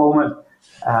under at the moment,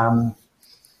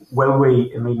 will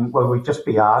we just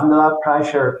be adding to that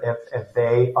pressure if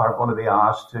they are going to be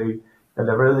asked to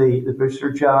deliver the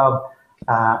booster job?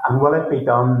 And will it be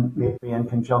done maybe in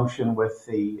conjunction with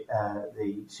the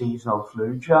seasonal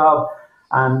flu job?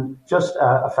 And just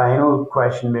a final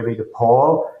question maybe to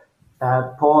Paul.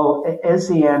 Paul, is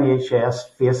the NHS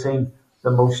facing the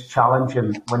most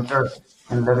challenging winter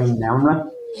in living memory?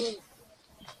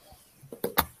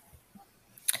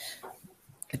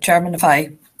 Chairman, if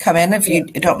I come in, if you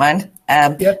don't mind.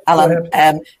 Yep, Alan,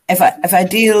 if I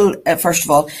deal, first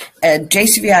of all,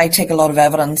 JCVI take a lot of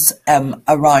evidence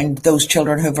around those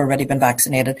children who've already been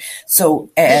vaccinated.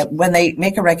 So when they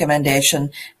make a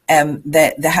recommendation,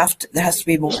 there has to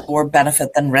be more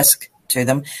benefit than risk to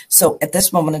them. So at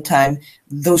this moment in time,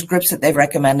 those groups that they've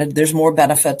recommended, there's more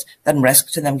benefit than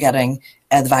risk to them getting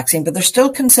the vaccine, but they're still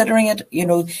considering it.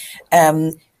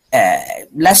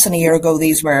 Less than a year ago,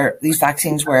 these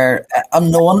vaccines were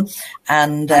unknown,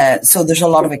 and so there's a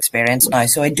lot of experience now.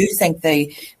 So I do think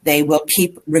they will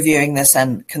keep reviewing this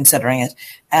and considering it.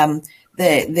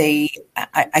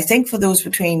 I think for those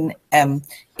between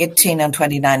 18 and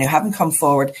 29 who haven't come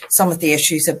forward, some of the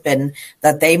issues have been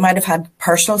that they might have had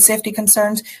personal safety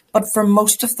concerns, but for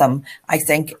most of them, I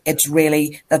think it's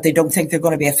really that they don't think they're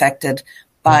going to be affected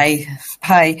by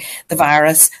the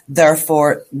virus.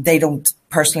 Therefore, they don't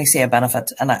personally see a benefit,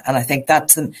 and I think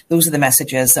those are the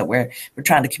messages that we're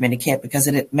trying to communicate, because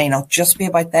it may not just be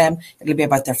about them; it'll be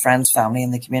about their friends, family,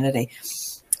 and the community.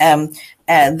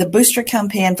 The booster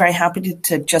campaign, very happy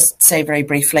to just say very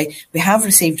briefly, we have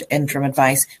received interim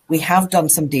advice. We have done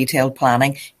some detailed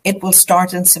planning. It will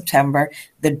start in September.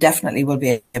 There definitely will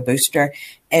be a booster.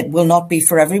 It will not be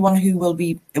for everyone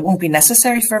it won't be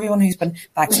necessary for everyone who's been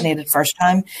vaccinated first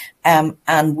time.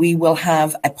 And we will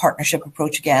have a partnership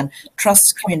approach again,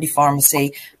 trusts, community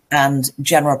pharmacy, and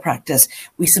general practice.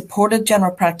 We supported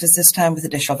general practice this time with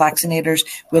additional vaccinators.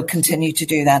 We'll continue to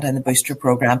do that in the booster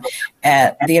programme.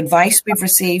 The advice we've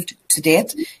received to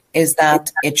date is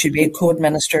that it should be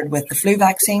co-administered with the flu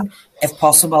vaccine, if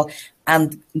possible.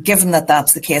 And given that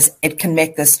that's the case, it can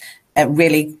make this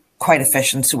really quite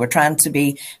efficient. So we're trying to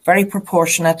be very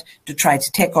proportionate to try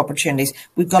to take opportunities.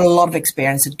 We've got a lot of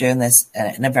experience at doing this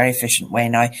in a very efficient way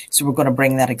now. So we're going to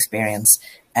bring that experience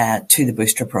to the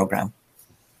booster programme.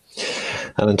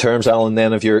 And in terms, Alan,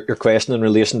 then of your question in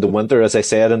relation to winter, as I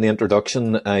said in the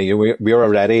introduction, we are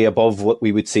already above what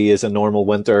we would see as a normal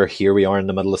winter. Here we are in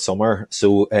the middle of summer.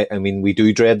 So, we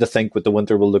do dread to think what the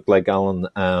winter will look like, Alan.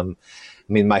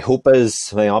 My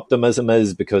optimism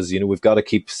is, because, we've got to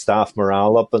keep staff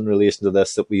morale up in relation to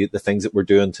this, the things that we're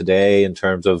doing today in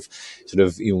terms of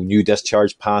new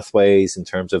discharge pathways, in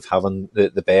terms of having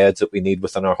the beds that we need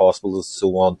within our hospitals and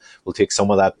so on, will take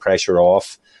some of that pressure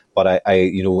off. But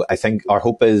I think our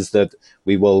hope is that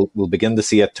we'll begin to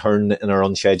see a turn in our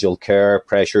unscheduled care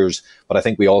pressures. But I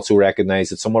think we also recognise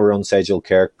that some of our unscheduled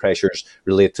care pressures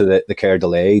relate to the care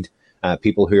delayed.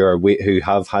 People who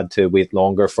have had to wait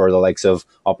longer for the likes of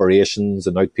operations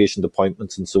and outpatient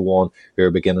appointments and so on, who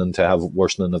are beginning to have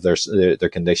worsening of their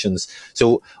conditions.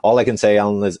 So all I can say,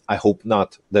 Alan, is I hope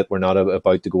not that we're not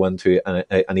about to go into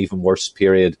an even worse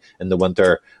period in the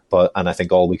winter. And I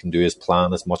think all we can do is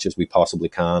plan as much as we possibly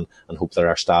can and hope that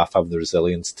our staff have the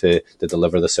resilience to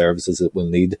deliver the services that we'll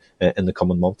need in the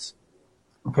coming months.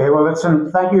 Okay, well,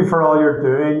 listen, thank you for all you're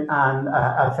doing. And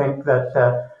I think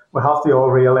that we have to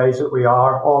all realise that we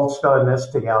are all still in this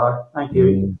together. Thank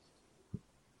you.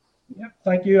 Yeah,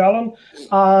 thank you, Alan.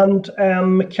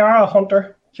 And Ciara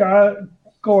Hunter. Ciara,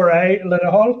 go right, Lida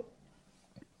Hall.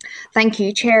 Thank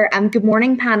you, Chair. Good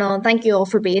morning, panel, and thank you all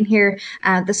for being here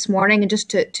this morning. And just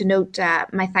to note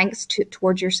my thanks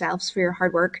towards yourselves for your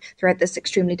hard work throughout this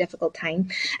extremely difficult time.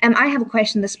 I have a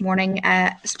question this morning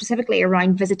specifically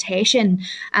around visitation.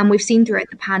 We've seen throughout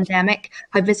the pandemic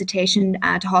how visitation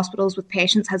to hospitals with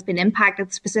patients has been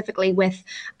impacted, specifically with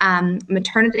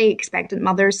maternity expectant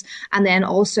mothers, and then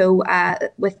also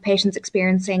with patients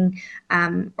experiencing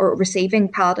or receiving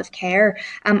palliative care.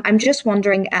 I'm just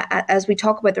wondering, as we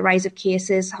talk about the rise of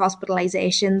cases,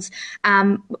 hospitalizations,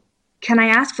 can I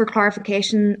ask for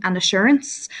clarification and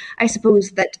assurance? I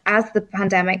suppose that as the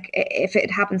pandemic, if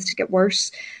it happens to get worse,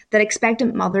 that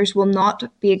expectant mothers will not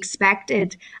be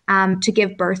expected to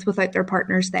give birth without their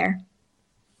partners there.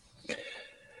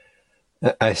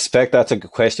 I suspect that's a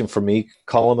good question for me,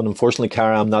 Colm, and unfortunately,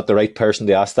 Cara, I'm not the right person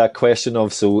to ask that question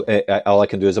of, so all I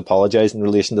can do is apologise in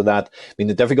relation to that. I mean,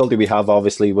 the difficulty we have,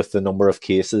 obviously, with the number of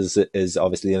cases is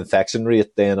obviously the infection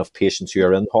rate then of patients who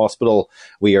are in hospital.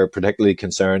 We are particularly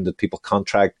concerned that people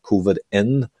contract COVID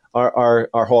in our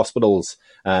hospitals,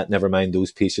 never mind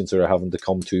those patients who are having to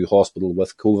come to hospital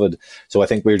with COVID. So I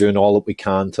think we're doing all that we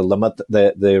can to limit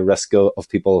the risk of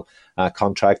people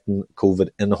contracting COVID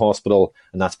in the hospital,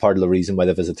 and that's part of the reason why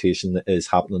the visitation is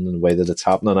happening in the way that it's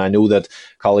happening. I know that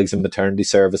colleagues in maternity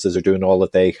services are doing all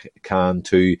that they can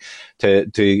to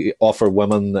offer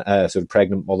women, sort of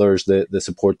pregnant mothers, the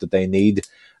support that they need.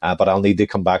 But I'll need to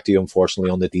come back to you,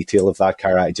 unfortunately, on the detail of that,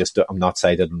 Cara. I'm not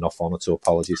cited enough on it, so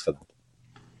apologies for that.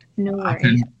 No worries. I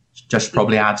can just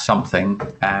probably add something,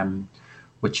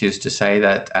 which is to say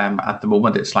that at the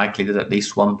moment it's likely that at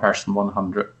least one person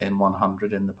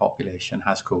 100 in the population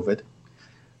has COVID,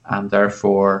 and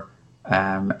therefore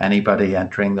anybody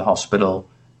entering the hospital,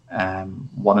 1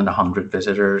 in 100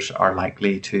 visitors are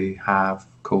likely to have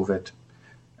COVID,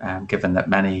 given that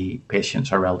many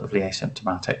patients are relatively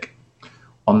asymptomatic.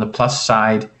 On the plus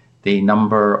side, the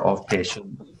number of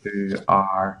patients who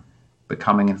are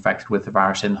becoming infected with the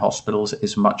virus in hospitals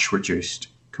is much reduced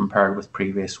compared with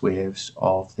previous waves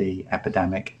of the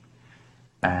epidemic,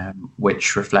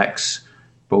 which reflects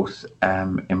both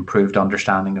improved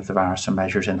understanding of the virus and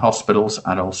measures in hospitals,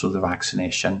 and also the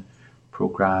vaccination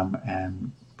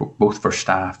programme, both for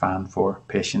staff and for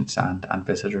patients and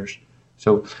visitors.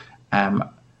 So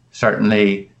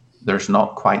certainly there's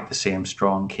not quite the same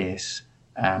strong case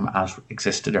as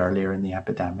existed earlier in the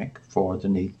epidemic for the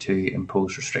need to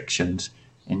impose restrictions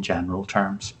in general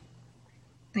terms.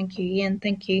 Thank you, Ian.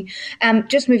 Thank you.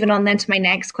 Just moving on then to my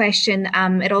next question.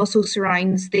 It also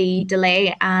surrounds the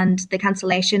delay and the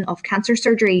cancellation of cancer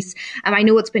surgeries. I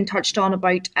know it's been touched on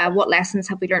about what lessons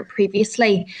have we learned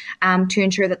previously to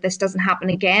ensure that this doesn't happen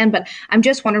again. But I'm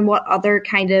just wondering what other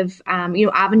kind of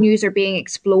avenues are being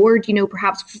explored.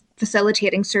 Perhaps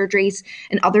facilitating surgeries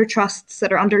in other trusts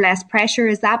that are under less pressure.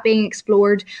 Is that being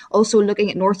explored? Also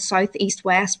looking at north, south, east,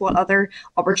 west, what other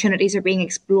opportunities are being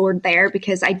explored there?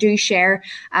 Because I do share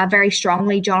very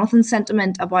strongly Jonathan's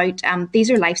sentiment about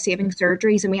these are life-saving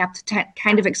surgeries, and we have to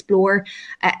kind of explore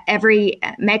every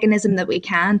mechanism that we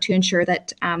can to ensure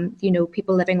that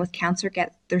people living with cancer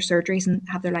get their surgeries and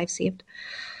have their lives saved.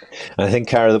 And I think,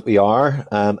 Cara, that we are,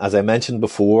 as I mentioned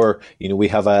before, we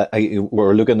have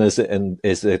we're looking as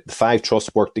the 5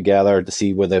 trusts work together to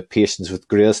see where the patients with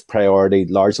greatest priority,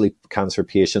 largely cancer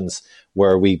patients,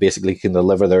 where we basically can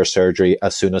deliver their surgery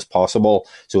as soon as possible.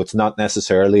 So it's not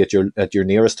necessarily at your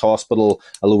nearest hospital,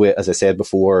 although, as I said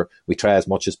before, we try as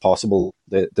much as possible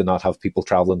to not have people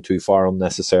travelling too far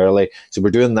unnecessarily. So we're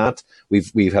doing that.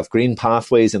 We have green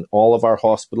pathways in all of our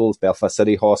hospitals. Belfast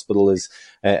City Hospital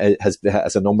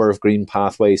has a number of green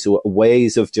pathways. So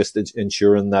ways of just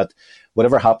ensuring that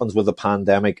whatever happens with the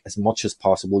pandemic, as much as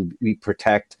possible, we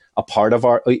protect a part of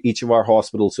each of our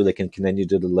hospitals so they can continue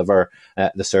to deliver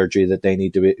the surgery that they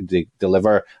need to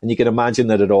deliver. And you can imagine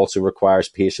that it also requires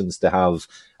patients to have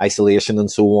isolation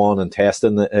and so on, and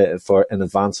testing in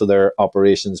advance of their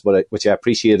operations, which I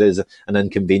appreciate is an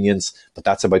inconvenience, but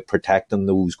that's about protecting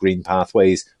those green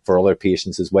pathways for other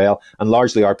patients as well. And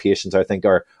largely our patients, I think,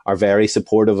 are very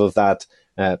supportive of that.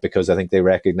 Because I think they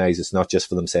recognise it's not just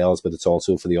for themselves, but it's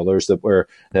also for the others that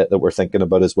we're thinking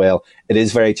about as well. It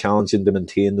is very challenging to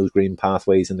maintain those green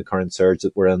pathways in the current surge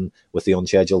that we're in, with the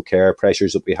unscheduled care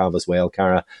pressures that we have as well,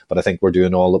 Cara. But I think we're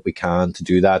doing all that we can to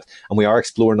do that, and we are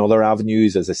exploring other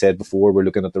avenues. As I said before, we're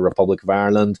looking at the Republic of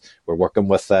Ireland. We're working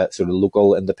with sort of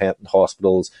local independent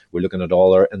hospitals. We're looking at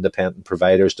all our independent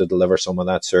providers to deliver some of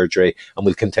that surgery, and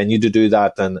we'll continue to do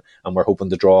that. And we're hoping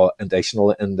to draw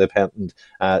additional independent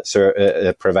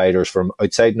providers from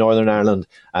outside Northern Ireland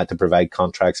to provide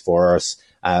contracts for us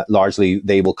largely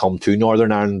they will come to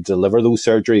Northern Ireland to deliver those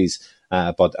surgeries.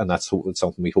 And that's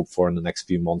something we hope for in the next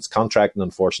few months. Contracting,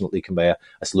 unfortunately, can be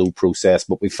a slow process,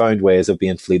 but we found ways of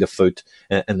being fleet of foot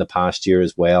in the past year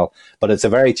as well. But it's a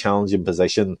very challenging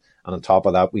position, and on top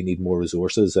of that, we need more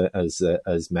resources,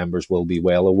 as members will be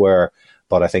well aware.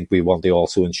 But I think we want to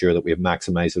also ensure that we have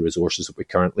maximised the resources that we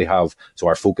currently have. So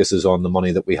our focus is on the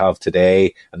money that we have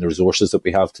today and the resources that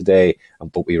we have today.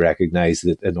 But we recognise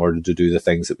that in order to do the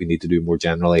things that we need to do more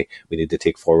generally, we need to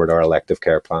take forward our elective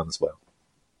care plan as well.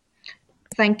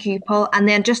 Thank you, Paul. And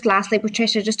then just lastly,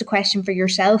 Patricia, just a question for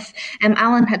yourself.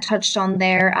 Alan had touched on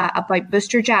there about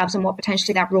booster jabs and what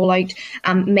potentially that rollout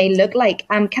may look like.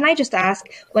 Can I just ask,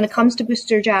 when it comes to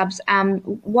booster jabs,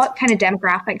 what kind of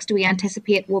demographics do we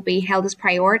anticipate will be held as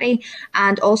priority?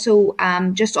 And also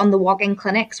just on the walk-in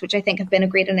clinics, which I think have been a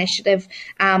great initiative,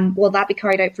 will that be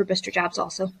carried out for booster jabs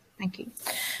also? Thank you.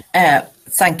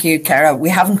 Thank you, Cara. We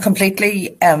haven't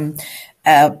completely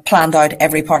planned out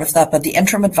every part of that, but the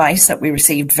interim advice that we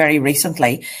received very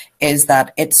recently is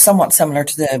that it's somewhat similar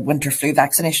to the winter flu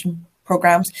vaccination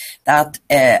programs, that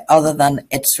other than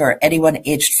it's for anyone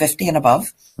aged 50 and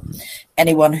above,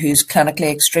 anyone who's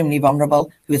clinically extremely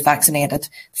vulnerable who is vaccinated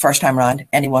first time round,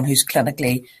 anyone who's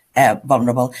clinically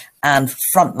vulnerable, and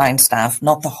frontline staff,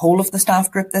 not the whole of the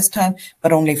staff group this time,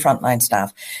 but only frontline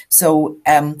staff. So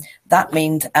that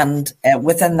means, and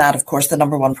within that, of course, the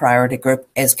number one priority group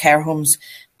is care home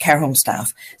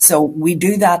staff. So we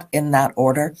do that in that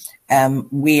order.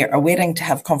 We are waiting to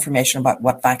have confirmation about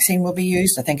what vaccine will be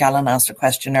used. I think Alan asked a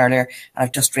question earlier, and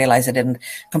I've just realised I didn't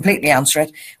completely answer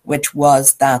it, which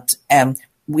was that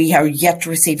we are yet to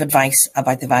receive advice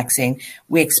about the vaccine.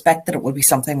 We expect that it will be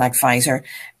something like Pfizer,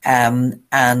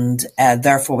 and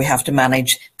therefore we have to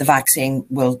manage. The vaccine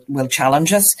will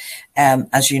challenge us,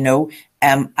 as you know.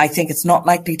 I think it's not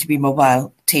likely to be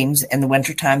mobile teams in the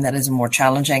wintertime. That is a more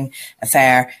challenging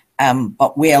affair.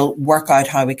 But we'll work out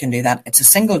how we can do that. It's a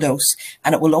single dose,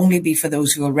 and it will only be for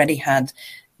those who already had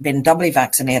been doubly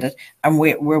vaccinated, and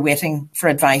we're waiting for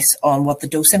advice on what the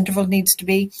dose interval needs to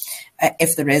be.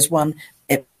 If there is one,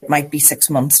 it might be 6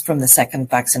 months from the second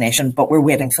vaccination, but we're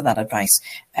waiting for that advice.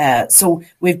 So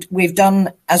we've done,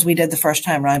 as we did the first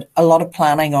time round, a lot of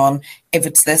planning on, if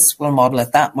it's this, we'll model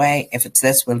it that way. If it's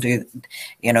this, we'll do,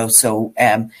 so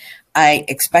I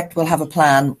expect we'll have a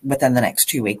plan within the next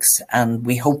 2 weeks, and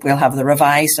we hope we'll have the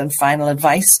revised and final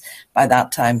advice by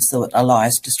that time, so it allows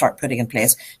us to start putting in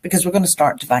place, because we're going to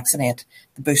start to vaccinate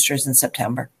the boosters in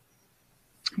September.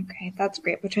 Okay, that's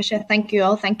great, Patricia. Thank you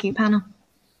all. Thank you, panel.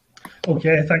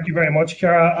 Okay, thank you very much,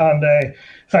 Cara, and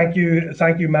thank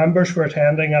you members for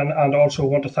attending, and also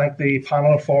want to thank the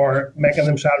panel for making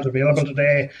themselves available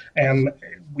today.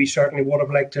 We certainly would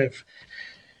have liked to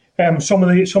have some of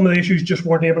the issues just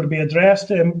weren't able to be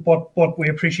addressed, but we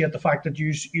appreciate the fact that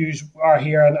you are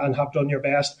here and have done your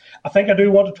best. I think I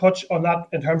do want to touch on that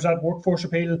in terms of that workforce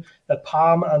appeal that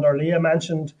Pam and Arlia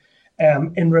mentioned,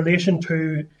 in relation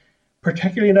to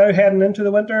particularly now heading into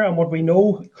the winter and what we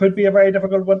know could be a very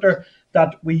difficult winter,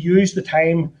 that we use the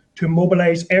time to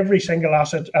mobilise every single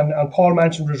asset. And Paul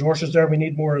mentioned resources there. We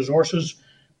need more resources.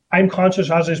 I'm conscious,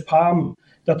 as is Pam,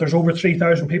 that there's over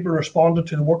 3,000 people responded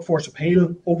to the workforce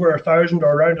appeal, over 1,000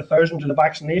 or around 1,000 to the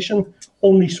vaccination.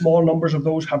 Only small numbers of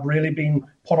those have really been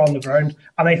put on the ground.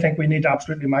 And I think we need to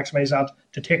absolutely maximise that,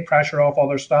 to take pressure off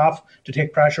other staff, to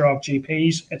take pressure off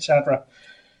GPs, etc.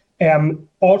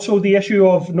 Also, the issue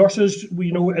of nurses,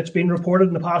 we know it's been reported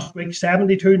in the past week,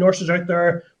 72 nurses out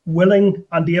there willing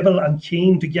and able and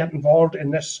keen to get involved in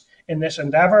this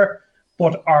endeavour,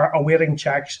 but are awaiting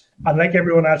checks. And like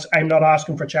everyone else, I'm not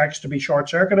asking for checks to be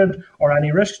short-circuited or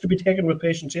any risks to be taken with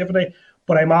patient safety,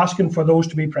 but I'm asking for those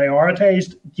to be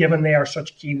prioritised, given they are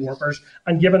such key workers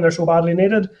and given they're so badly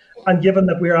needed, and given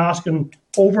that we're asking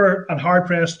over and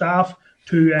hard-pressed staff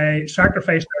to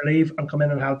sacrifice their leave and come in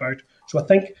and help out. So I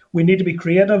think we need to be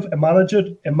creative,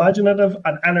 imaginative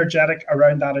and energetic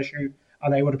around that issue,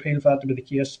 and I would appeal for that to be the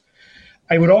case.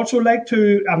 I would also like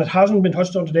to, and it hasn't been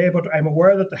touched on today, but I'm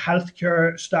aware that the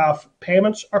healthcare staff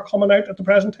payments are coming out at the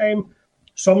present time.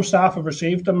 Some staff have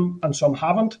received them and some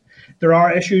haven't. There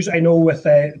are issues, I know, with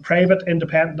private,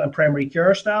 independent and primary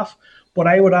care staff, but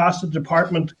I would ask the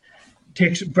department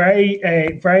takes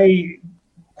very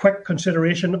quick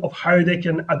consideration of how they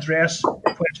can address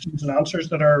questions and answers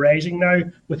that are arising now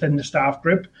within the staff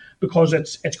group, because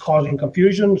it's causing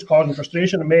confusion, it's causing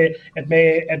frustration. It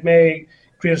may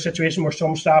create a situation where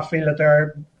some staff feel that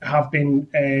they have been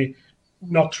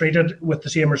not treated with the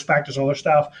same respect as other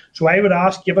staff. So I would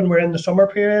ask, given we're in the summer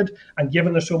period and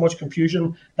given there's so much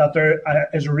confusion, that there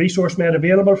is a resource made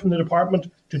available from the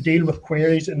department to deal with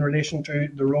queries in relation to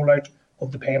the rollout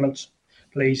of the payments.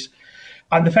 please.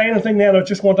 And the final thing then I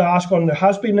just want to ask on, there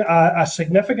has been a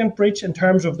significant breach in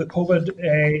terms of the COVID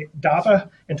data,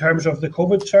 in terms of the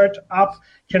COVID Cert app.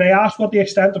 Can I ask what the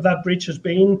extent of that breach has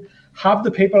been? Have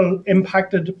the people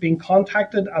impacted been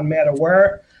contacted and made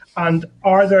aware? And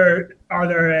are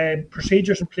there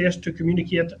procedures in place to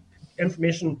communicate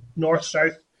information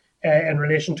north-south in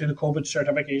relation to the COVID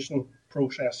certification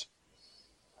process?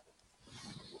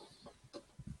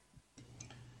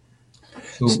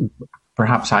 So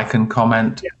perhaps I can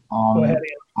comment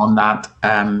on that.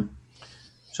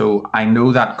 So I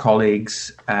know that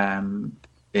colleagues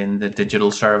in the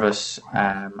digital service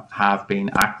have been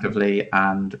actively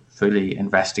and fully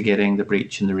investigating the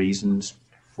breach and the reasons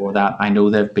for that. I know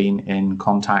they've been in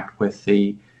contact with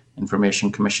the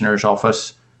Information Commissioner's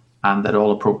Office and that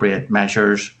all appropriate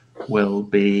measures will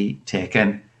be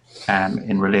taken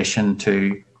in relation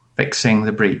to fixing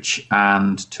the breach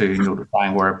and to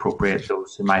notifying where appropriate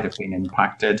those who might have been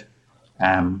impacted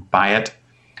by it.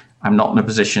 I'm not in a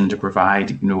position to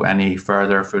provide any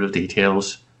further full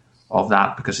details of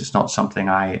that because it's not something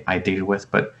I deal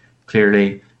with, but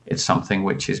clearly it's something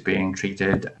which is being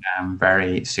treated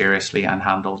very seriously and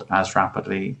handled as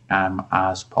rapidly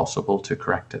as possible to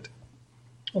correct it.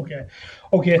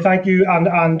 Okay, thank you.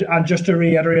 And just to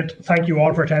reiterate, thank you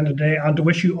all for attending today and to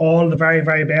wish you all the very,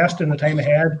 very best in the time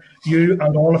ahead, you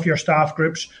and all of your staff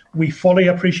groups. We fully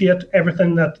appreciate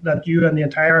everything that you and the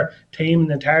entire team,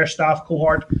 the entire staff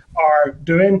cohort are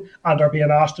doing and are being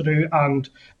asked to do. And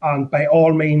by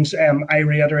all means, I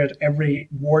reiterate every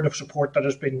word of support that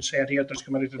has been said here at this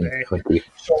committee today.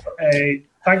 So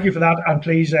thank you for that, and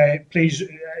please,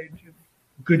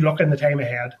 good luck in the time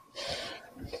ahead.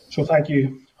 So thank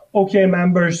you. Okay,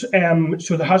 members.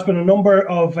 So there has been a number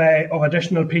of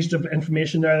additional pieces of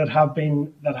information there that have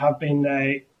been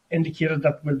indicated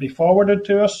that will be forwarded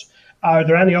to us. Are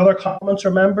there any other comments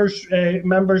or members?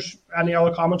 Any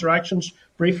other comments or actions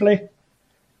briefly?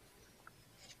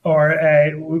 Or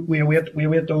we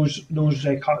await those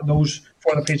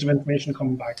further pieces of information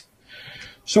coming back.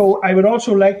 So I would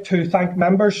also like to thank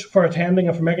members for attending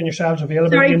and for making yourselves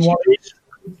available.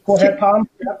 Go ahead, Pam.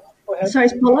 Yeah, go ahead. Sorry,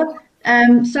 Paula.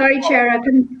 Sorry, Chair,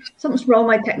 something's wrong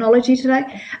with my technology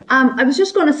today. I was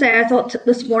just going to say I thought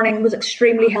this morning was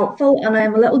extremely helpful, and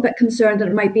I'm a little bit concerned that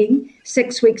it might be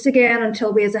 6 weeks again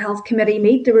until we as a health committee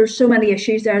meet. There were so many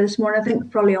issues there this morning. I think we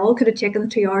probably all could have taken the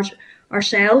 2 hours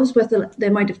ourselves with the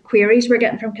amount of queries we're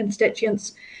getting from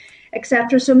constituents,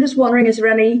 etc. So I'm just wondering, is there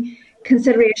any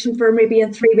consideration for maybe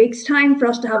in 3 weeks' time for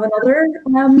us to have another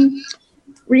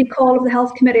recall of the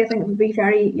health committee? I think it would be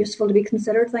very useful to be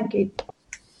considered. Thank you.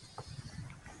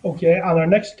 Okay,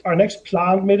 and our next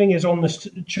planned meeting is on this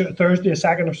Thursday,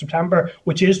 2nd of September,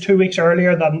 which is 2 weeks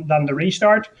earlier than the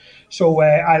restart. So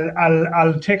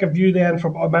I'll take a view then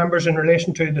from our members in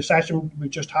relation to the session we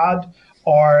just had,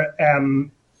 or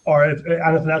if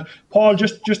anything else. Paul,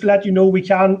 just to let you know, we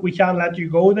can let you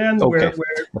go then. Okay.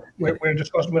 We're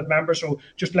discussing with members, so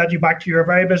just to let you back to your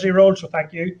very busy role. So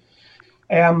thank you.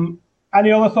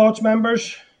 Any other thoughts,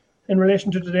 members, in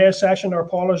relation to today's session or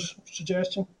Paula's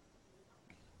suggestion?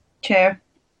 Chair.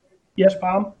 Yes,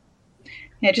 Pam.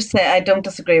 Yeah, just say I don't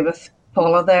disagree with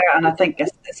Paula there, and I think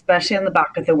especially on the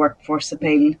back of the workforce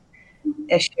appeal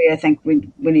issue, I think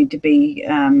we need to be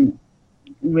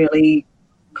really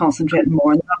concentrating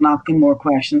more on that and asking more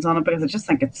questions on it, because I just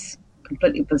think it's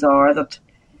completely bizarre that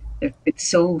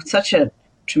it's such a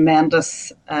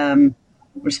tremendous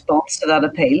response to that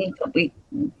appeal that we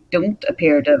don't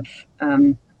appear to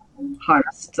have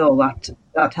harnessed all that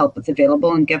help that's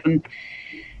available, and given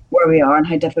where we are and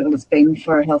how difficult it's been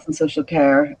for health and social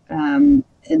care in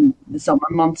the summer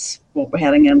months, what we're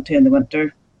heading into in the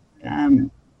winter,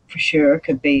 for sure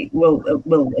it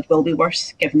will be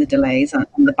worse given the delays and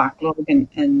the backlog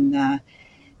on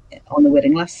the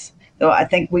waiting list. So I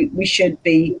think we should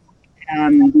be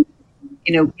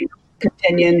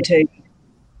continuing to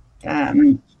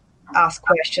ask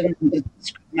questions and to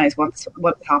scrutinise what's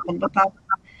happened with that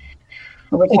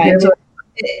over time. So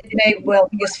it may well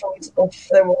be useful if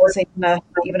there was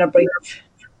even a brief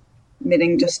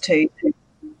meeting just to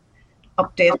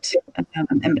update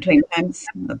in between times.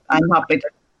 I'm happy to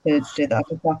do that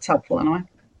if that's helpful anyway.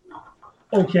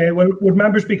 Okay, well, would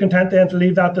members be content then to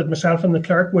leave that myself and the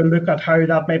clerk will look at how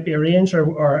that might be arranged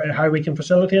or how we can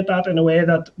facilitate that in a way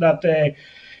that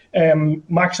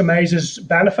maximises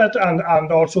benefit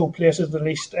and also places the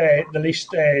least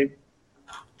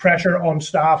pressure on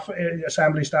staff,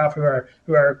 assembly staff who are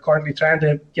currently trying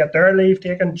to get their leave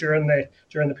taken during the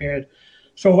period.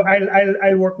 So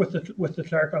I'll work with the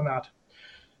clerk on that.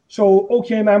 So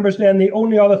okay, members. Then the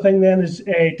only other thing then is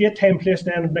a date, time, place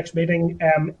then of next meeting.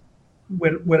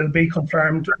 will be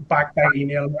confirmed back by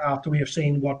email after we have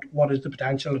seen what is the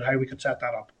potential and how we could set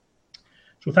that up.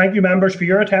 So thank you, members, for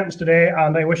your attendance today,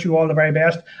 and I wish you all the very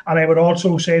best. And I would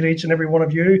also say to each and every one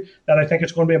of you that I think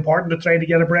it's going to be important to try to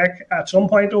get a break at some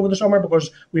point over the summer, because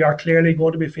we are clearly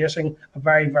going to be facing a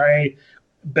very, very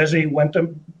busy winter,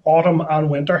 autumn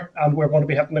and winter, and we're going to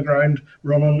be hitting the ground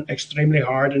running extremely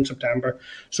hard in September.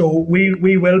 So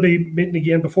we will be meeting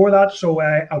again before that, so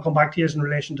I'll come back to you in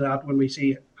relation to that when we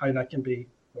see how that can be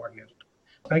coordinated.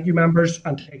 Thank you, members,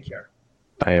 and take care.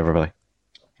 Bye, everybody.